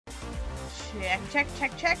Check, check,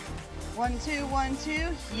 check, check. 1, 2, 1, 2.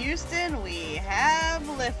 Houston, we have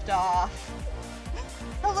liftoff.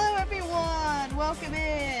 Hello, everyone. Welcome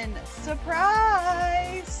in.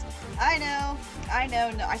 Surprise! I know.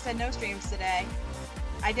 No, I said no streams today.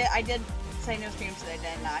 I did say no streams today,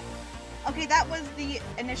 didn't I? Okay, that was the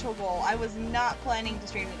initial goal. I was not planning to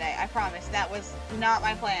stream today. I promise. That was not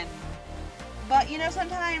my plan. But, you know,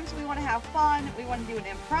 sometimes we want to have fun. We want to do an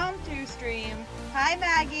impromptu stream. Hi,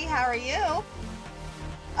 Maggie. How are you?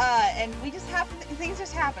 And we just happen, things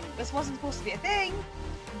just happen. This wasn't supposed to be a thing,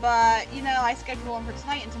 but, you know, I scheduled one for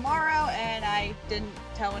tonight and tomorrow, and I didn't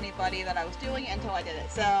tell anybody that I was doing it until I did it.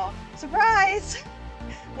 So, surprise!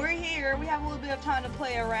 We're here. We have a little bit of time to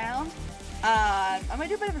play around. I'm going to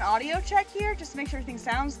do a bit of an audio check here, just to make sure everything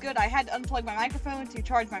sounds good. I had to unplug my microphone to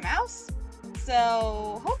charge my mouse.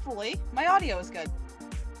 So, hopefully, my audio is good.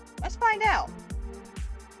 Let's find out.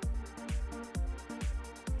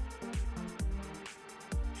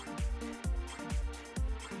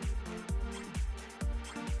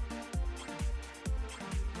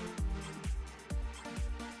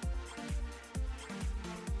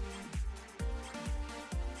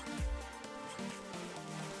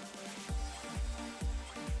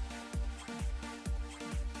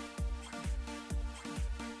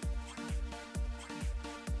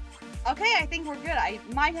 Okay, I think we're good. I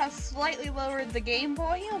might have slightly lowered the game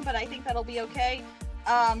volume, but I think that'll be okay.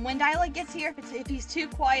 When Dialect gets here, if he's too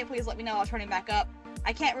quiet, please let me know. I'll turn him back up.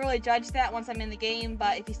 I can't really judge that once I'm in the game,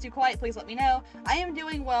 but if he's too quiet, please let me know. I am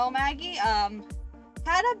doing well, Maggie. Had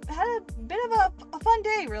a bit of a fun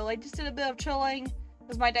day, really. Just did a bit of chilling. It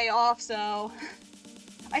was my day off, so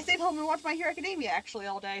I stayed home and watched My Hero Academia actually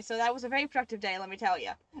all day. So that was a very productive day, let me tell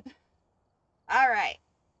you. All right.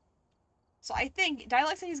 So I think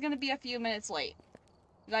Dialect said he's going to be a few minutes late.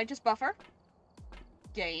 Did I just buffer?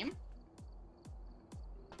 Game.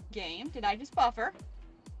 Did I just buffer?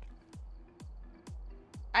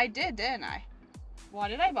 I did, didn't I? Why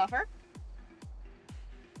did I buffer?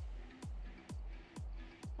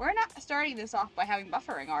 We're not starting this off by having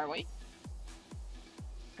buffering, are we?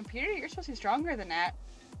 Computer, you're supposed to be stronger than that.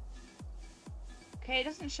 Okay, it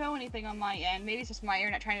doesn't show anything on my end. Maybe it's just my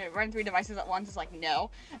internet trying to run 3 devices at once. It's like, no.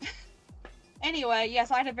 Anyway,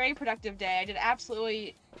 yes, I had a very productive day. I did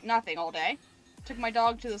absolutely nothing all day. Took my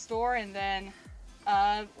dog to the store and then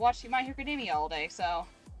watched My Hero Academia all day, so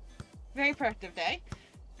very productive day.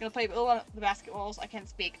 Gonna play a little of the basketballs. I can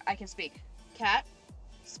speak. Cat,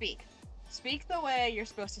 speak. Speak the way you're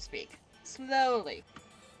supposed to speak. Slowly.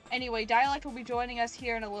 Anyway, Dialect will be joining us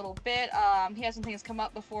here in a little bit. He has some things come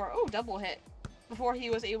up before, double hit, before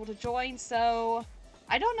he was able to join, so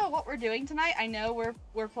I don't know what we're doing tonight. I know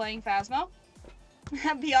we're playing Phasmo.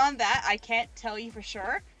 Beyond that, I can't tell you for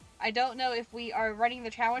sure. I don't know if we are running the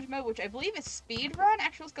challenge mode, which I believe is Speedrun.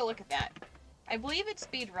 Actually, let's go look at that. I believe it's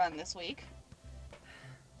Speedrun this week.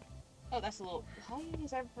 Oh, that's a little... Why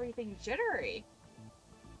is everything jittery?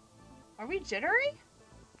 Are we jittery?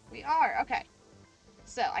 We are. Okay.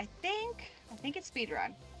 So, I think it's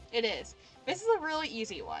Speedrun. It is. This is a really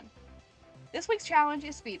easy one. This week's challenge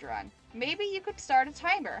is Speedrun. Maybe you could start a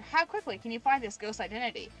timer. How quickly can you find this ghost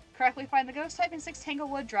identity? Correctly find the ghost type in 6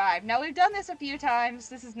 Tanglewood Drive. Now, we've done this a few times.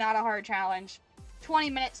 This is not a hard challenge. 20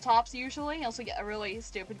 minutes tops usually, unless we get a really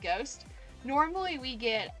stupid ghost. Normally we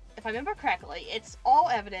get, if I remember correctly, it's all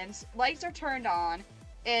evidence, lights are turned on,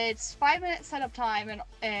 it's 5-minute setup time,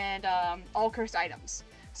 and all cursed items.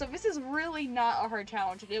 So this is really not a hard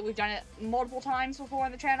challenge to do. We've done it multiple times before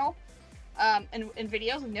on the channel. In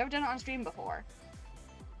videos. We've never done it on stream before.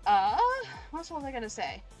 What was I gonna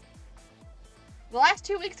say? The last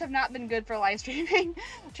 2 weeks have not been good for live streaming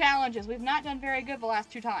challenges. We've not done very good the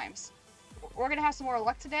last 2 times. We're gonna have some more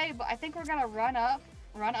luck today, but I think we're gonna run up.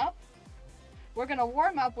 We're gonna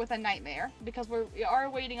warm up with a nightmare, because we are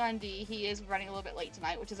waiting on D. He is running a little bit late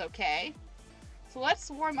tonight, which is okay. So let's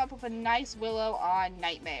warm up with a nice Willow on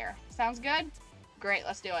Nightmare. Sounds good? Great,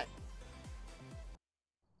 let's do it.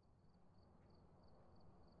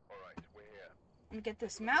 Let me get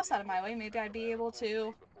this mouse out of my way. Maybe I'd be able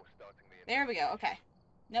to... There we go. Okay.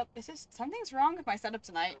 Nope. Something's wrong with my setup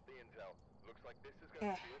tonight.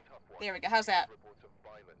 Ugh. There we go. How's that?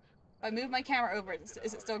 If I move my camera over,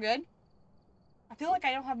 is it still good? I feel like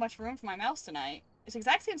I don't have much room for my mouse tonight. It's the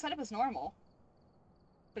exact same setup as normal,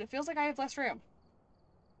 but it feels like I have less room.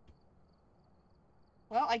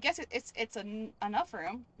 Well, I guess it's enough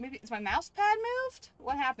room. Maybe is my mouse pad moved?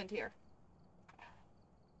 What happened here?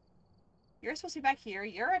 You're supposed to be back here.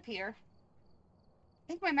 You're up here. I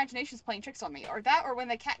think my imagination's playing tricks on me. Or that, or when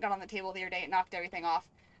the cat got on the table the other day, it knocked everything off.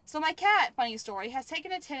 So my cat, funny story, has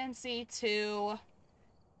taken a tendency to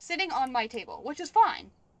sitting on my table, which is fine.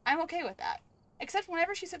 I'm okay with that. Except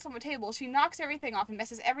whenever she sits on the table, she knocks everything off and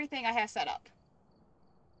messes everything I have set up.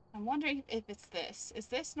 I'm wondering if it's this. Is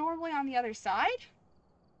this normally on the other side?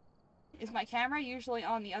 Is my camera usually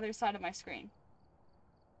on the other side of my screen?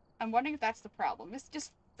 I'm wondering if that's the problem.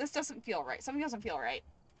 This doesn't feel right. Something doesn't feel right.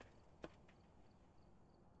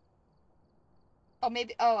 Oh,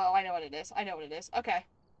 maybe, oh, I know what it is. I know what it is. Okay.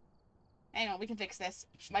 Hang on, we can fix this.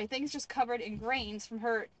 My thing's just covered in grains from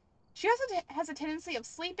her. She also has a tendency of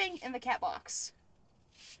sleeping in the cat box,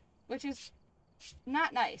 which is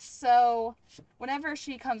not nice. So, whenever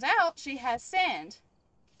she comes out, she has sand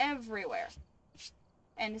everywhere.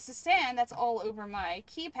 And it's the sand that's all over my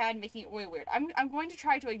keypad, making it really weird. I'm going to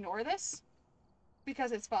try to ignore this,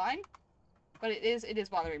 because it's fine, but it is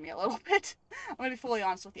bothering me a little bit. I'm going to be fully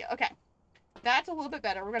honest with you. Okay. That's a little bit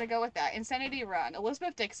better. We're going to go with that. Insanity Run.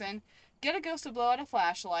 Elizabeth Dixon. Get a ghost to blow out a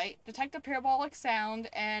flashlight. Detect a parabolic sound.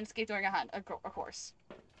 And escape during a hunt. Of course.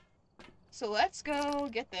 So let's go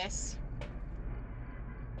get this.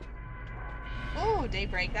 Ooh,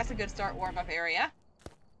 daybreak. That's a good start warm-up area.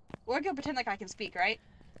 We're going to pretend like I can speak, right?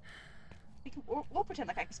 We'll pretend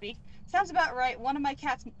like I can speak. Sounds about right. One of my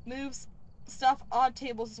cats moves stuff odd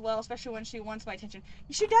tables as well, especially when she wants my attention.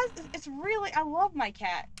 She does. It's really... I love my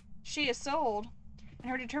cat. She is sold,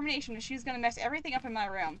 and her determination is she's going to mess everything up in my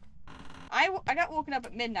room. I got woken up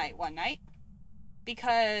at midnight one night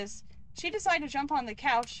because she decided to jump on the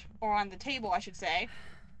couch, or on the table, I should say,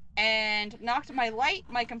 and knocked my light,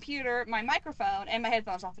 my computer, my microphone, and my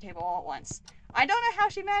headphones off the table all at once. I don't know how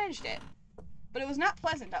she managed it, but it was not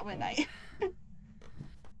pleasant at midnight.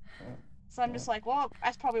 So I'm just like, well,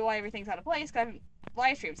 that's probably why everything's out of place, because I haven't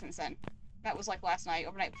live streamed since then. That was like last night,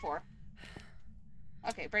 overnight before.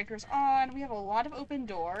 Okay, breaker's on. We have a lot of open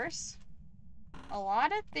doors. A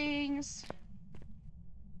lot of things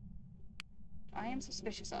I am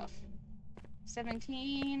suspicious of.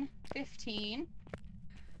 17, 15,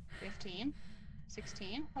 15,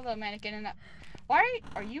 16. Hello, mannequin. And why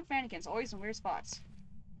are you mannequins always in weird spots?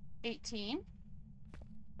 18,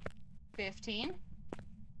 15.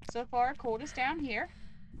 So far, coldest down here.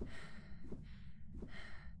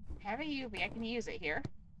 Have a UV. I can use it here.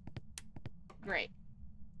 Great.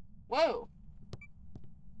 Whoa.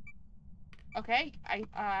 Okay, I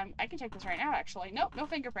can check this right now, actually. Nope, no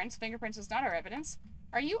fingerprints. Fingerprints is not our evidence.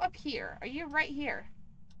 Are you up here? Are you right here?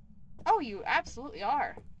 Oh, you absolutely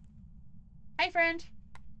are. Hi, friend.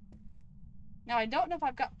 Now, I don't know if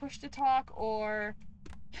I've got push to talk or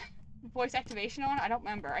voice activation on. I don't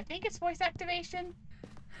remember. I think it's voice activation.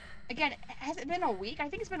 Again, has it been a week? I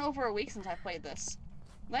think it's been over a week since I played this.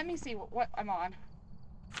 Let me see what I'm on.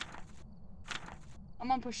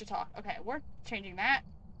 I'm on push to talk. Okay, we're changing that.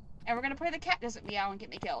 And we're gonna pray the cat doesn't meow and get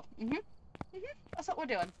me killed. That's what we're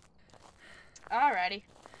doing. Alrighty.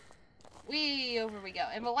 Over we go.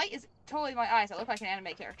 And the light is totally in my eyes. I look like an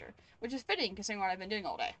anime character. Which is fitting, considering what I've been doing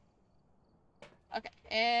all day. Okay,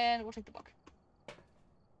 and we'll take the book.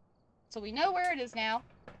 So we know where it is now.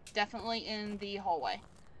 Definitely in the hallway.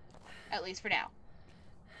 At least for now.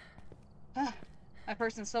 My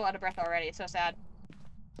person's so out of breath already. It's so sad.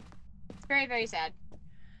 It's very, very sad.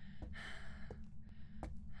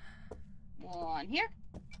 One here.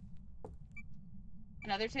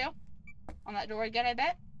 Another two. On that door again, I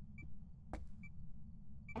bet.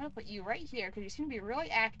 I'm gonna put you right here, because you seem to be really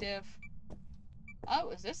active. Oh,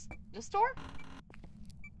 is this door?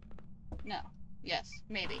 No. Yes.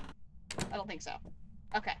 Maybe. I don't think so.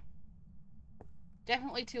 Okay.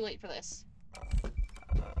 Definitely too late for this.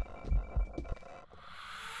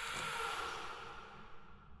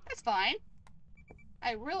 That's fine.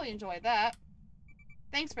 I really enjoyed that.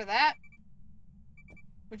 Thanks for that.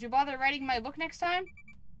 Would you bother writing my book next time?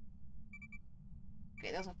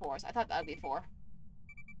 Okay, those are 4s. I thought that would be 4.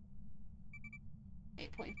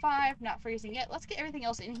 8.5, not freezing yet. Let's get everything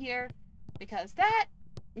else in here, because that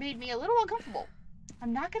made me a little uncomfortable.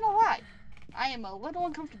 I'm not gonna lie. I am a little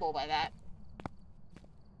uncomfortable by that.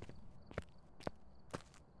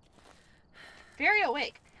 Very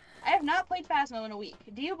awake. I have not played Phasmo in a week.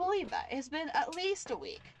 Do you believe that? It's been at least a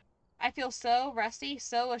week. I feel so rusty,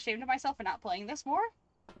 so ashamed of myself for not playing this more.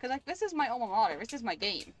 Because, like, this is my alma mater. This is my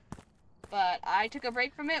game. But I took a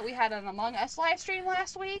break from it. We had an Among Us live stream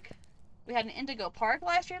last week. We had an Indigo Park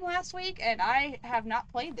live stream last week. And I have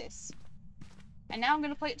not played this. And now I'm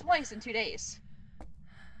going to play it twice in 2 days.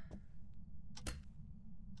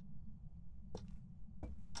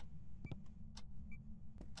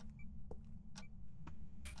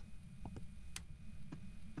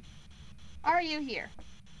 Are you here?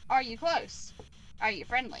 Are you close? Are you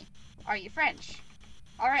friendly? Are you French?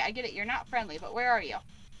 Alright, I get it. You're not friendly, but where are you?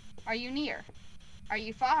 Are you near? Are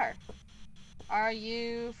you far? Are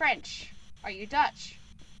you French? Are you Dutch?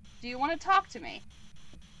 Do you want to talk to me?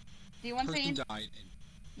 Do you want to say... Person died.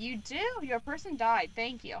 You do? Your person died.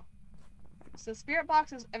 Thank you. So spirit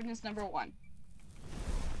box is evidence number 1.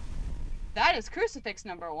 That is crucifix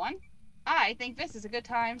number 1. I think this is a good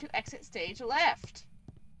time to exit stage left.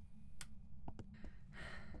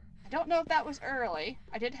 I don't know if that was early.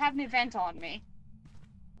 I did have an event on me.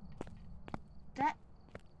 That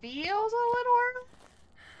feels a little early.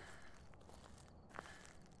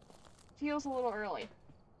 Feels a little early.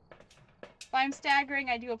 If I'm staggering,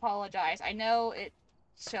 I do apologize. I know it's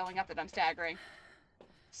showing up that I'm staggering.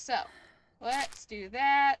 So, let's do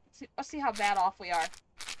that. Let's see how bad off we are.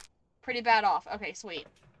 Pretty bad off. Okay, sweet.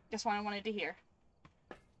 Just what I wanted to hear.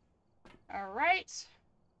 Alright.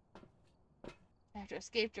 I have to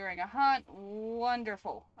escape during a hunt.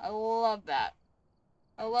 Wonderful. I love that.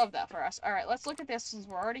 I love that for us. Alright, let's look at this since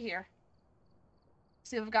we're already here.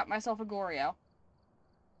 See if I've got myself a Goryo.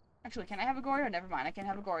 Actually, can I have a Goryo? Never mind, I can't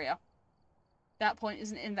have a Goryo. That point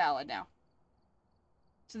isn't invalid now.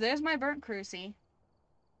 So there's my burnt cruci.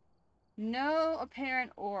 No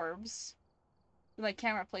apparent orbs. My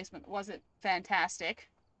camera placement wasn't fantastic.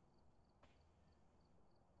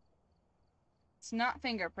 It's not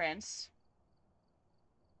fingerprints.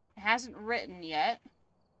 It hasn't written yet.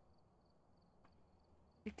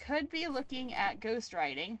 We could be looking at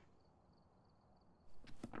ghostwriting.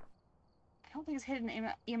 I don't think it's hit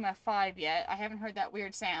an EMF 5 yet. I haven't heard that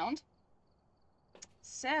weird sound.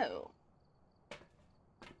 So,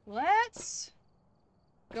 let's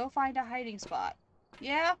go find a hiding spot.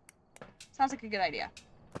 Yeah, sounds like a good idea.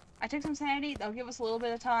 I took some sanity. They'll give us a little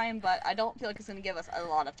bit of time, but I don't feel like it's going to give us a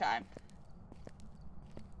lot of time.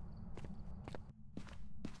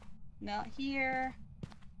 Not here.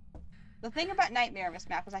 The thing about Nightmare in this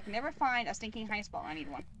map is I can never find a stinking hiding spot when I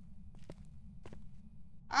need one.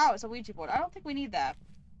 Oh, it's a Ouija board. I don't think we need that.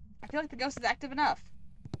 I feel like the ghost is active enough.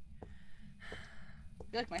 I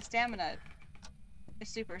feel like my stamina is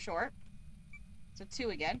super short. So 2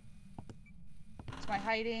 again. Is my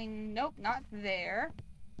hiding? Nope, not there.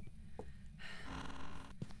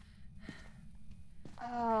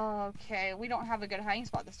 Okay, we don't have a good hiding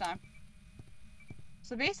spot this time.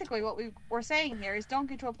 So basically what we're saying here is don't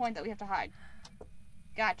get to a point that we have to hide.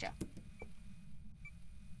 Gotcha.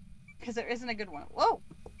 Because there isn't a good one. Whoa!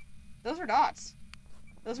 Those are dots.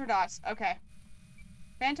 Those are dots. Okay.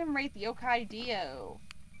 Phantom Wraith Yokai Dio.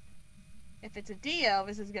 If it's a Dio,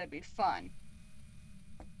 this is gonna be fun.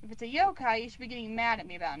 If it's a yokai, you should be getting mad at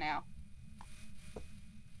me about now.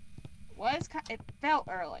 It felt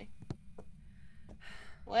early.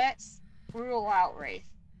 Let's rule out Wraith.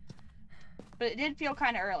 But it did feel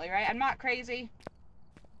kind of early, right? I'm not crazy.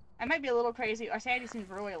 I might be a little crazy. Our sanity seems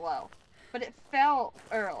really low. But it felt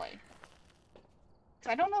early. So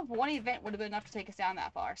I don't know if one event would have been enough to take us down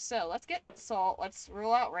that far. So let's get Salt. Let's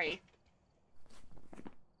rule out Wraith.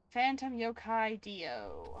 Phantom Yokai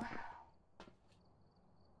Dio.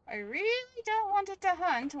 I really don't want it to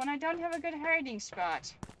hunt when I don't have a good hiding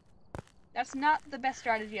spot. That's not the best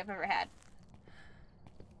strategy I've ever had.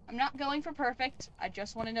 I'm not going for perfect. I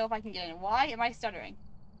just want to know if I can get in. Why am I stuttering?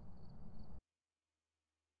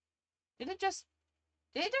 Did it just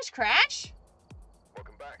crash?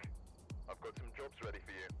 Welcome back. I've got some jobs ready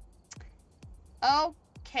for you.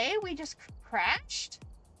 Okay, we just crashed?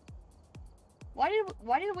 Why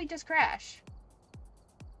did we just crash?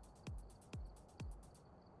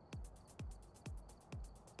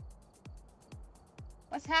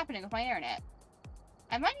 What's happening with my internet?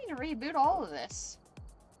 I might need to reboot all of this.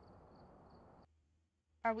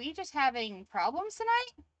 Are we just having problems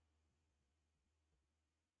tonight?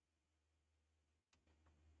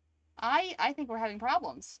 I think we're having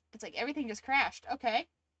problems. It's like everything just crashed. Okay.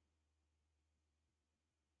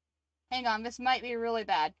 Hang on, this might be really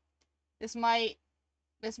bad. This might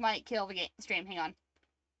kill the stream. Hang on.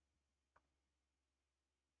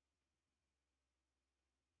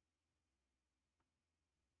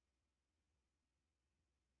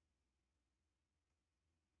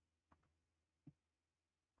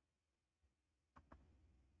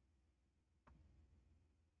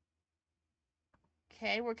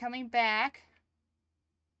 Okay, we're coming back.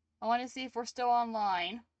 I want to see if we're still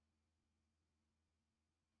online.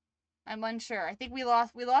 I'm unsure. I think we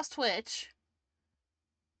lost Twitch.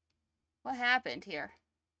 What happened here?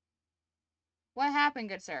 What happened,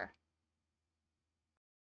 good sir?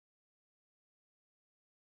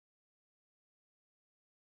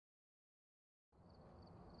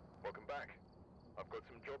 Welcome back. I've got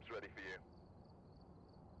some jobs ready for you.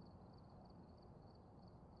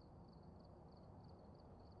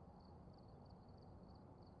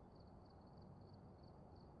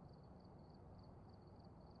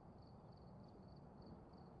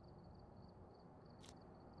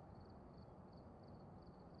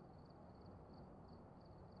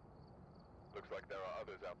 like there are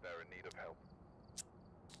others out there in need of help.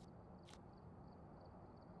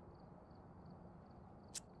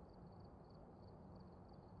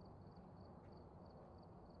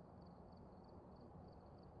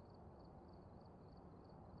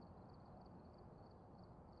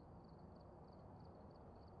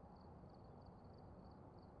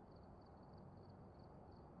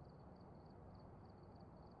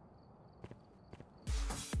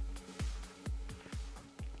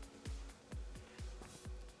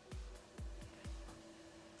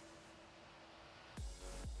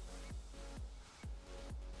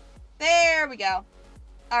 There we go.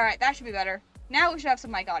 Alright, that should be better. Now we should have some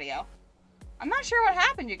mic audio. I'm not sure what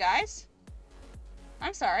happened, you guys.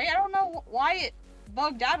 I'm sorry. I don't know why it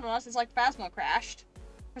bugged out on us. It's like Phasmo crashed.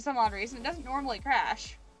 For some odd reason. It doesn't normally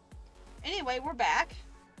crash. Anyway, we're back.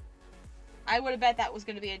 I would have bet that was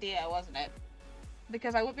going to be a Dio, wasn't it?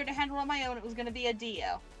 Because I wouldn't be able to handle it on my own. It was going to be a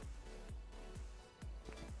Dio.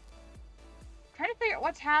 Trying to figure out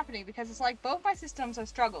what's happening because it's like both my systems are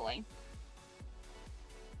struggling.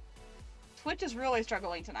 Twitch is really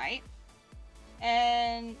struggling tonight.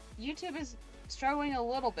 And YouTube is struggling a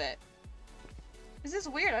little bit. This is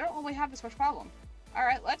weird. I don't really have this much problem.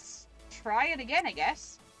 Alright, let's try it again, I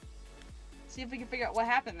guess. See if we can figure out what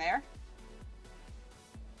happened there.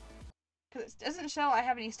 Because it doesn't show I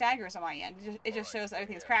have any staggers on my end. It just shows that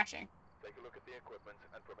everything's crashing. Take a look at the equipment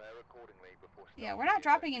and prepare accordingly before starting. Yeah, we're not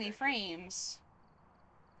dropping any frames.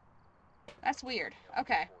 That's weird.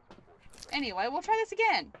 Okay. Anyway, we'll try this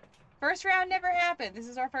again. First round never happened. This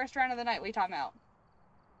is our first round of the night. What are you talking about?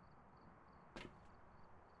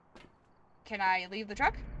 Can I leave the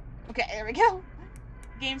truck? Okay, there we go.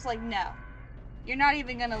 Game's like, no. You're not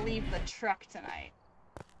even gonna leave the truck tonight.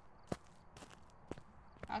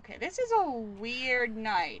 Okay, this is a weird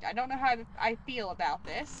night. I don't know how I feel about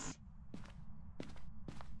this.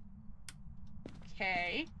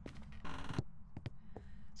 Okay.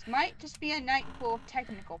 This might just be a night full of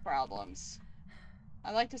technical problems.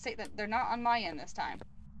 I like to say that they're not on my end this time.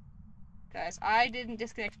 Because I didn't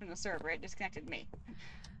disconnect from the server, it disconnected me.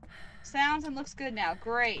 Sounds and looks good now.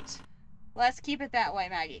 Great. Let's keep it that way,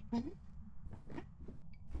 Maggie.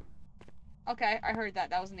 Okay, I heard that.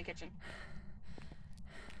 That was in the kitchen.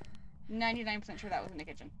 99% sure that was in the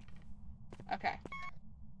kitchen. Okay.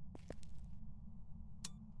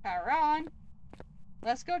 Power on.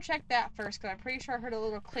 Let's go check that first, because I'm pretty sure I heard a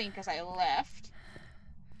little clink as I left.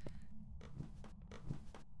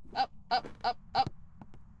 Up, up, up, up.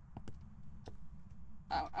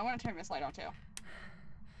 Oh, I want to turn this light on, too.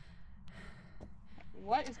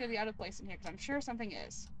 What is going to be out of place in here? Because I'm sure something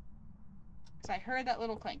is. Because I heard that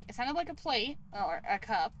little clink. It sounded like a plate, or a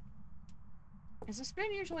cup. Is the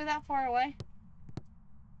spoon usually that far away?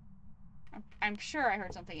 I'm sure I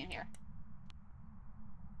heard something in here.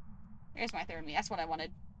 There's my thermie. That's what I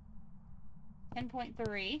wanted.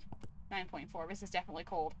 10.3. 9.4. This is definitely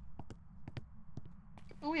cold.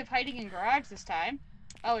 Oh, we have hiding in garage this time.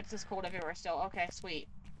 Oh, it's just cold everywhere still. Okay, sweet.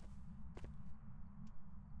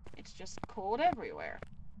 It's just cold everywhere.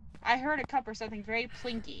 I heard a cup or something very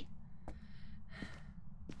plinky.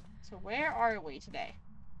 So where are we today?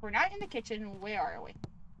 We're not in the kitchen. Where are we?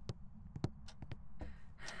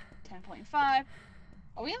 10.5.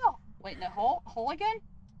 Are we in the... Wait, in the hole again?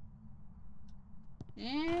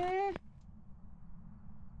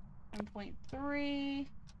 10.3.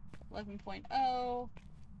 11.0.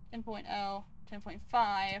 10.0.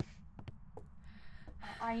 10.5.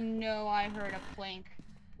 I know I heard a plink.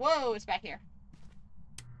 Whoa, it's back here.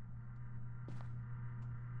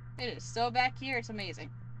 It is so back here, it's amazing.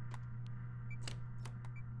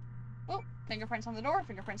 Oh, fingerprints on the door,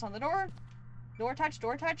 fingerprints on the door. Door touch,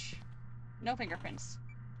 door touch. No fingerprints.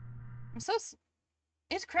 I'm so...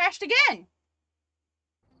 It's crashed again!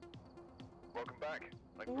 Welcome back.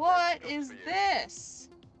 What is this?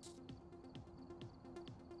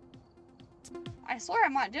 I swear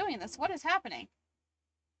I'm not doing this. What is happening?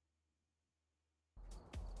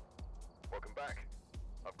 Welcome back.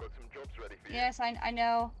 I've got some jobs ready for you. Yes, I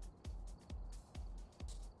know.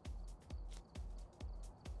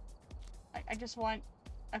 I just want...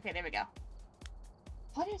 Okay, there we go.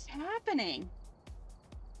 What is happening?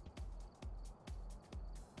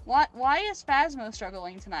 What? Why is Phasmo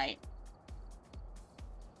struggling tonight?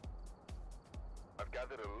 I've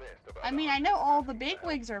gathered a list of... I mean, I know all the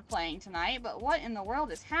bigwigs are playing tonight, but what in the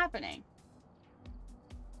world is happening?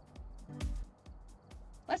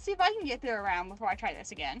 Let's see if I can get through a round before I try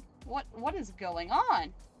this again. What is going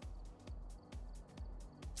on?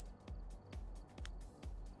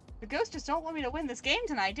 The ghosts just don't want me to win this game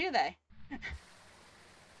tonight, do they?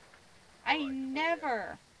 I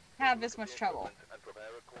never have this much trouble. And prepare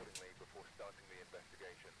accordingly before starting the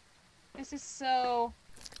This is so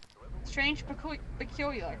strange,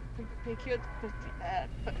 peculiar.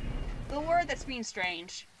 The word that's means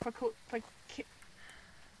strange.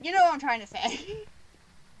 You know what I'm trying to say.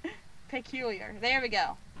 Peculiar. There we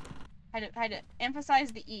go. Had to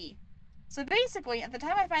emphasize the E. So basically, at the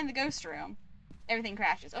time I find the ghost room, everything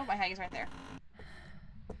crashes. Oh, my hag is right there.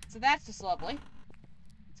 So that's just lovely.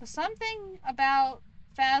 So something about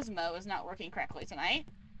Phasmo is not working correctly tonight.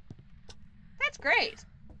 That's great.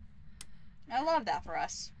 I love that for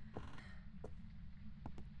us.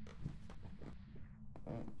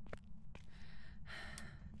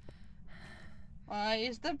 Why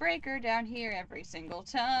is the breaker down here every single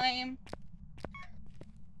time?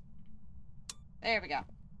 There we go.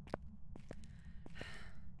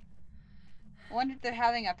 I wonder if they're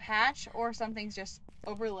having a patch or something's just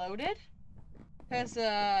overloaded. Because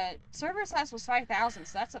the server size was 5,000,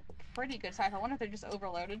 so that's a pretty good size. I wonder if they're just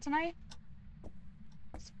overloaded tonight.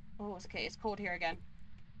 Oh, it's okay. It's cold here again.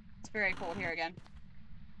 It's very cold here again.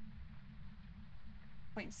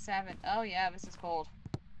 0.7. Oh yeah, this is cold.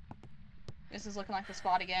 This is looking like the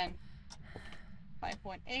spot again.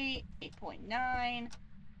 5.8, 8.9.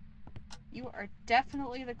 You are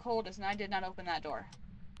definitely the coldest, and I did not open that door.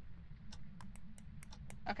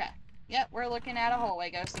 Okay. Yep, we're looking at a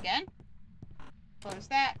hallway ghost again. Close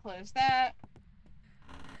that, close that.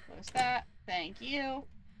 Close that. Thank you.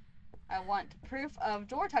 I want proof of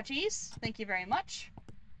door touchies. Thank you very much.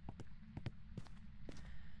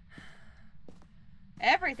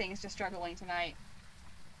 Everything is just struggling tonight.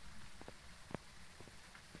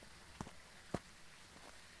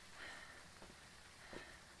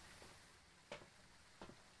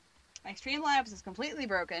 My Streamlabs is completely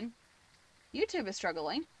broken. YouTube is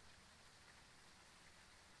struggling.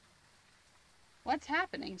 What's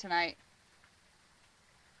happening tonight?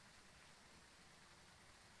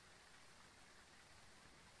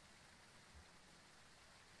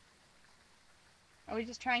 Are we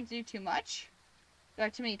just trying to do too much? Do I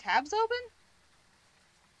have too many tabs open?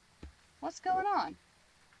 What's going on?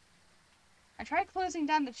 I tried closing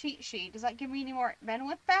down the cheat sheet. Does that give me any more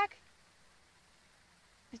bandwidth back?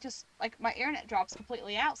 It's just, like, my internet drops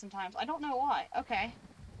completely out sometimes. I don't know why. Okay.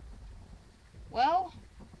 Well,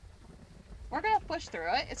 we're gonna push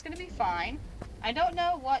through it. It's gonna be fine. I don't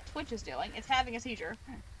know what Twitch is doing. It's having a seizure.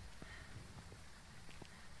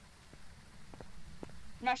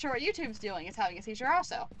 I'm not sure what YouTube's doing. It's having a seizure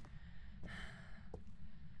also.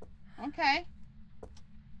 Okay.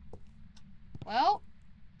 Well,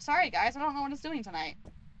 sorry guys. I don't know what it's doing tonight.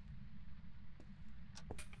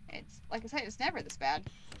 It's, like I said, it's never this bad.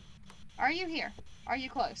 Are you here? Are you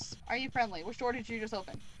close? Are you friendly? Which door did you just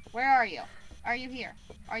open? Where are you? Are you here?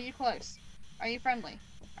 Are you close? Are you friendly?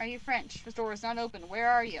 Are you French? This door is not open. Where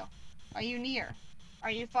are you? Are you near?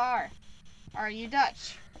 Are you far? Are you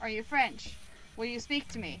Dutch? Are you French? Will you speak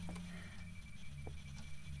to me?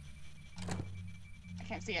 I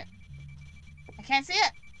can't see it. I can't see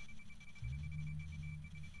it!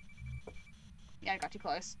 Yeah, I got too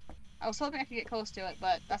close. I was hoping I could get close to it,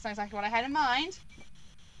 but that's not exactly what I had in mind.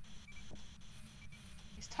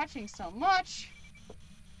 He's touching so much.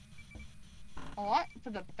 A lot for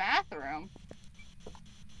the bathroom.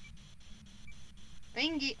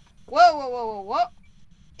 Thingy. Whoa, whoa, whoa, whoa, whoa.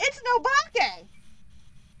 It's an Obake!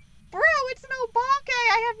 Bro, it's an Obake!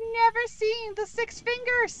 I have never seen the 6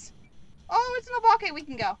 fingers! Oh, it's an Obake. We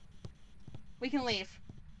can go. We can leave.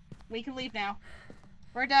 We can leave now.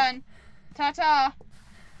 We're done. Ta-ta.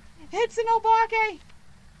 It's an Obake!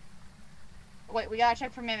 Wait, we gotta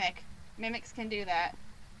check for Mimic. Mimics can do that.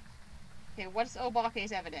 Okay, what's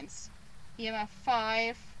Obake's evidence? EMF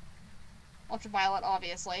 5. Ultraviolet,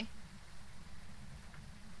 obviously.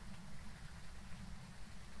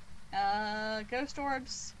 Ghost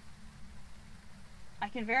orbs. I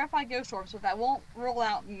can verify ghost orbs, but that won't rule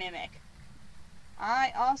out Mimic.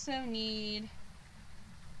 I also need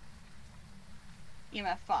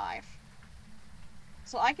EMF 5.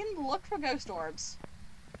 So I can look for ghost orbs.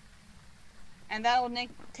 And that will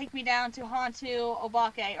take me down to Hantu,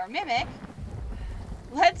 Obake, or Mimic.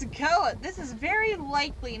 Let's go! This is very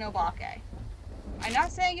likely an Obake. I'm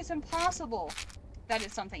not saying it's impossible that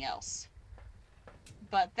it's something else.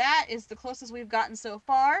 But that is the closest we've gotten so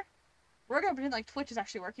far. We're gonna pretend like Twitch is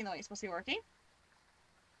actually working the way it's supposed to be working.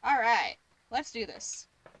 Alright, let's do this.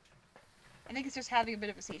 I think it's just having a bit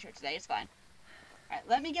of a seizure today, it's fine. Alright,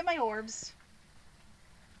 let me get my orbs.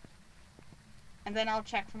 And then I'll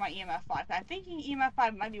check for my EMF 5. I'm thinking EMF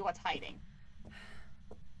 5 might be what's hiding.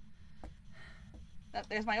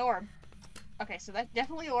 There's my orb. Okay, so that's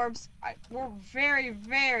definitely orbs. We're very,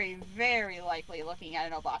 very, very likely looking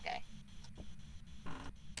at an Obake.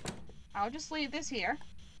 I'll just leave this here.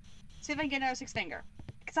 See if I can get another six finger.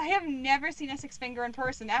 Because I have never seen a six finger in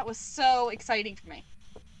person. That was so exciting for me.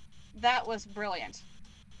 That was brilliant.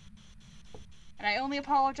 And I only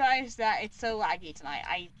apologize that it's so laggy tonight.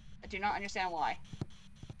 I do not understand why.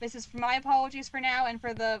 This is my apologies for now and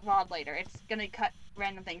for the VOD later. It's gonna cut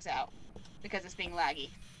random things out because it's being laggy.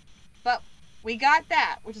 But we got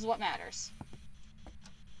that, which is what matters.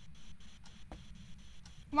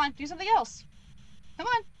 Come on, do something else. Come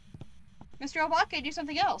on. Mr. Obake, do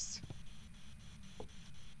something else.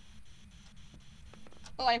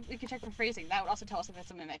 Oh, we can check for phrasing. That would also tell us if it's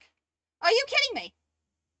a mimic. Are you kidding me?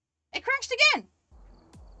 It crashed again!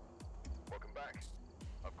 Welcome back.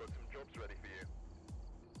 I've got some jobs ready for you.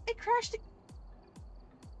 It crashed.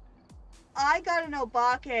 I got an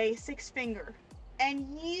Obake six finger, and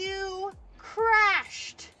you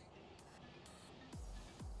crashed.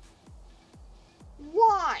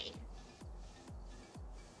 Why?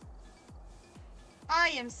 I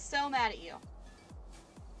am so mad at you.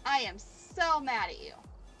 I am so mad at you.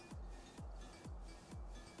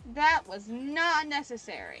 That was not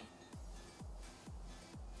necessary.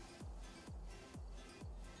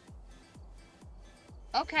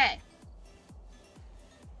 Okay.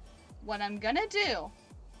 What I'm gonna do...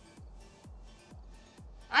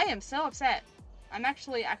 I am so upset. I'm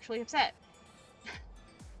actually upset.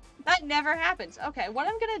 That never happens. Okay, what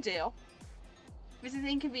I'm gonna do... This is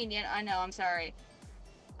inconvenient, I know, I'm sorry.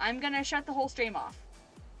 I'm gonna shut the whole stream off.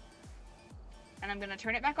 And I'm gonna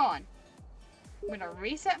turn it back on. I'm gonna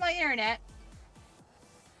reset my internet.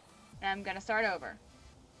 And I'm gonna start over.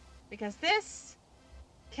 Because this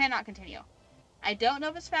cannot continue. I don't know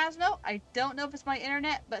if it's Phasmo, I don't know if it's my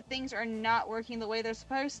internet, but things are not working the way they're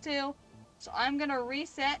supposed to. So I'm gonna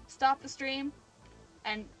reset, stop the stream,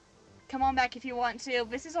 and come on back if you want to.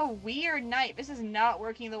 This is a weird night. This is not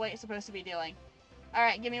working the way it's supposed to be doing.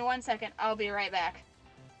 Alright, give me 1 second. I'll be right back.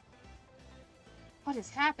 What is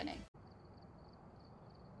happening?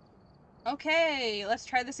 Okay, let's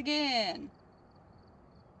try this again.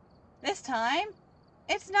 This time,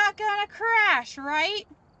 it's not gonna crash, right?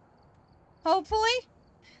 Hopefully?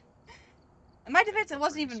 In my defense, it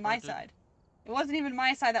wasn't even my side. It wasn't even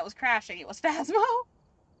my side that was crashing, it was Phasmo.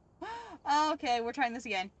 Okay, we're trying this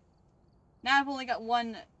again. Now I've only got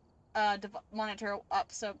one monitor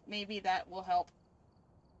up, so maybe that will help.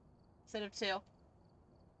 Instead of two.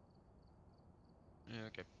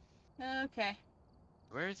 Okay. Okay.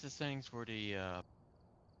 Where is the settings for the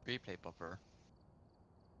replay buffer?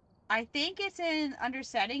 I think it's in under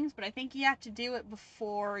settings, but I think you have to do it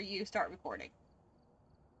before you start recording.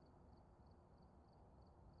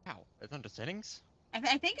 How? It's under settings?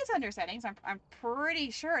 I think it's under settings. I'm pretty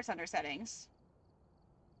sure it's under settings.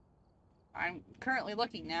 I'm currently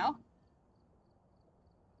looking now.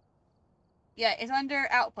 Yeah, it's under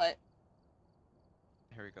output.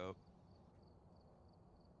 Here we go.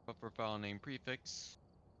 Buffer file name prefix.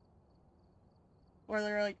 Where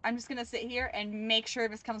they're like, I'm just gonna sit here and make sure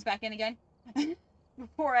this comes back in again.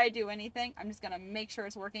 Before I do anything, I'm just gonna make sure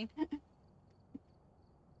it's working.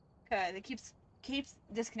 Okay, it keeps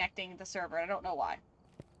disconnecting the server. I don't know why.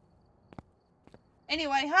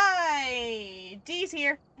 Anyway, hi! Dee's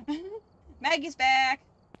here. Maggie's back.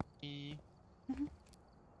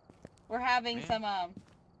 We're having some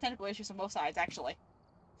technical issues on both sides, actually.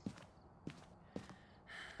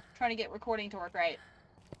 Trying to get recording to work right.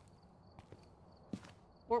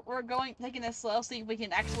 We're taking this slow so we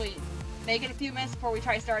can actually make it a few minutes before we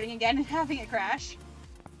try starting again and having it crash.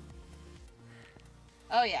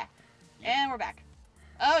 Oh yeah. And we're back.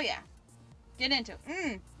 Oh yeah. Get into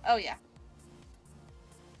it. Oh yeah.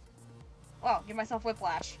 Well, give myself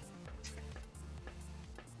whiplash.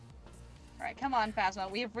 Alright, come on, Phasmo.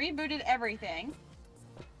 We have rebooted everything.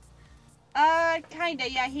 Kinda,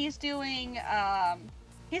 yeah, he's doing,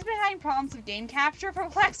 he's been having problems with game capture for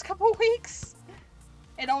the last couple weeks.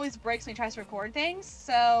 It always breaks when he tries to record things,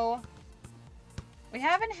 so... We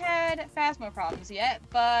haven't had Phasmo problems yet,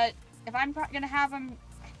 but if I'm gonna have him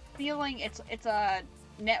feeling it's a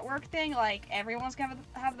network thing, like everyone's gonna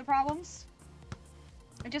have the problems,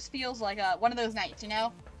 it just feels like one of those nights, you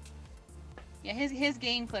know? Yeah, his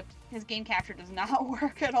game capture does not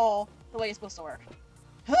work at all the way it's supposed to work.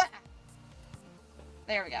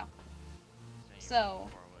 There we go. So,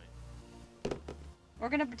 we're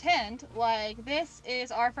gonna pretend like this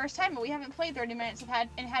is our first time, but we haven't played 30 minutes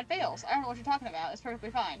and had fails. I don't know what you're talking about. It's perfectly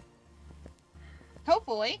fine.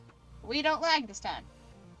 Hopefully, we don't lag this time.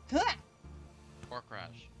 Or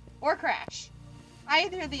crash. Or crash.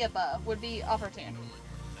 Either of the above would be opportune.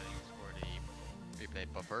 Settings for the replay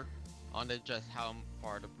buffer. On the just how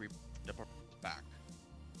far the buffer is back.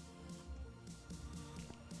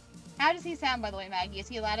 How does he sound, by the way, Maggie? Is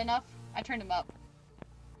he loud enough? I turned him up.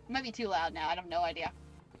 It might be too loud now. I have no idea.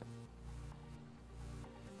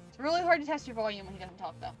 It's really hard to test your volume when he doesn't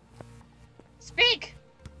talk, though. Speak!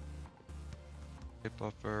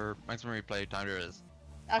 Buffer maximum replay time there is.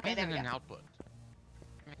 Okay, there we an go. output.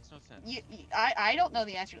 It makes no sense. I don't know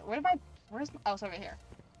the answer. Where's my, oh, it's over here.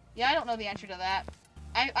 Yeah, I don't know the answer to that.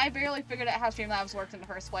 I barely figured out how Streamlabs worked in the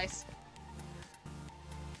first place.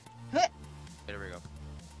 Huh. There we go.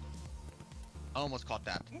 I almost caught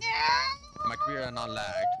that. No! My computer had not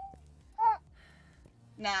lagged.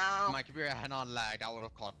 No. My computer had not lagged, I would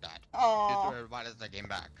have caught that. Oh. Just right as I came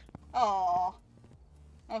back. Oh.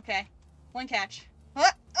 Okay. One catch.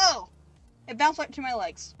 Huh. Oh! It bounced right to my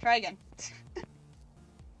legs. Try again.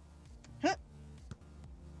 Huh.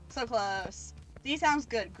 So close. D sounds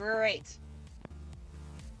good. Great.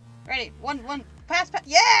 Ready. One. Pass.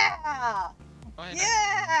 Yeah! Oh, hey,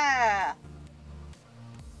 Yeah!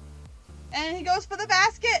 And he goes for the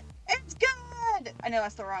basket. It's good! I know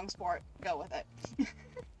that's the wrong sport. Go with it.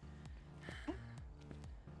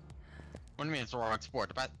 What do you mean it's the wrong sport?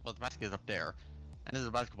 The basket is up there. And this is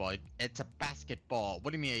a basketball. It's a basketball.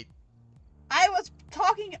 What do you mean? I was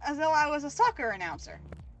talking as though I was a soccer announcer.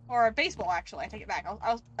 Or a baseball, actually. I take it back.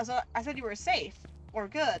 I said you were safe. Or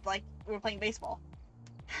good. Like, we were playing baseball.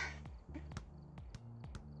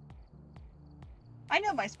 I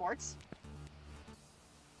know my sports.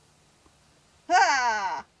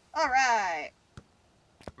 Ha! Alright.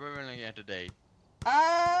 We're running here today.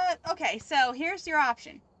 Okay, so here's your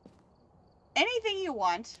option. Anything you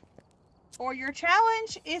want, or your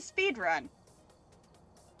challenge is speedrun.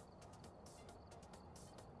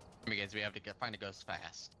 Because we have to find a ghost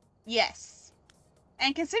fast. Yes.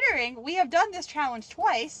 And considering we have done this challenge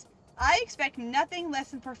twice, I expect nothing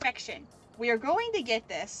less than perfection. We are going to get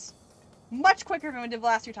this much quicker than we did the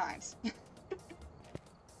last 2 times.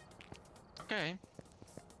 Okay.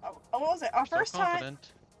 What was it? Our first time...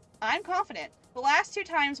 Confident. I'm confident. The last 2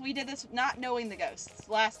 times we did this not knowing the ghosts.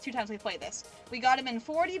 The last 2 times we played this. We got him in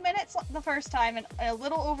 40 minutes the first time and a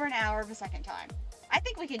little over an hour the second time. I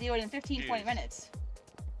think we can do it in 15, 20 minutes.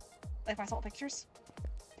 Like my salt pictures?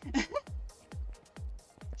 I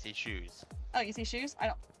see shoes. Oh, you see shoes? I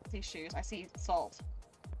don't see shoes. I see salt.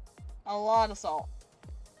 A lot of salt.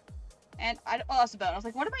 And oh, that's a bone. I was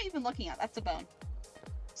like, what am I even looking at? That's a bone.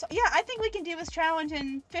 So yeah, I think we can do this challenge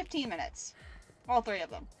in 15 minutes. All 3 of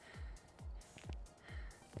them.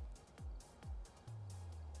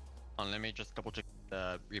 Let me just double check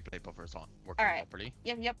the replay buffers on working properly.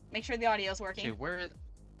 Yep. Make sure the audio's working. Okay,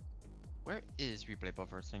 where is replay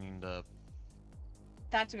buffer singing the?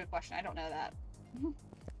 That's a good question. I don't know that.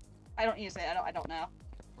 I don't use it. I don't know.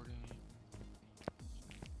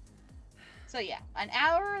 So yeah, an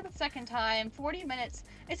hour the second time, 40 minutes.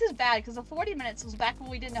 This is bad because the 40 minutes was back when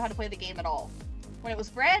we didn't know how to play the game at all. When it was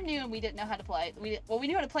brand new and we didn't know how to play. We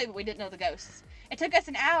knew how to play, but we didn't know the ghosts. It took us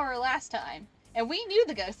an hour last time, and we knew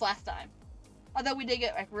the ghosts last time. Although we did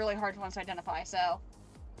get like really hard ones to identify. So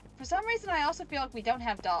for some reason, I also feel like we don't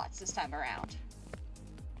have dots this time around.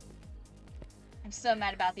 I'm so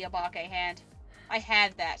mad about the Abake hand. I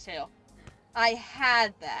had that too. I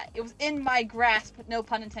had that. It was in my grasp, no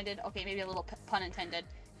pun intended. Okay, maybe a little pun intended.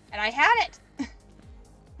 And I had it!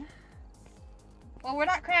 Well, we're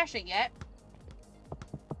not crashing yet.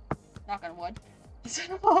 Knock on wood. So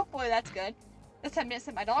hopefully that's good. This time I didn't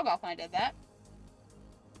set my dog off when I did that.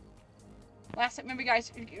 Last time, remember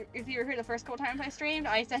guys, if you were here the first couple times I streamed,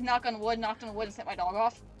 I said knocked on wood, and set my dog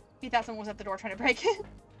off. He thought someone was at the door trying to break it.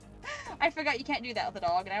 I forgot you can't do that with a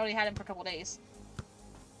dog, and I only had him for a couple days.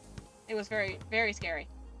 It was very, very scary.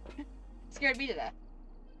 Scared me to death.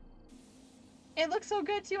 It looks so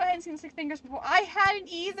good too. I hadn't seen the 6 fingers before. I hadn't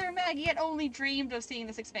either, Maggie. I'd only dreamed of seeing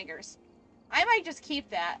the 6 fingers. I might just keep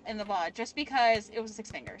that in the VOD just because it was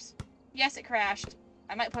 6 fingers. Yes, it crashed.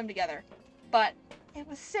 I might put them together. But it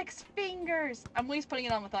was 6 fingers. I'm at least putting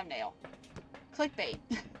it on the thumbnail. Clickbait.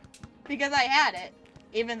 Because I had it,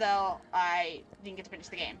 even though I didn't get to finish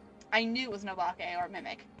the game. I knew it was no Obake or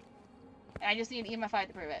Mimic. And I just need EMF5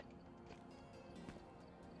 to prove it.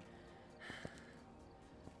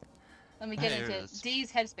 Let me get into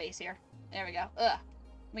D's headspace here. There we go. Ugh.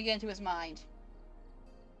 Let me get into his mind.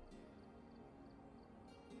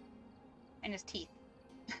 And his teeth.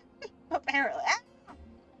 Apparently. Ah!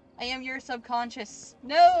 I am your subconscious.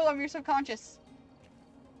 No, I'm your subconscious.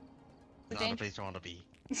 Not a place you want to be.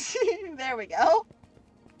 There we go.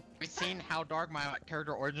 Have you seen how dark my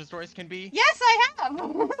character origin stories can be? Yes, I have!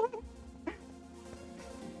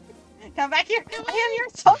 Come back here. I am your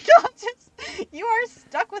subconscious. You are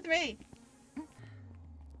stuck with me.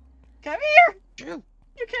 Come here. True.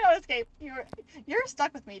 You cannot escape. You You're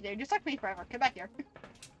stuck with me, dude. You're stuck with me forever. Come back here.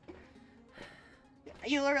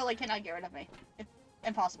 You literally cannot get rid of me. It's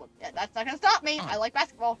impossible. Yeah, that's not gonna stop me. I like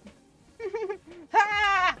basketball.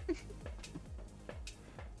 Ha!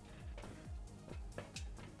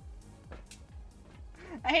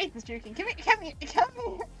 I hate this juking. Come here. You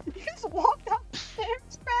just walked up the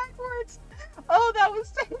stairs backwards. Oh, that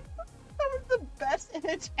was the best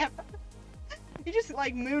image ever. You just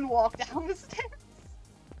like moonwalk down the stairs.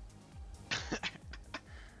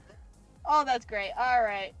 Oh, that's great. All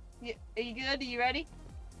right. Are you good? Are you ready?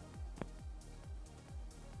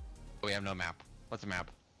 We have no map. What's a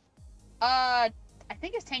map? I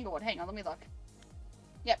think it's Tanglewood. Hang on, let me look.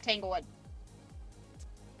 Yep, Tanglewood.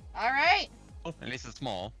 All right. Oh, at least it's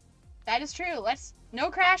small. That is true.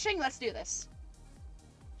 No crashing. Let's do this.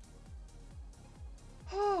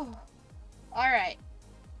 All right.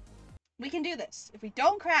 We can do this. If we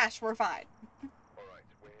don't crash, we're fine.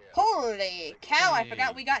 Holy cow! I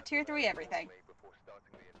forgot we got tier 3 everything.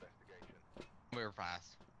 We're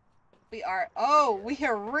fast. We are. Oh, we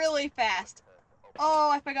are really fast.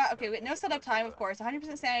 Oh, I forgot. Okay, no setup time, of course.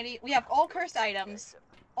 100% sanity. We have all cursed items,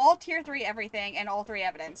 all tier 3 everything, and all 3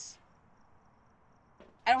 evidence.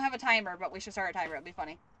 I don't have a timer, but we should start a timer. It'll be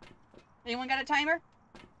funny. Anyone got a timer?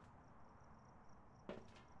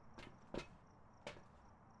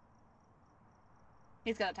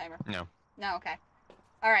 He's got a timer. No. No, okay.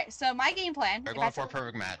 Alright, so my game plan... We're going for a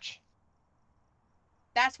perfect match.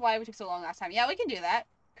 That's why we took so long last time. Yeah, we can do that.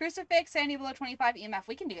 Crucifix, sanity below 25, EMF.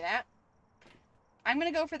 We can do that. I'm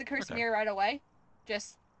gonna go for the cursed mirror right away.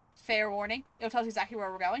 Just fair warning. It'll tell us exactly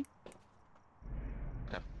where we're going.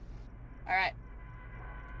 Okay. Alright.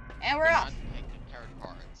 And we're off.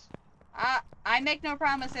 Cards. I make no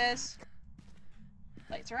promises.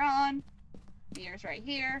 Lights are on. Mirror's right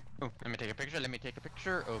here. Oh, let me take a picture.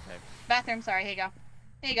 Okay. Bathroom, sorry. Here you go.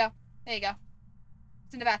 There you go.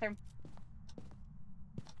 It's in the bathroom.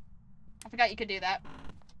 I forgot you could do that.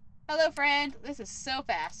 Hello, friend. This is so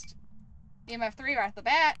fast. EMF 3 right off the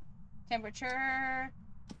bat. Temperature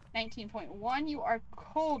 19.1. You are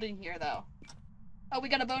cold in here, though. Oh, we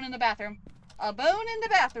got a bone in the bathroom. A bone in the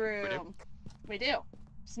bathroom. We do.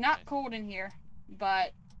 It's not cold in here,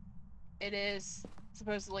 but it is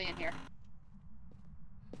supposedly in here.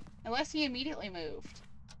 Unless he immediately moved.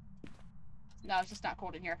 No, it's just not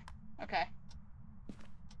cold in here. Okay.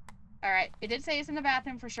 Alright, it did say it's in the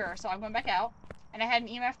bathroom for sure, so I'm going back out. And I had an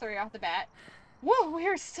EMF 3 off the bat. Whoa, we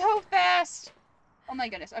are so fast! Oh my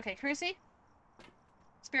goodness. Okay, Cruci.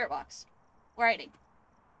 Spirit box. We're hiding.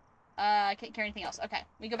 I can't carry anything else. Okay,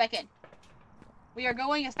 we go back in. We are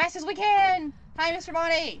going as fast as we can! Hi, Mr.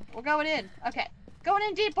 Bonnie! We're going in. Okay. Going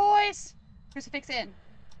in deep, boys! Crucifix in.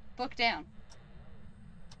 Book down.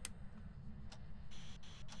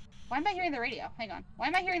 Why am I hearing the radio? Hang on. Why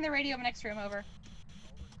am I hearing the radio of the next room over?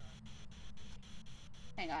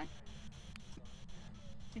 Hang on.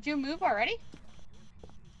 Did you move already?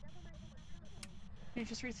 You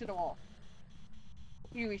just reached through the wall.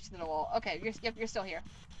 You reached through the wall. Okay, you're still here.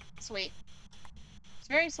 Sweet. It's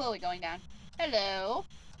very slowly going down. Hello.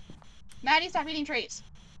 Maddie, stop eating trees.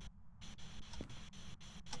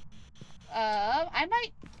 I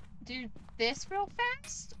might do this real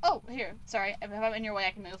fast. Oh, here. Sorry. If I'm in your way,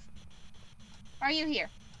 I can move. Are you here?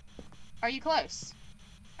 Are you close?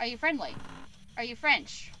 Are you friendly? Are you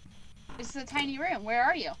French? This is a tiny room. Where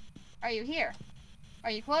are you? Are you here? Are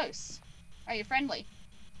you close? Are you friendly?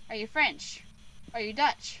 Are you French? Are you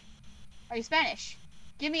Dutch? Are you Spanish?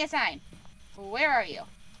 Give me a sign. Where are you?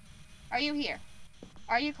 Are you here?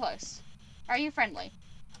 Are you close? Are you friendly?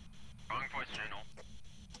 Wrong voice channel.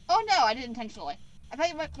 Oh no, I did intentionally. I thought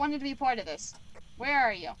you wanted to be part of this. Where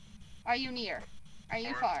are you? Are you near? Are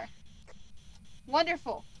you far?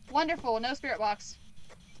 Wonderful. Wonderful. No spirit box.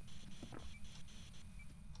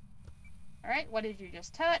 Alright, what did you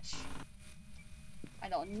just touch? I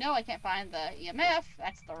don't know. I can't find the EMF.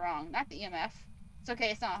 That's the wrong. Not the EMF. It's okay.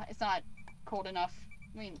 It's not cold enough.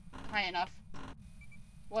 I mean, high enough.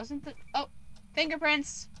 Wasn't the... Oh!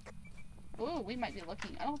 Fingerprints! Ooh, we might be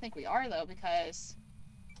looking. I don't think we are, though, because...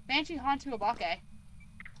 Banshee Hantu Obake.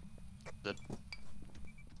 Good.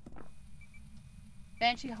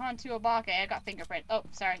 Banshee Hantu Obake. I got fingerprint. Oh,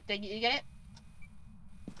 sorry. Did you get it?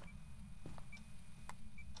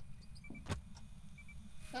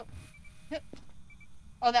 Oh. Yep.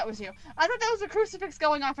 Oh, that was you. I thought that was a crucifix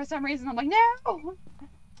going off for some reason. I'm like, no!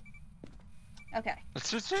 Okay. It's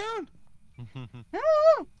too soon!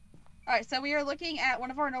 No! Alright, so we are looking at one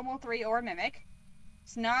of our normal 3 or Mimic.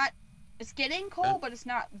 It's not... It's getting cold, but it's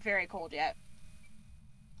not very cold yet.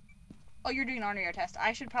 Oh, you're doing an honor test.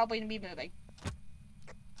 I should probably be moving.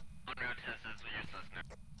 Honor test is useless now.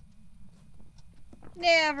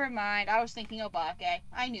 Never mind. I was thinking Obake.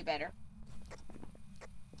 I knew better.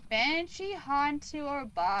 Banshee, Hantu, or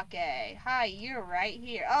Bake? Hi, you're right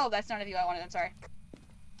here. Oh, that's not a view I wanted. I'm sorry.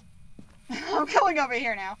 I'm going over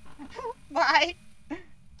here now. Bye.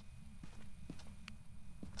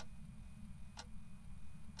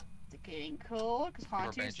 It's getting cold because Or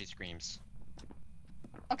Hantu's... Banshee screams.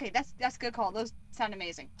 Okay, that's a good call. Those sound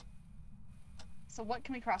amazing. So what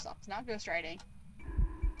can we cross off? It's not ghost riding.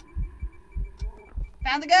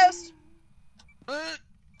 Found the ghost!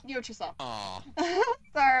 You what you saw. Aw.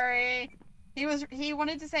 Sorry. He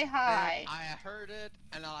wanted to say hi. I heard it,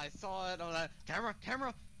 and then I saw it, and I was like,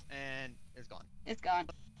 camera, and it's gone. It's gone.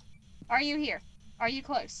 Are you here? Are you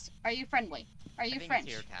close? Are you friendly? Are you I think French?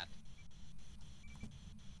 It's here, cat.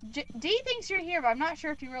 D thinks you're here, but I'm not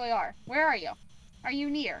sure if you really are. Where are you? Are you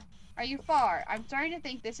near? Are you far? I'm starting to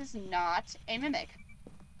think this is not a mimic.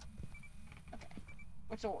 Okay.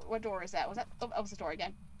 Which door? What door is that? Was that? Oh, that was the door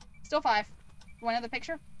again. Still 5. You want another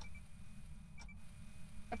picture?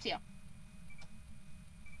 Up to you.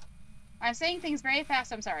 I'm saying things very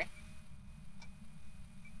fast. I'm sorry.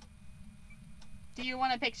 Do you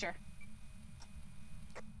want a picture?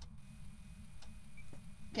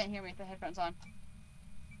 Can't hear me with the headphones on.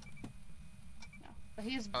 No. But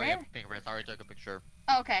he is Oh, very... yeah, fingerprints. I already took a picture.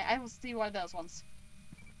 Oh, okay, I will see one of those ones.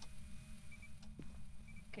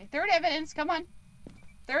 Okay, third evidence. Come on.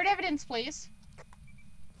 Third evidence, please.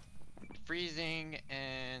 Freezing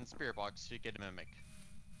and spirit box to get a mimic.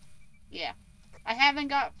 Yeah. I haven't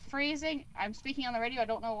got freezing. I'm speaking on the radio. I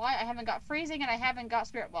don't know why. I haven't got freezing and I haven't got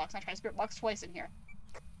spirit box. I tried spirit box twice in here.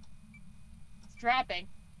 It's dropping.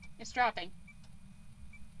 It's dropping.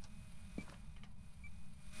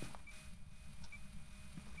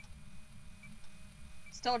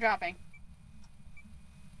 Still dropping.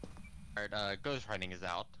 Alright, ghost riding is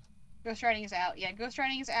out. Ghost riding is out. Yeah, ghost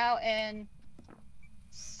riding is out and...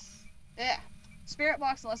 Yeah. Spirit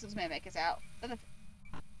box unless it's mimic is out.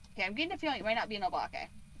 Okay, I'm getting the feeling it might not be an Obake.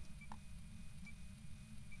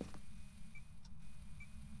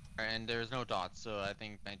 And there's no dots, so I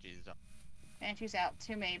think Banshee's out. Banshee's out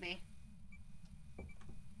too, maybe.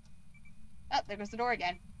 Oh, there goes the door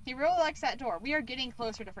again. He really likes that door. We are getting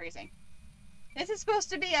closer to freezing. This is supposed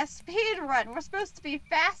to be a speed run. We're supposed to be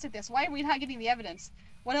fast at this. Why are we not getting the evidence?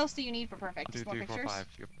 What else do you need for perfect? 2, Just more 3, 4, pictures? 5.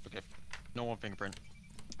 Okay. No one fingerprint.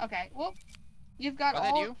 Okay, well, you've got Was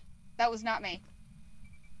all... that you? That was not me.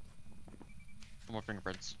 No more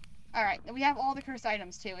fingerprints. Alright, we have all the cursed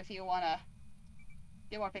items too if you want to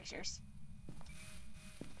get more pictures.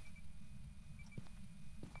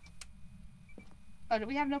 Oh, do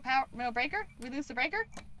we have no power, no breaker? Did we lose the breaker?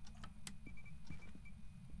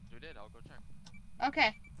 We did, I'll go check.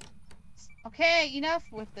 Okay. Okay, enough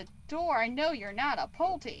with the door. I know you're not a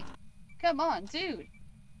Pulte. Come on, dude.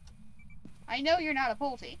 I know you're not a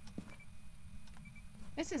Pulte.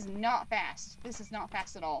 This is not fast. This is not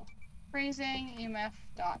fast at all. Freezing, EMF,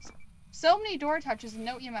 dots. So many door touches and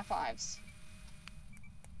no EMF 5s.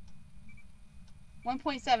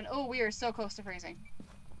 1.7. Oh, we are so close to freezing.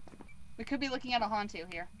 We could be looking at a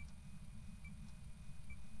Hantu here.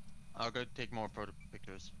 I'll go take more photo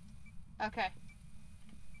pictures. Okay.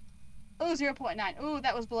 Oh, 0.9. Ooh,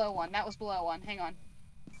 that was below 1. That was below 1. Hang on.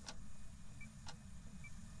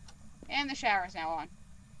 And the shower is now on.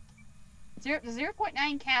 The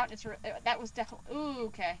 0.9 count. That was definitely... Ooh,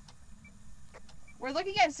 okay. We're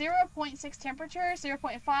looking at 0.6 temperature,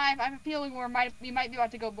 0.5. I have a feeling we might be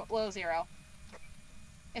about to go below 0.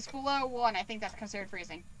 It's below 1. I think that's considered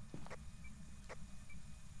freezing.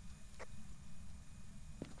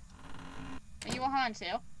 Are you a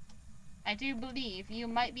Hantu? I do believe you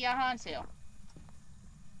might be a Hantu.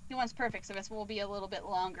 He wants perfect, so this will be a little bit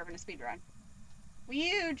longer than a speedrun. Will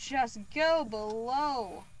you just go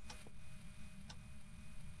below?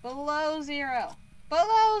 Below 0.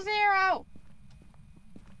 Below 0!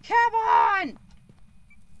 Come on!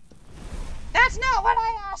 That's not what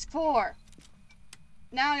I asked for!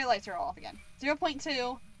 Now your lights are off again.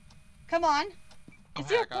 0.2. Come on.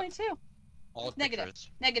 It's 0.2. All Negative.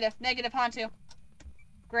 pictures. Negative, Hantu.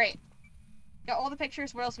 Great. Got all the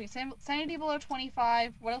pictures. What else do we need? Sanity below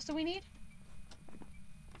 25. What else do we need?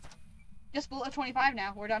 Just below 25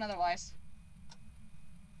 now. We're done otherwise.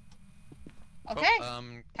 Okay. Oh,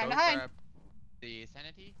 Time go to hide. grab the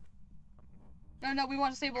sanity. No, we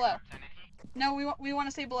want to stay below. No, we want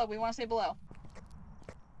to stay below. We want to stay below.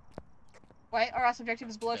 Wait, our last objective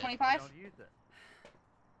is below 25? Don't use it.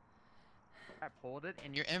 I pulled it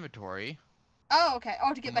in your inventory. Oh, okay.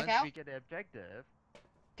 Oh, to get back Once out? we get the objective.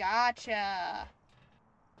 Gotcha.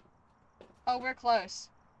 Oh, we're close.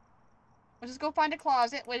 We'll just go find a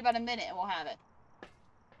closet, wait about a minute, and we'll have it.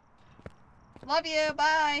 Love you.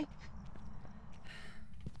 Bye.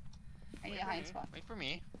 I need a hiding spot. Wait for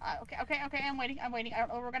me. Okay. I'm waiting. I don't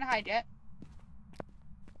know where we're gonna hide yet.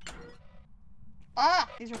 Ah,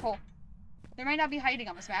 these are full. There might not be hiding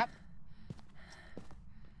on this map.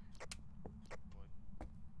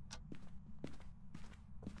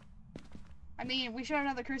 I mean, we should have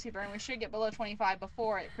another Cruci burn. We should get below 25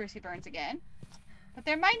 before it Cruci burns again. But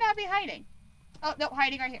there might not be hiding. Oh, no,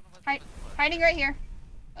 hiding right here. Hiding right here.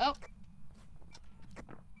 Oh.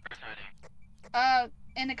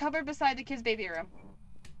 In the cupboard beside the kids' baby room.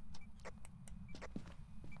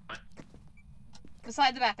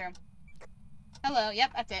 Beside the bathroom. Hello,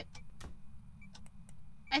 yep, that's it.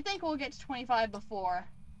 I think we'll get to 25 before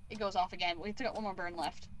it goes off again. We've still got one more burn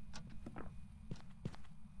left.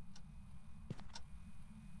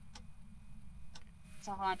 It's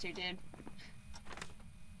a Hantu, dude.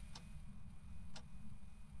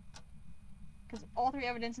 Because all 3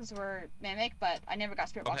 evidences were Mimic, but I never got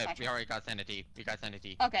Spirit Box. Okay, we already got Sanity. We got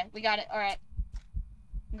Sanity. Okay, we got it. Alright.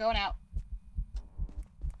 I'm going out.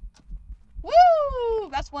 Woo!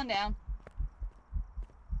 That's one down.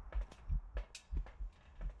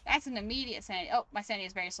 That's an immediate sanity. Oh, my sanity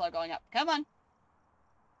is very slow going up. Come on.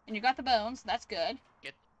 And you got the bones. That's good.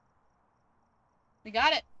 We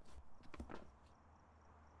got it.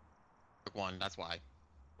 Took 1, that's why.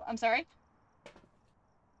 I'm sorry?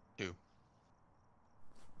 2.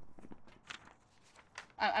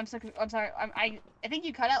 I'm sorry. I think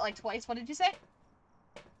you cut out like twice. What did you say?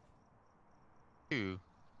 2.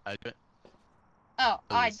 Oh,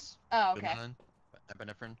 okay.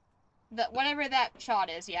 Epinephrine. Whatever that shot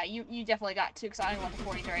is, yeah, you definitely got 2 because I only went to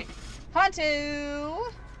 43.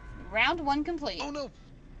 Hantu! Round 1 complete. Oh no!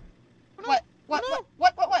 Oh, no. What? Oh,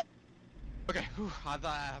 What? Okay, whew, I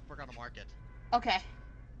thought I forgot to mark it. Okay.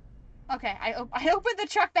 Okay, I opened the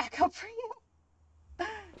truck back up for you.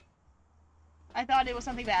 I thought it was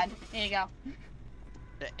something bad. There you go.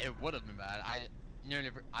 It would have been bad.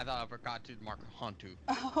 I thought I forgot to mark Hantu.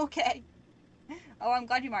 Okay. Oh, I'm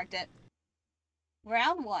glad you marked it.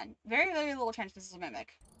 Round 1. Very, very little chance this is a Mimic.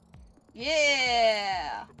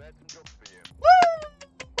 Yeah! Prepared some jobs for you.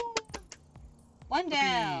 Woo! 1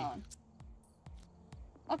 down.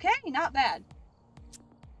 Okay, not bad.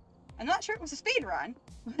 I'm not sure it was a speed run,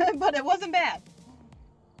 but it wasn't bad.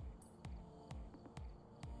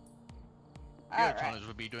 The other Alright. challenge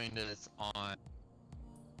would be doing this on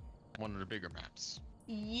one of the bigger maps.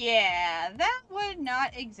 Yeah, that would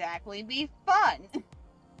not exactly be fun.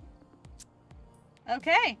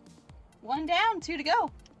 Okay. 1 down, 2 to go.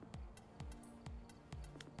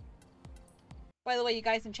 By the way, you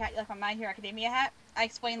guys in chat, you left my My Hero Academia hat. I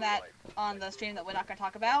explained that on the stream that we're not going to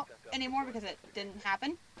talk about anymore because it didn't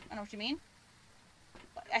happen. I know what you mean.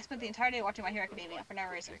 But I spent the entire day watching My Hero Academia for no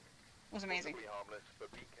reason. It was amazing. Be harmless,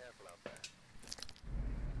 but be careful out there.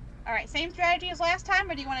 Alright, same strategy as last time,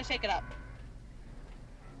 or do you want to shake it up?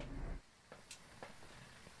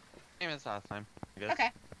 Same as last time, I guess.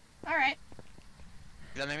 Okay. Alright.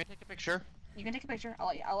 Does that make me take a picture? You can take a picture. I'll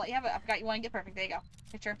let you have it. I forgot you want to get perfect. There you go.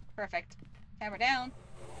 Picture. Perfect. Camera down.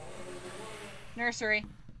 Nursery.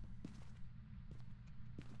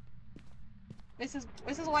 This is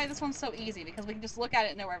why this one's so easy, because we can just look at it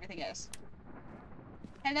and know where everything is.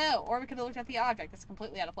 Hello! Or we could have looked at the object that's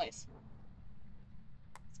completely out of place.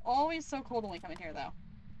 It's always so cool when we come in here, though.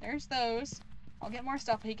 There's those. I'll get more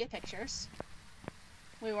stuff, but you get pictures.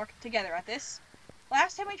 We work together at this.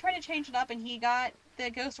 Last time we tried to change it up and he got the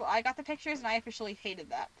ghost, well, I got the pictures and I officially hated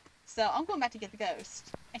that. So I'm going back to get the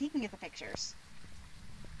ghost, and he can get the pictures.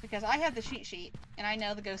 Because I have the cheat sheet, and I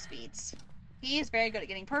know the ghost speeds. He is very good at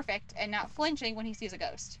getting perfect and not flinching when he sees a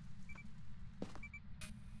ghost.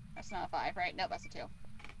 That's not a 5, right? No, that's a 2.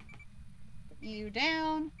 Put you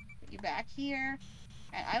down, put you back here,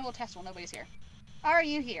 and I will test while nobody's here. Are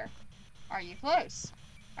you here? Are you close?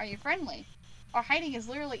 Are you friendly? Our hiding is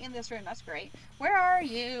literally in this room, that's great. Where are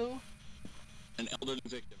you? An elderly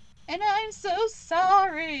victim. And I'm so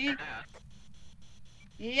sorry.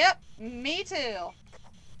 Yep, me too.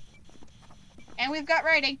 And we've got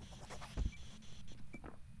writing.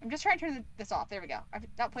 I'm just trying to turn this off. There we go. I've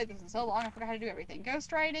not played this in so long, I forgot how to do everything.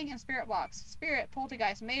 Ghost writing and spirit box. Spirit,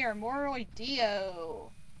 poltergeist, mayor, Moroi, Dio.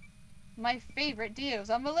 My favorite Dio's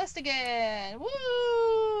on the list again.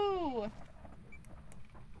 Woo! I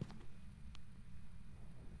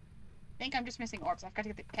think I'm just missing orbs. I've got to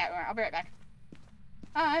get the cat. I'll be right back.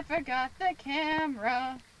 I forgot the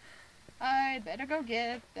camera. I'd better go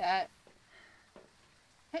get that.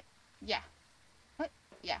 Yeah.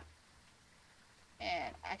 Yeah.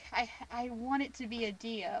 And I want it to be a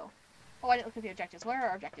Dio. Oh, I didn't look at the objectives. What are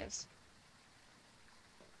our objectives?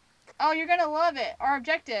 Oh, you're gonna love it. Our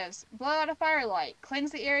objectives: blow out a firelight,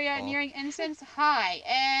 cleanse the area nearing incense high,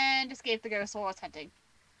 and escape the ghost while it's hunting.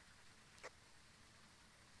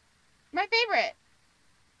 My favorite.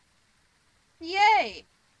 Yay!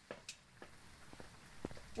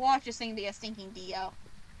 Watch this thing be a stinking Dio.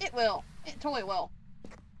 It will. It totally will.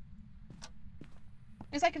 At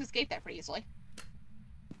least I can escape that pretty easily.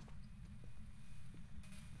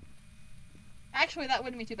 Actually, that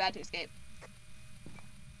wouldn't be too bad to escape.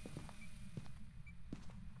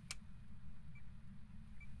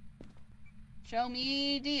 Show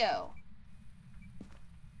me Dio.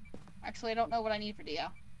 Actually, I don't know what I need for Dio.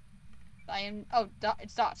 I am... Oh,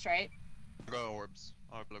 it's dots, right? Go orbs.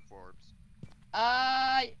 I'll look for orbs.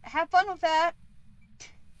 Have fun with that.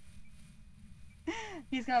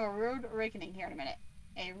 He's gonna have a rude awakening here in a minute.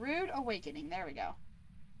 A rude awakening. There we go.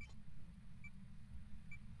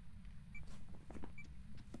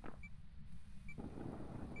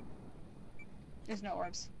 There's no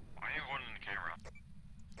orbs. Why are you holding the camera?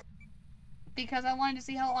 Because I wanted to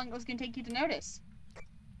see how long it was gonna take you to notice.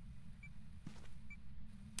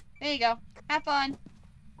 There you go. Have fun.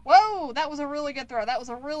 Whoa! That was a really good throw. That was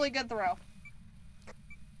a really good throw.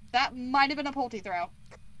 That might have been a Pulte throw.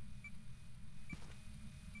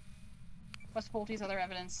 What's Pulte's other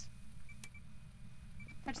evidence?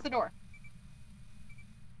 Touch the door.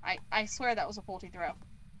 I swear that was a Pulte throw.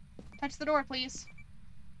 Touch the door, please.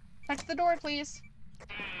 Touch the door, please.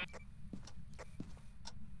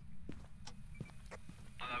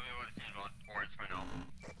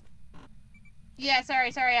 Yeah,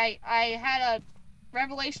 sorry. I had a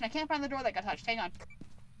revelation. I can't find the door that got touched. Hang on.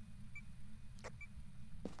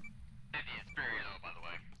 By the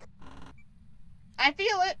way. I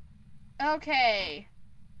feel it. Okay.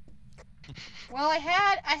 Well, I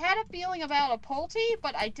had a feeling about a Pulte,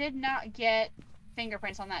 but I did not get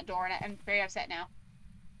fingerprints on that door, and I'm very upset now.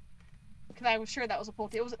 Because I was sure that was a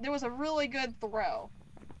Pulte. There was a really good throw.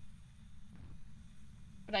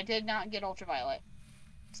 But I did not get ultraviolet.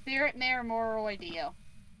 Spirit, Mare, Moroi, Dio.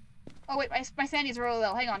 Oh wait, my sanity's really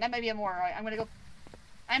low. Hang on, that might be a Moroi. I'm gonna go...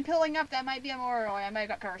 I'm pilling up, that might be a Moroi. I might have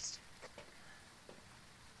got cursed.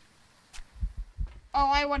 Oh,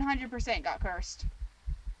 I 100% got cursed.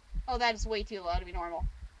 Oh, that is way too low to be normal.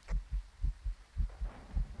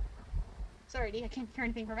 Sorry, D, I can't hear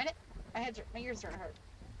anything for a minute. My ears starting to hurt.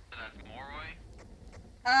 So that's Moroi?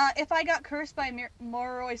 If I got cursed by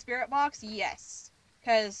Moroi Spirit Box, yes.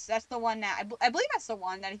 Because that's the one that... I believe that's the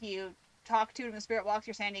one that if you talk to in the Spirit Box,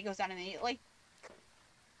 your sanity goes down immediately.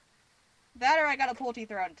 That or I got a Pulte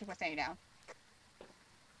throw and took my sanity down.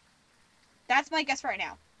 That's my guess right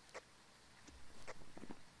now.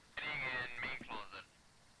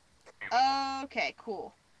 Okay,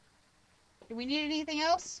 cool. Do we need anything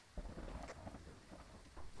else?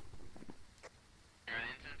 Your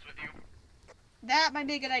incense with you? That might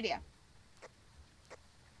be a good idea.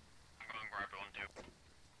 I'm going to grab one too.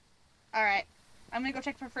 Alright. I'm gonna go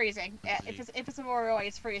check for freezing. If it's a Moroi,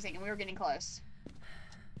 it's freezing, and we were getting close.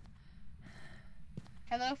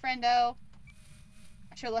 Hello, friendo.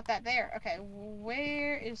 I should have left that there. Okay,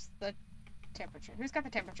 where is the temperature? Who's got the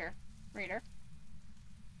temperature reader?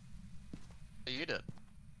 You did.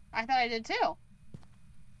 I thought I did too.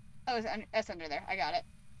 Oh, it's under there. I got it.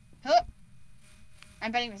 Huh.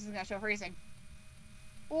 I'm betting this is gonna show freezing.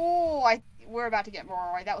 Oh, we're about to get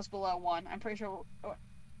Moroi. That was below 1. I'm pretty sure.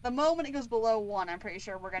 The moment it goes below 1, I'm pretty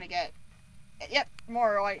sure we're gonna get. Yep,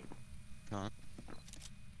 Moroi. Huh?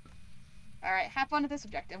 All right, have fun with this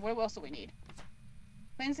objective. What else do we need?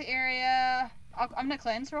 Cleanse the area. I'm gonna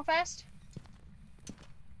cleanse real fast.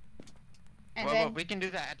 And Well, then we can do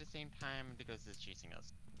that at the same time because it's chasing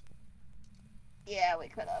us. yeah, we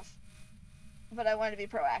could have. But I wanted to be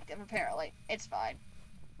proactive. Apparently, it's fine.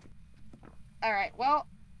 All right. Well,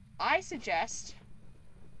 I suggest.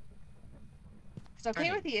 If it's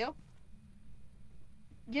okay with you.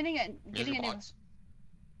 Getting a new. Box.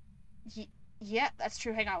 Yeah, that's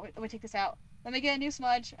true. Hang on. Let me take this out. Let me get a new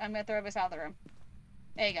smudge. I'm gonna throw this out of the room.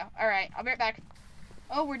 There you go. All right. I'll be right back.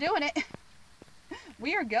 Oh, we're doing it.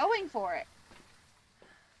 We are going for it.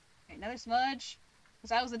 Okay, another smudge.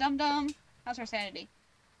 Because I was a dum-dum. How's our sanity?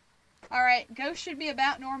 Alright, Ghost should be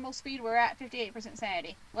about normal speed. We're at 58%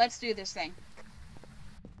 sanity. Let's do this thing.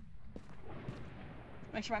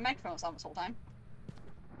 Make sure my microphone was on this whole time.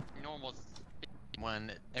 Normal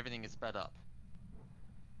when everything is sped up.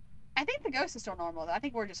 I think the Ghost is still normal, though. I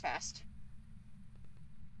think we're just fast.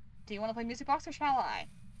 Do you want to play Music Box or shall I?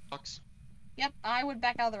 Box. Yep, I would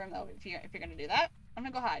back out of the room, though, if you're going to do that. I'm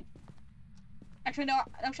going to go hide. Actually, no,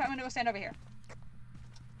 I'm going to go stand over here.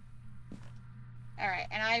 Alright,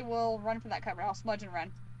 and I will run for that cover. I'll smudge and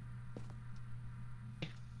run.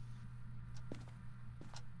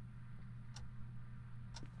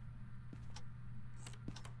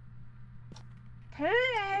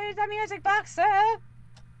 Play the music box, sir!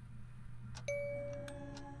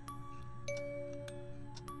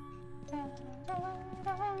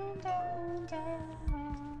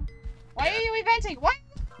 Why are you eventing? Why are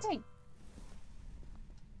you eventing?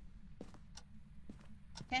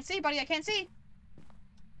 Can't see, buddy. I can't see.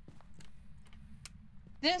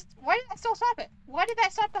 Why did that still stop it? Why did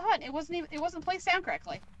that stop the hunt? It wasn't placed down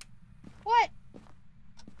correctly. What?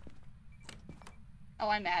 Oh,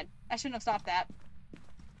 I'm mad. I shouldn't have stopped that.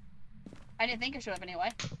 I didn't think I should have anyway.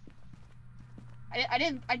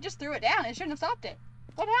 I just threw it down. I shouldn't have stopped it.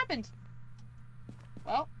 What happened?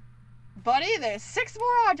 Well, buddy, there's 6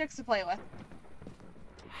 more objects to play with.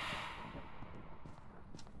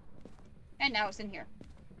 And now it's in here.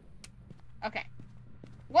 Okay.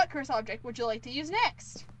 What curse object would you like to use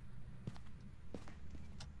next?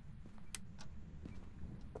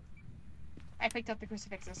 I picked up the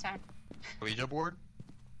crucifix this time. Ouija board?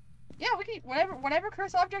 Yeah, we can whatever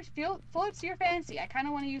curse object floats to your fancy. I kind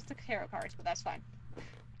of want to use the tarot cards, but that's fine.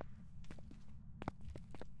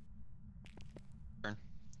 Turn.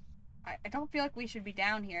 I don't feel like we should be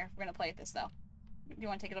down here if we're gonna play this though. Do you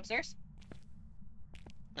want to take it upstairs?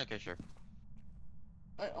 Okay, sure.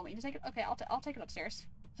 Oh, me to take it? Okay, I'll take it upstairs.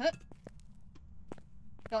 Huh.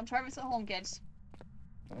 Don't try this at home, kids.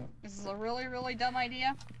 This is a really, really dumb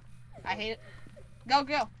idea. I hate it. Go,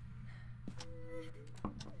 go!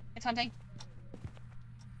 It's hunting.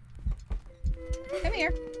 Come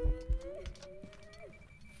here.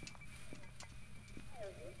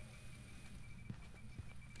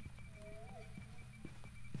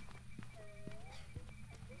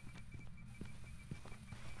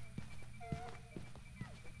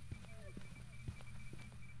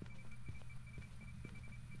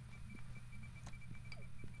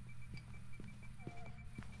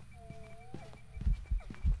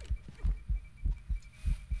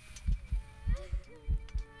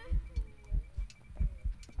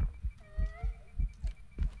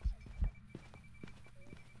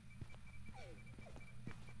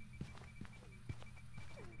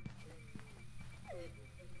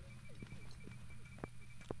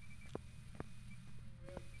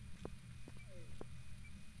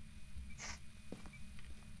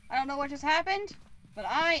 I don't know what just happened, but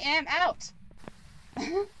I am out.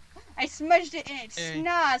 I smudged it in its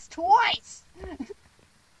schnoz twice.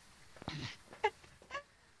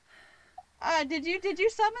 Did you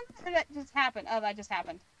summon? Or did that just happen? Oh, that just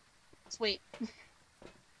happened. Sweet.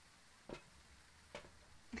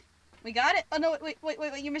 We got it. Oh no! Wait!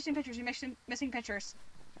 You're missing pictures. You're missing pictures.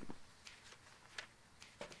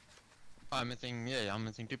 I'm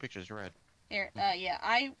missing 2 pictures, you're right. Here, yeah,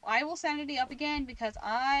 I will sanity up again because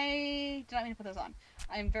I did not mean to put those on.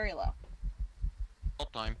 I'm very low. All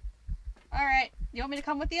time. Alright, you want me to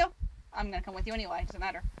come with you? I'm gonna come with you anyway, doesn't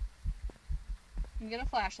matter. You can get a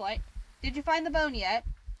flashlight. Did you find the bone yet?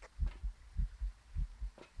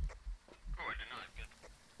 Oh, I did not. Good.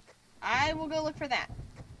 I will go look for that.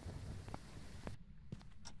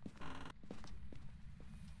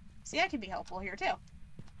 See, I can be helpful here too.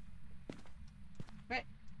 Right.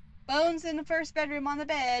 Bones in the first bedroom on the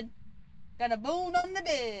bed. Got a bone on the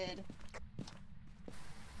bed.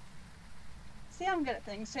 See, I'm good at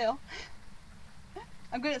things too.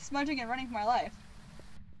 I'm good at smudging and running for my life.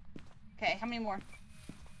 Okay, how many more?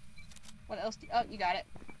 What else do you... Oh, you got it.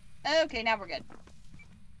 Okay, now we're good.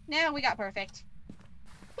 Now we got perfect.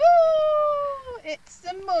 Woo! It's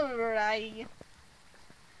a Moroi.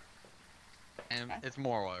 And it's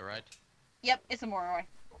Moroi, right? Yep, it's a Moroi.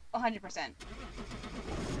 100%.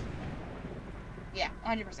 Yeah,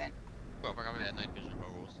 100%. Well, I got night vision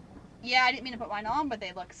goggles. Yeah, I didn't mean to put mine on, but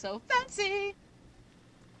they look so fancy.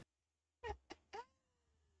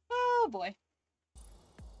 Oh boy.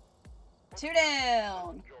 2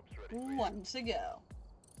 down. Jobs ready for you. 1 to go.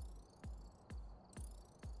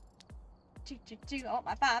 I want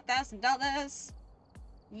my $5,000.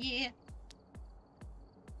 Yeah.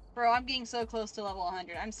 Bro, I'm getting so close to level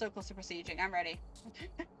 100. I'm so close to prestiging. I'm ready.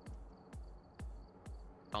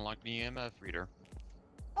 Unlock the EMF reader.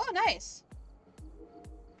 Oh, nice.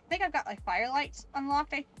 I think I've got like firelights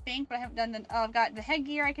unlocked, I think, but I haven't done the... Oh, I've got the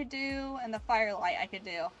headgear I could do and the firelight I could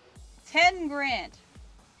do. 10 grand.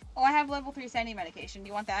 Oh, I have level 3 sanity medication. Do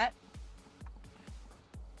you want that?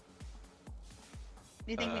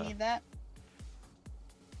 Do you think we need that?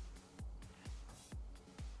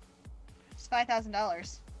 It's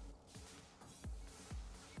 $5,000.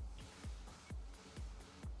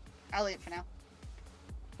 I'll leave it for now.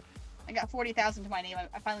 I got 40,000 to my name.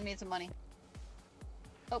 I finally made some money.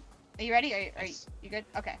 Oh, are you ready? Are you good?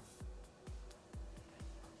 Okay.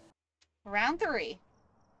 Round 3.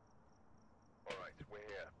 Alright, we're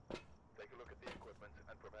here. Take a look at the equipment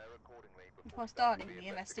and prepare before starting the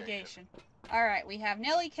investigation. Alright, we have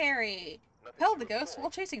Nellie Carey. Repel the ghost while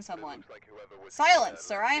chasing someone. Silence,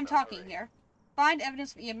 sir, I am talking here. Find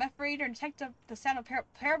evidence of EMF reader and detect the sound of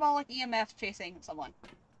parabolic EMF chasing someone.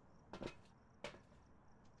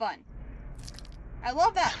 Fun. I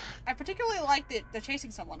love that. I particularly like the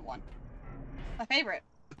chasing someone one. My favorite.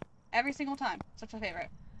 Every single time. Such a favorite.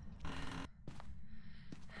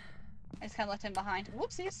 I just kind of left him behind.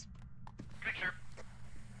 Whoopsies. Picture.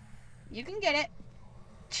 You can get it.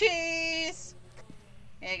 Cheese!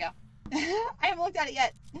 There you go. I haven't looked at it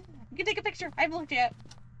yet. You can take a picture. I haven't looked yet.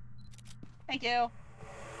 Thank you.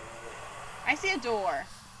 I see a door.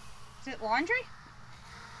 Is it laundry?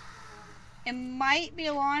 It might be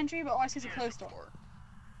a laundry, but all I see is a closed door.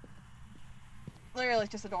 Literally,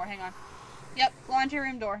 it's just a door. Hang on. Yep, laundry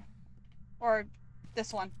room door. Or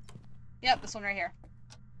this one. Yep, this one right here.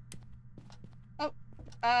 Oh,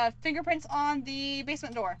 fingerprints on the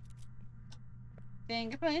basement door.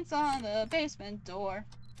 Fingerprints on the basement door.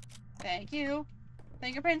 Thank you.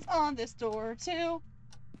 Fingerprints on this door, too.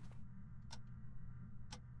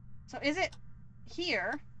 So is it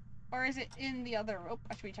here? Or is it in the other room? Oh,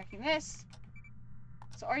 I should be checking this.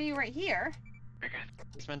 So are you right here?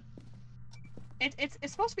 Basement.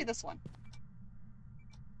 It's supposed to be this one.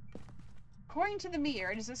 According to the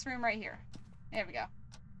mirror, it is this room right here. There we go.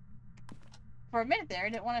 For a minute there,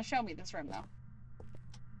 it didn't want to show me this room, though.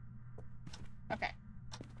 Okay.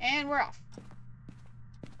 And we're off.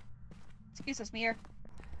 Excuse us, mirror.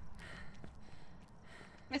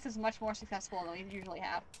 This is much more successful than we usually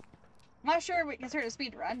have. I'm not sure we consider it a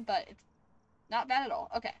speed run, but it's not bad at all.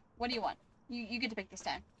 Okay, what do you want? You get to pick this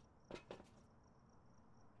time.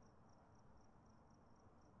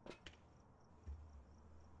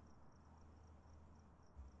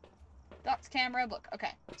 Docs, camera, book.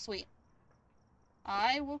 Okay, sweet.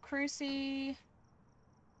 I will cruci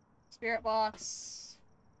spirit box,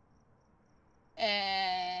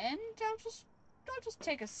 and I'll just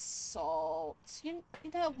take assault. You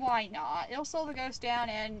know, why not? It'll slow the ghost down,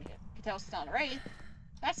 and you can tell it's not a wraith.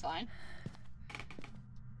 That's fine.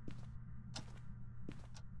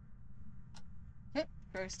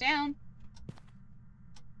 Ghost down.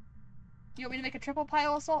 You want me to make a triple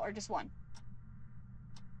pile assault or just one?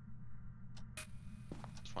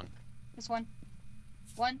 This one. This one.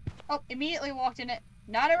 One. Oh, immediately walked in it.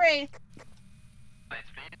 Not a wraith.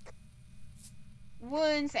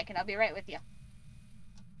 1 second, I'll be right with you.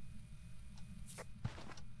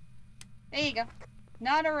 There you go.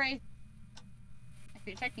 Not a wraith. If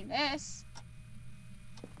you're checking this.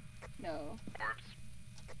 No. Orbs.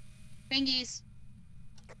 Fingies.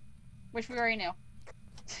 Which we already knew.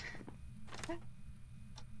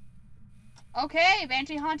 Okay,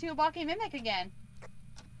 Banshee Hantu Obake Mimic again.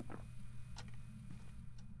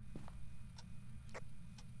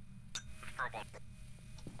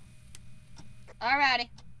 Alrighty.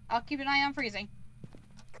 I'll keep an eye on freezing.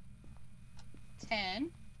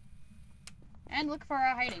 10. And look for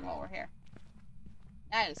our hiding while we're here.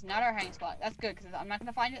 That is not our hiding spot. That's good, because I'm not going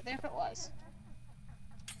to find it there if it was.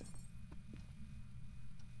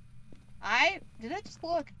 Did it just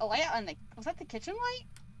look a light on the... Was that the kitchen light?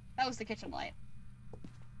 That was the kitchen light.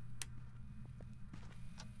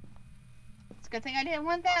 It's a good thing I didn't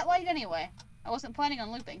want that light anyway. I wasn't planning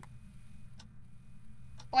on looping.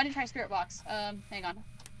 Oh, I didn't try spirit box. Hang on.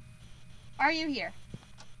 Are you here?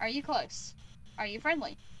 Are you close? Are you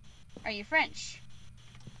friendly? Are you French?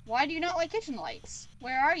 Why do you not like kitchen lights?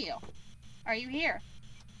 Where are you? Are you here?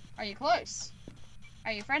 Are you close?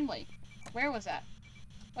 Are you friendly? Where was that?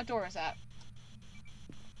 What door was that?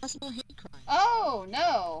 Possible hate crime. Oh,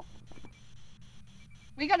 no.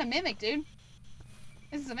 We got a mimic, dude.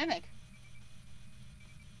 This is a mimic.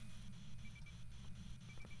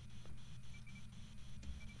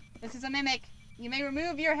 This is a mimic. You may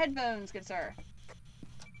remove your headphones, good sir.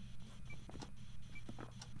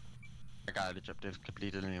 I got the objective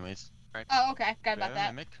completed anyways. Right. Oh, okay. Forgot about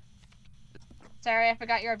that. Mimic. Sorry, I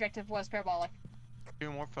forgot your objective was parabolic.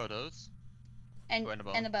 2 more photos. And, Oh, and a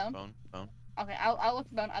bone. and the bone. Bone. Okay, I'll look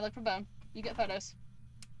for bone. I look for bone. You get photos.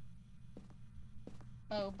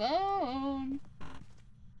 Oh, bone.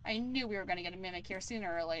 I knew we were going to get a mimic here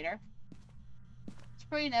sooner or later. It's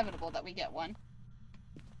pretty inevitable that we get one.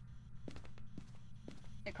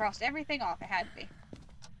 It crossed everything off. It had to be.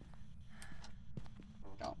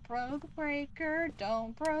 Don't throw the breaker.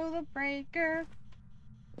 Don't throw the breaker.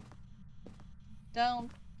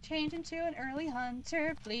 Don't change into an early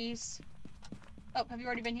hunter, please. Oh, have you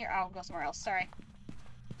already been here? I'll go somewhere else. Sorry.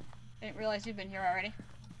 Didn't realize you've been here already.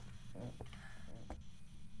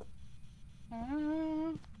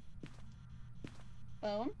 Bone.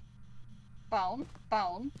 Bone.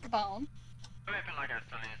 Bone. Bone. I feel like I'm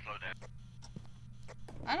starting to slow down.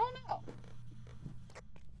 I don't know.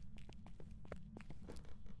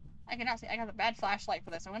 I cannot see. I got a bad flashlight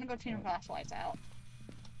for this. I'm gonna go turn the flashlights out.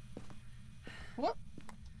 Whoop.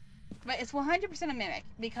 But it's 100% a mimic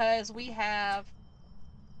because we have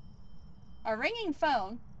a ringing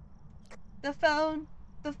phone. The phone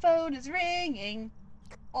is ringing.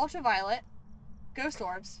 Ultraviolet, ghost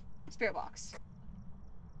orbs, spirit box.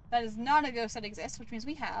 That is not a ghost that exists, which means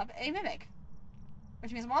we have a mimic.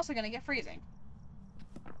 Which means I'm also gonna get freezing.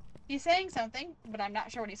 He's saying something, but I'm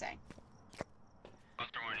not sure what he's saying.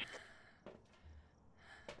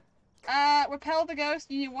 Repel the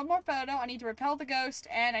ghost. You need one more photo. I need to repel the ghost,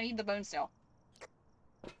 and I need the bone still.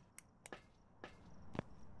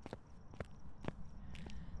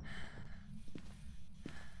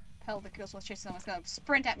 Repel the ghost while chasing someone's gonna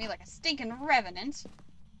sprint at me like a stinking revenant.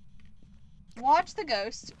 Watch the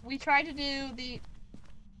ghost. We tried to do the...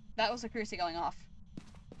 That was the cruci going off.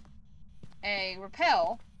 A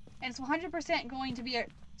repel, and it's 100% going to be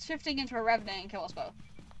shifting into a revenant and kill us both.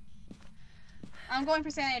 I'm going for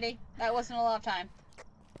sanity. That wasn't a lot of time.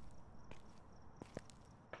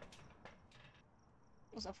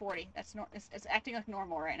 It was a 40. That's it's acting like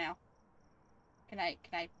normal right now. Can I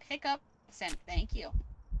pick up the scent? Thank you.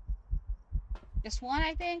 Just one,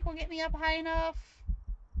 I think, will get me up high enough.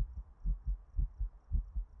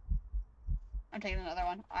 I'm taking another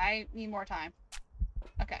one. I need more time.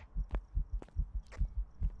 Okay.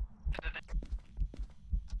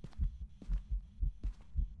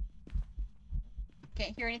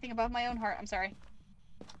 Can't hear anything above my own heart. I'm sorry.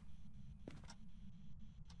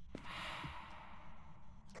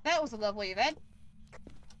 That was a lovely event.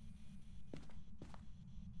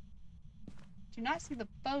 Do not see the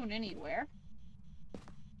bone anywhere.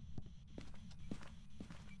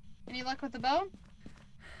 Any luck with the bone?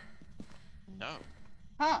 No.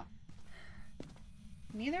 Huh.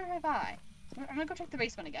 Neither have I. I'm gonna go check the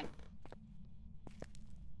basement again.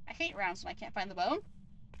 I hate rounds when I can't find the bone.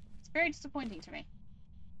 It's very disappointing to me.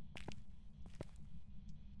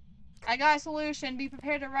 I got a solution. Be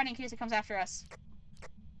prepared to run in case it comes after us.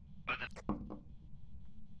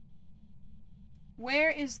 Where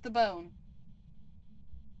is the bone?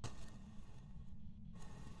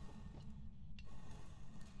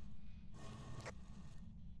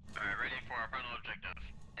 Alright, ready for our final objective.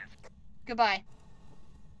 Goodbye.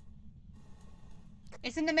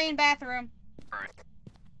 It's in the main bathroom. Alright.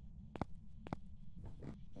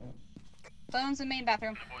 Bone's in the main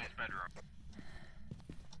bathroom. The boys' bedroom.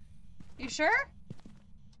 You sure?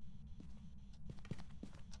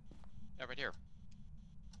 Yeah, right here.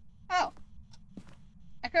 Oh.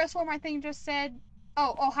 I could have sworn my thing just said...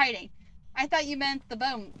 Oh, hiding. I thought you meant the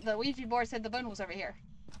bone. The Ouija board said the bone was over here.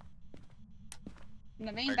 In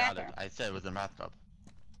the main bathroom. I said it was in the bathtub.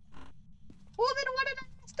 Well, then what did I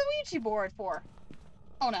ask the Ouija board for?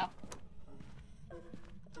 Oh, no.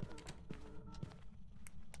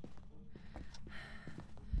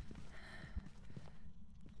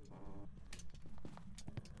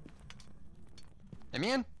 Let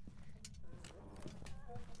me in.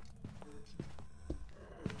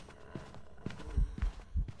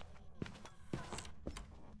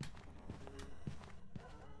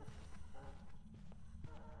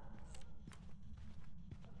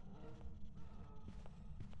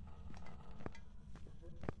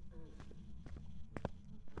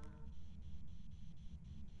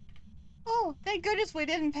 Oh, thank goodness we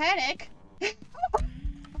didn't panic.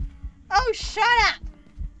 Oh, shut up!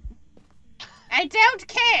 I don't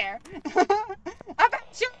care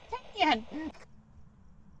about your opinion.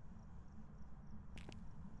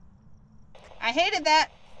 I hated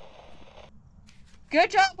that.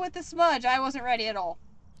 Good job with the smudge. I wasn't ready at all.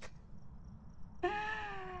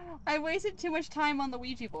 I wasted too much time on the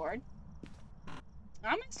Ouija board.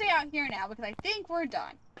 I'm gonna stay out here now because I think we're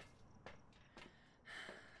done.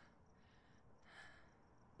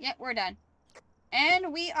 Yep, we're done.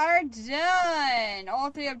 And we are done! All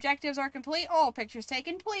 3 objectives are complete. All pictures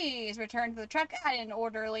taken. Please return to the truck at an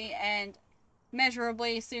orderly and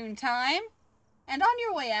measurably soon time. And on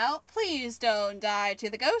your way out, please don't die to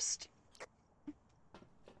the ghost.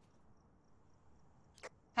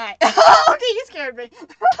 Hi. Okay, you scared me.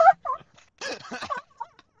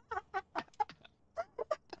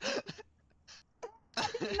 I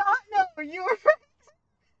did not know you were...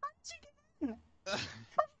 How did you get in?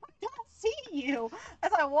 See you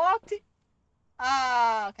as I walked.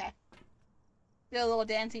 Ah, okay. Did a little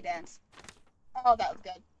dancey dance. Oh, that was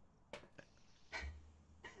good.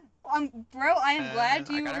 Bro, I am glad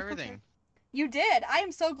you. I got everything. You did. I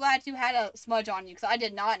am so glad you had a smudge on you because I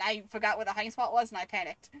did not, and I forgot where the hiding spot was, and I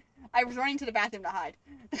panicked. I was running to the bathroom to hide.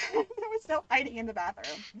 There was Still hiding in the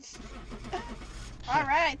bathroom.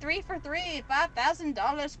 Alright, 3 for 3,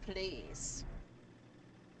 $5,000, please.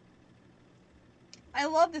 I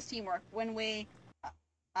love this teamwork when we...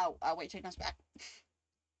 wait, take us back.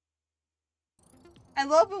 I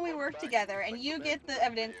love when we work together and you get the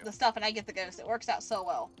evidence, the stuff, and I get the ghost. It works out so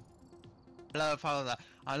well.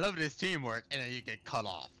 I love this teamwork, and then you get cut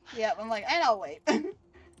off. Yep, I'm like, and I'll wait.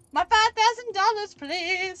 My $5,000,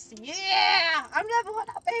 please! Yeah! I'm leveling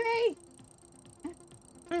up, baby!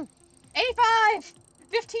 85!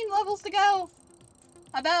 15 levels to go!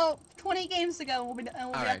 About 20 games to go, we'll be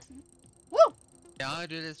Alright. Woo! Do you want to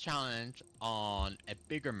do this challenge on a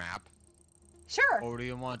bigger map, Sure! or do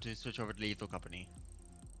you want to switch over to Lethal Company?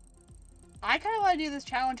 I kind of want to do this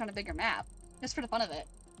challenge on a bigger map. Just for the fun of it.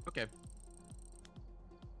 Okay.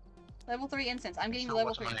 Level 3 instance. I'm getting So the level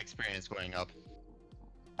what's 3. my experience going up?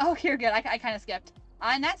 Oh, you're good. I kind of skipped.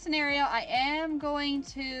 In that scenario, I am going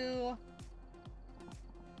to...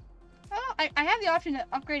 Oh, I have the option to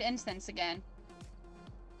upgrade instance again.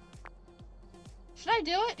 Should I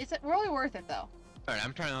do it? Is it really worth it, though? Alright,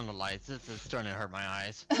 I'm turning on the lights. This is starting to hurt my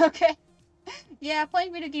eyes. Okay. Yeah,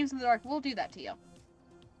 playing video games in the dark will do that to you.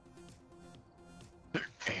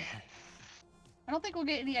 I don't think we'll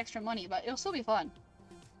get any extra money, but it'll still be fun.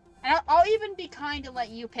 And I'll even be kind to let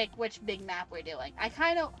you pick which big map we're doing.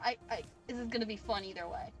 This is gonna be fun either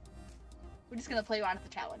way. We're just gonna play around with the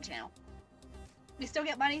challenge now. We still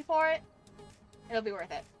get money for it. It'll be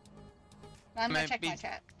worth it. I'm gonna check my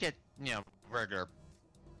chat. Get, regular.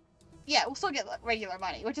 Yeah, we'll still get regular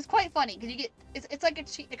money, which is quite funny because you get it's like a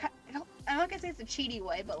cheat. I'm not gonna say it's a cheaty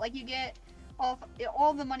way, but like you get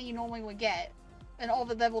all the money you normally would get, and all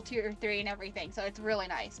the level 2 or 3 and everything. So it's really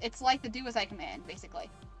nice. It's like the do as I command,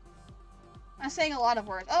 basically. I'm saying a lot of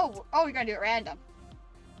words. Oh, you're gonna do it random.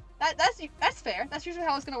 That's fair. That's usually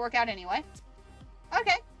how it's gonna work out anyway.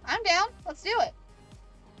 Okay, I'm down. Let's do it.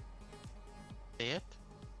 Say it?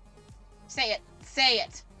 Say it. Say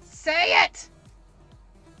it. Say it!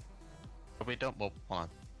 Hope we don't, well, hold on.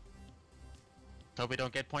 Hope we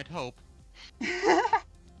don't get point hope. There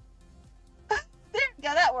we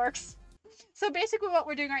go, that works. So basically what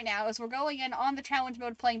we're doing right now is we're going in on the challenge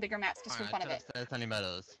mode playing bigger maps just for the fun of it. Sunny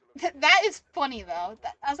Meadows. That is funny though.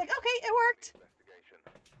 I was like, okay, it worked.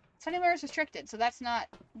 Sunny Meadows restricted, so that's not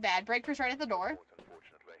bad. Breaker's right at the door.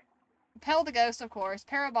 Repel the Ghost, of course.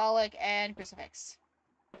 Parabolic, and Crucifix.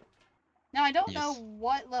 Now, I don't know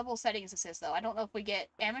what level settings this is, though. I don't know if we get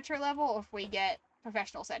amateur level or if we get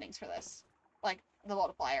professional settings for this. Like, the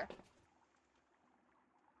multiplier.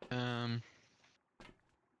 I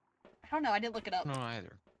don't know. I didn't look it up. No,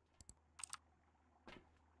 either.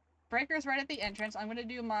 Breaker's right at the entrance. I'm going to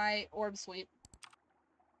do my orb sweep.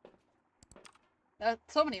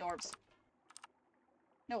 So many orbs.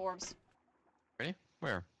 No orbs. Ready?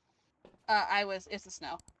 Where? It's the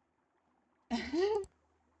snow.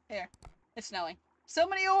 Here. It's snowing. So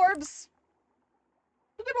many orbs!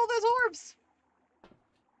 Look at all those orbs!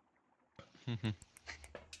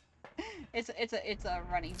 It's a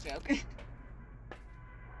running joke.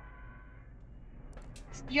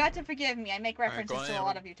 You have to forgive me. I make references to a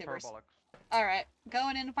lot of YouTubers. Alright,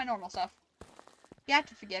 going into my normal stuff. You have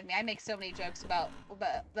to forgive me. I make so many jokes about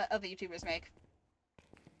that other YouTubers make.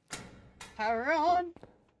 Power on!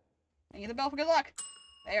 Ring the bell for good luck.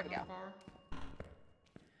 There we go.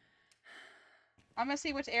 I'm gonna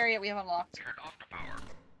see which area we have unlocked. Turn off the power.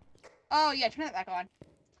 Oh yeah, turn that back on.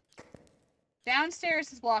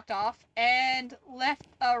 Downstairs is blocked off, and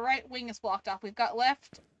right wing is blocked off. We've got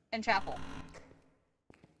left and chapel.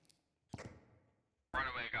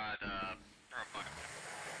 Runaway got,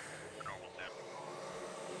 normal sim.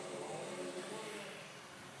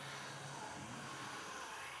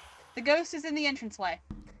 The ghost is in the entranceway.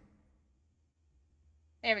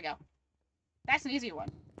 There we go. That's an easy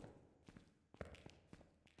one.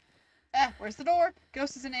 Where's the door?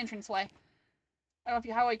 Ghost is in the entranceway. I don't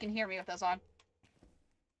know how you can hear me with those on.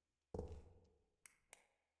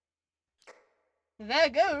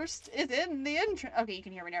 The ghost is in the entrance. Okay, you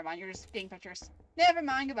can hear me. Never mind. You're just getting pictures. Never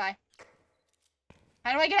mind. Goodbye.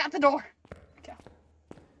 How do I get out the door? Okay.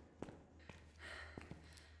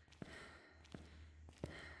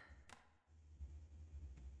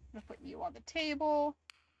 I'm gonna put you on the table.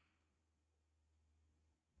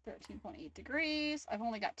 13.8 degrees. I've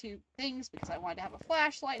only got 2 things because I wanted to have a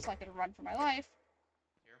flashlight so I could run for my life.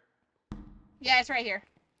 Here? Yeah, it's right here.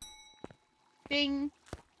 Bing.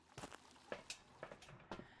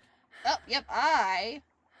 Oh, yep, I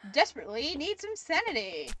desperately need some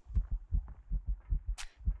sanity.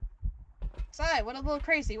 So I went a little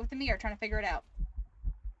crazy with the mirror trying to figure it out.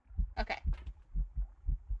 Okay.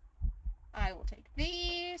 I will take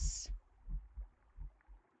these.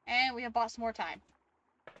 And we have bought some more time.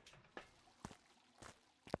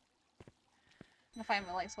 I'm gonna find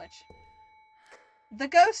my light switch. The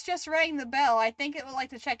ghost just rang the bell. I think it would like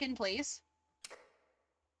to check in, please.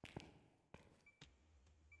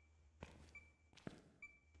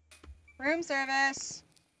 Room service.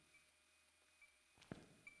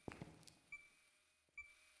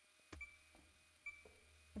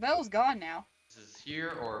 The bell's gone now. Is this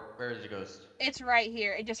here or where is the ghost? It's right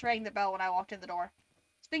here. It just rang the bell when I walked in the door.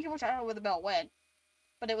 Speaking of which, I don't know where the bell went,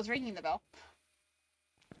 but it was ringing the bell.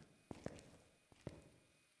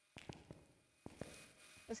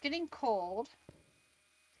 It's getting cold.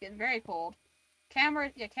 It's getting very cold.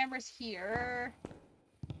 Camera's here.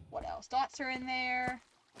 What else? Dots are in there.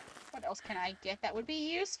 What else can I get that would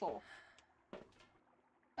be useful?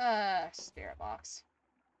 Spirit box.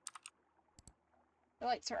 The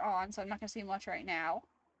lights are on, so I'm not gonna see much right now.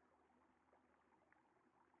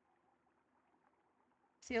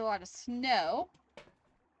 See a lot of snow.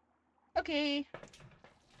 Okay.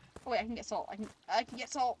 Oh wait, I can get salt. I can get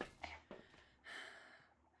salt.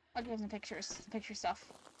 I'll give some pictures. Some picture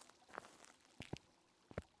stuff.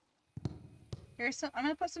 Here's some. I'm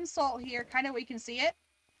gonna put some salt here, kind of where you can see it,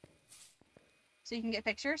 so you can get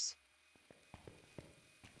pictures.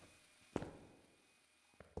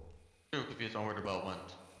 I'm confused on where the bell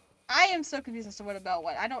went. I am so confused as to what a bell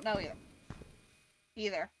went. I don't know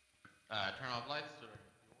either. Turn off lights.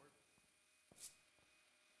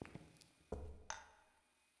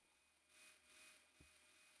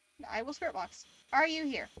 I will spirit box. Are you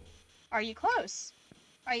here? Are you close?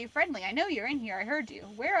 Are you friendly? I know you're in here. I heard you.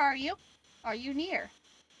 Where are you? Are you near?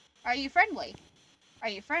 Are you friendly? Are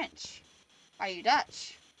you French? Are you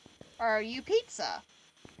Dutch? Are you pizza?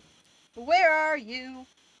 Where are you?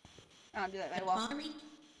 I don't do that very well. Sorry.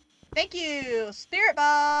 Thank you! Spirit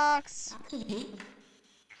box! Okay.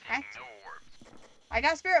 I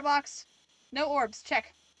got spirit box. No orbs.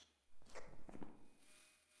 Check.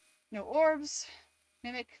 No orbs.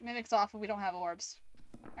 Mimic's off if we don't have orbs.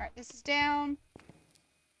 Alright, this is down.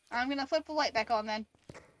 I'm gonna flip the light back on then.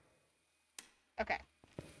 Okay.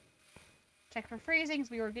 Check for freezing, because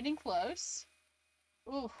we were getting close.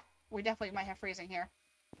 Ooh, we definitely might have freezing here.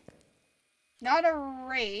 Not a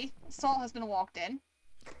wraith. Salt has been walked in.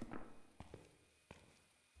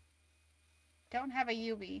 Don't have a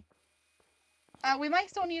UV. We might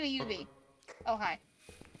still need a UV. Oh, hi.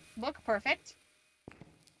 Look, perfect. I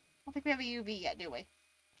don't think we have a UV yet, do we?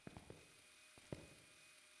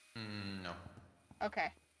 No.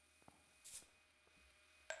 Okay.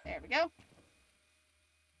 There we go. I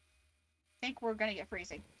think we're gonna get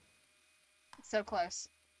freezing. So close.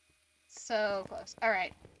 So close.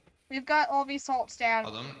 Alright. We've got all these salts down.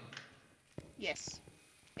 Hold on. Yes.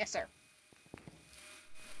 Yes, sir.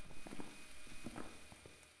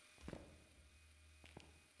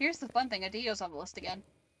 Here's the fun thing. Adio's on the list again.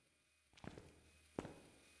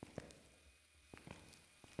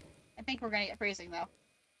 I think we're gonna get freezing, though.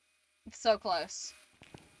 It's so close.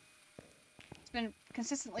 It's been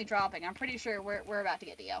consistently dropping. I'm pretty sure we're about to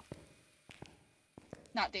get Dio.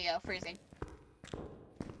 Not Dio, freezing.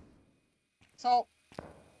 Salt.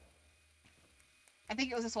 I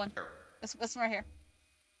think it was this one. This one right here.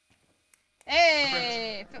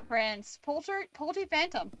 Hey! Footprints. Poultry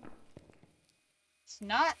Phantom. It's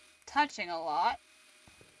not touching a lot.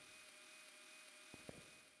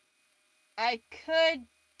 I could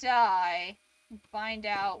die and find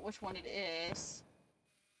out which one it is.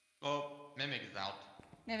 Well, Mimic is out.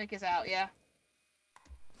 Mimic is out, yeah.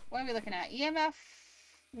 What are we looking at? EMF?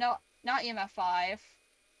 No, not EMF 5.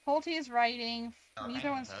 Poultry is writing. Neither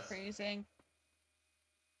one's freezing.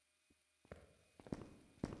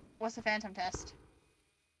 What's the phantom test?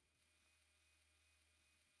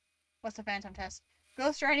 What's the phantom test?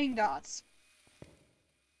 Ghost writing dots.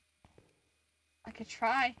 I could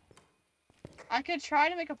try. I could try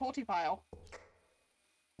to make a poultry pile.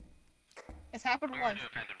 It's happened once. Do a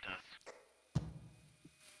phantom test.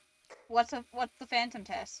 What's the phantom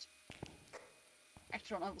test? I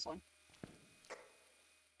actually don't know this one.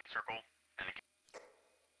 Circle.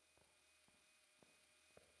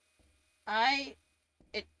 And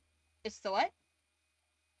It's the what?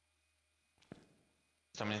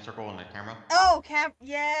 Summoning circle on the camera. Oh,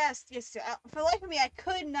 yes. For the life of me, I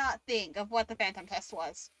could not think of what the phantom test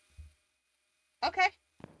was. Okay.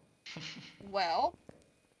 Well,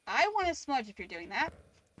 I want a smudge if you're doing that.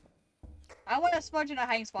 I want a smudge in a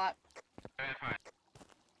hiding spot. fine.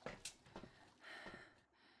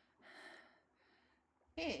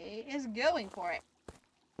 He is going for it.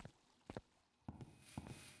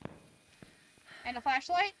 And a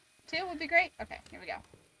flashlight, too, would be great. Okay, here we go.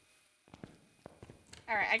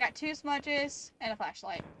 Alright, I got 2 smudges and a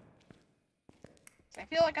flashlight. So I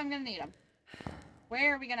feel like I'm gonna need them.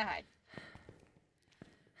 Where are we gonna hide?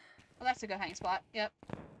 Well, that's a good hiding spot. Yep.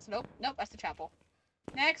 So nope, nope, that's the chapel.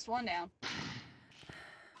 Next, one down.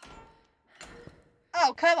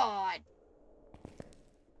 Oh, come on!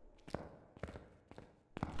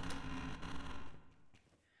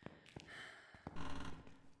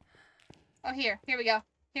 Oh, here. Here we go.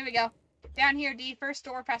 Here we go. Down here, D. First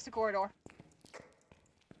door past the corridor.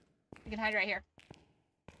 We can hide right here.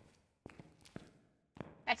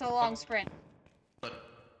 That's a long sprint.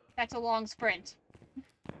 That's a long sprint.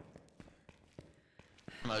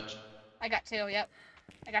 Much. I got two, yep.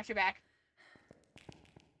 I got your back.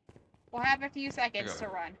 We'll have a few seconds to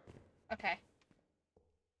run. Okay.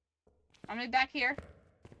 I'm gonna be back here.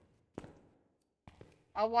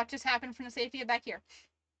 I'll watch this happen from the safety of back here.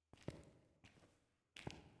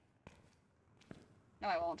 No,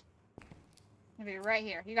 I won't. I'm gonna be right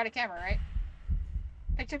here. You got a camera, right?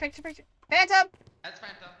 Picture, picture, picture. Phantom! That's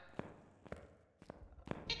Phantom.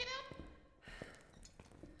 Pick it up.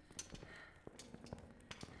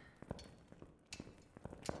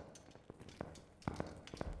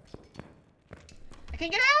 I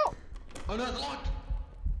can't get out! Oh no, it's locked.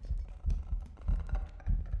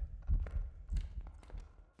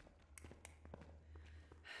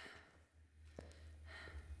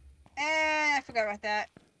 I forgot about that.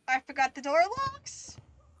 I forgot the door locks.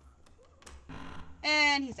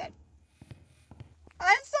 And he's dead.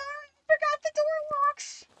 I'm sorry, I forgot the door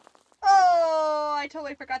locks. Oh, I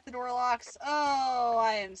totally forgot the door locks. Oh,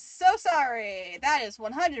 I am so sorry. That is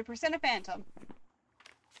 100% a phantom.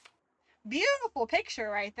 Beautiful picture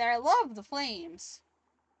right there. I love the flames.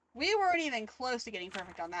 We weren't even close to getting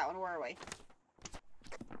perfect on that one, were we?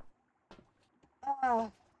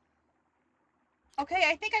 Oh. Okay,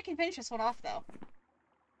 I think I can finish this one off, though.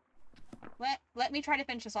 Let me try to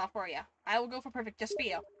finish this off for you. I will go for perfect just for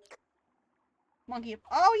you. Monkey.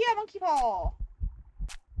 Oh, yeah, monkey paw.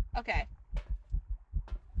 Okay.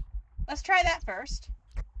 Let's try that first.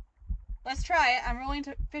 Let's try it. I'm rolling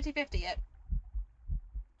to 50-50 it.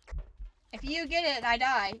 If you get it and I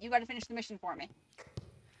die, you gotta finish the mission for me.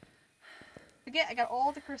 Forget, I got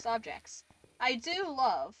all the cursed objects. I do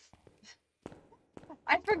love...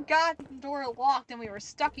 I forgot the door locked and we were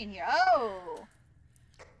stuck in here. Oh!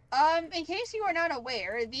 In case you are not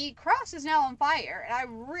aware, the cross is now on fire, and I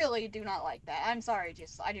really do not like that. I'm sorry,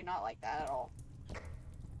 just, I do not like that at all.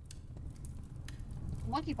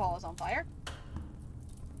 Monkey paw is on fire.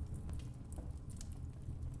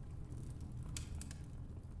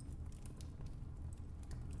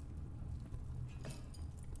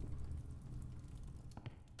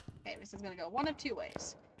 Okay, this is gonna go one of two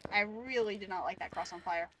ways. I really did not like that cross on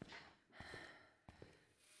fire.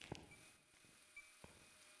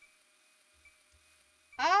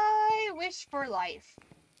 I wish for life.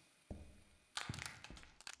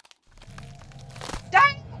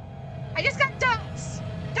 Die! I just got dots!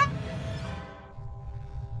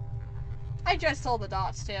 I just sold the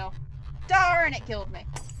dots too. Darn, it killed me.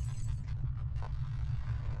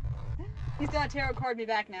 He's gotta tarot card me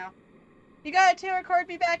back now. You gotta tarot card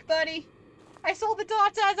me back, buddy. I sold the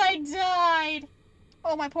dots as I died.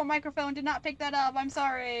 Oh, my poor microphone did not pick that up. I'm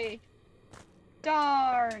sorry.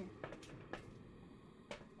 Darn.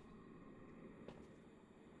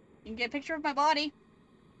 You can get a picture of my body.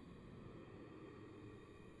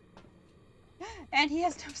 And he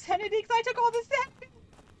has no sanity because I took all the sanity.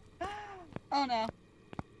 Oh no.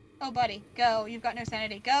 Oh buddy, go. You've got no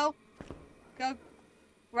sanity. Go. Go.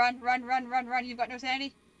 Run, run, run, run, run. You've got no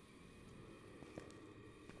sanity.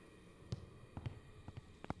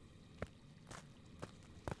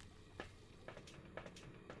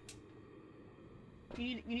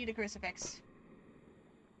 You need a crucifix.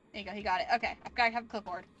 There you go, he got it. Okay, I've got to have a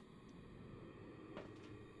clipboard.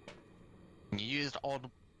 You used all the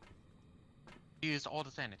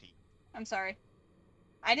sanity. I'm sorry.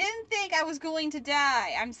 I didn't think I was going to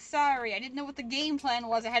die. I'm sorry. I didn't know what the game plan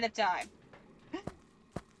was ahead of time.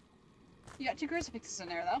 You got two crucifixes in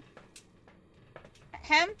there, though.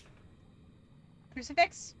 Hem.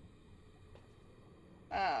 Crucifix.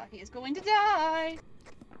 He is going to die.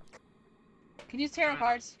 Can use tarot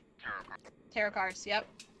cards. Tarot cards, yep.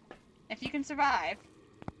 If you can survive.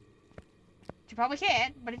 You probably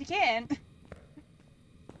can't, but if you can.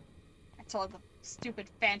 I told the stupid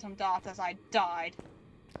phantom dots as I died.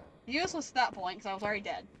 Useless at that point, because I was already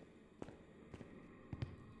dead.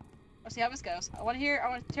 Let's see how this goes. I want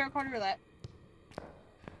tarot card roulette.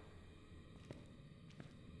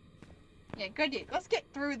 Yeah, good deal. Let's get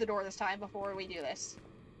through the door this time before we do this.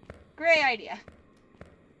 Great idea.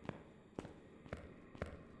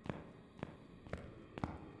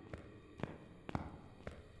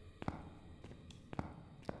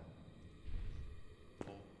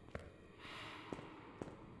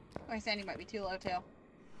 My sanity might be too low, too.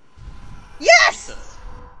 Yes!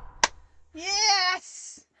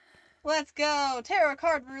 Yes! Let's go! Tarot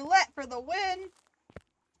card roulette for the win!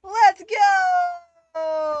 Let's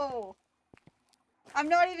go! I'm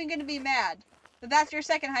not even gonna be mad. But that's your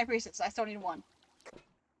second high priestess. I still need one.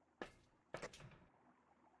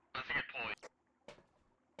 That's a good point.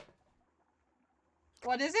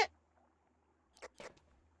 What is it?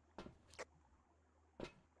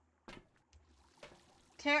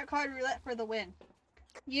 Tarot card roulette for the win.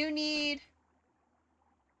 You need...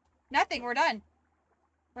 nothing. We're done.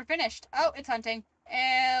 We're finished. Oh, it's hunting.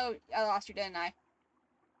 Oh, I lost you, didn't I?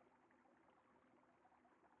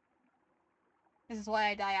 This is why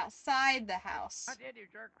I die outside the house. I did, you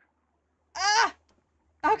jerk. Ah!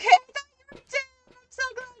 Okay, I thought you were dead. I'm so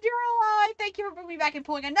glad you're alive. Thank you for bringing me back and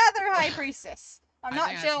pulling another high priestess. I'm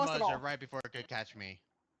not jealous at all. Right before it could catch me.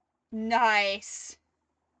 Nice.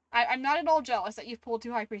 I'm not at all jealous that you've pulled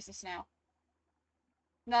 2 high priestess now.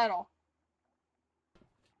 Not at all.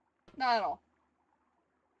 Not at all.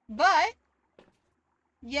 But,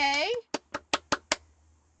 yay.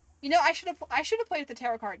 You know, I should have played with the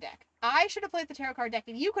tarot card deck. I should have played the tarot card deck,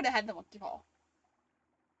 and you could have had them with the ball.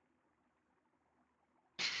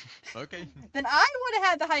 Okay. Then I would have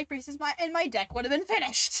had the high priestess, and my deck would have been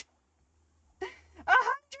finished.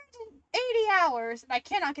 180 hours, and I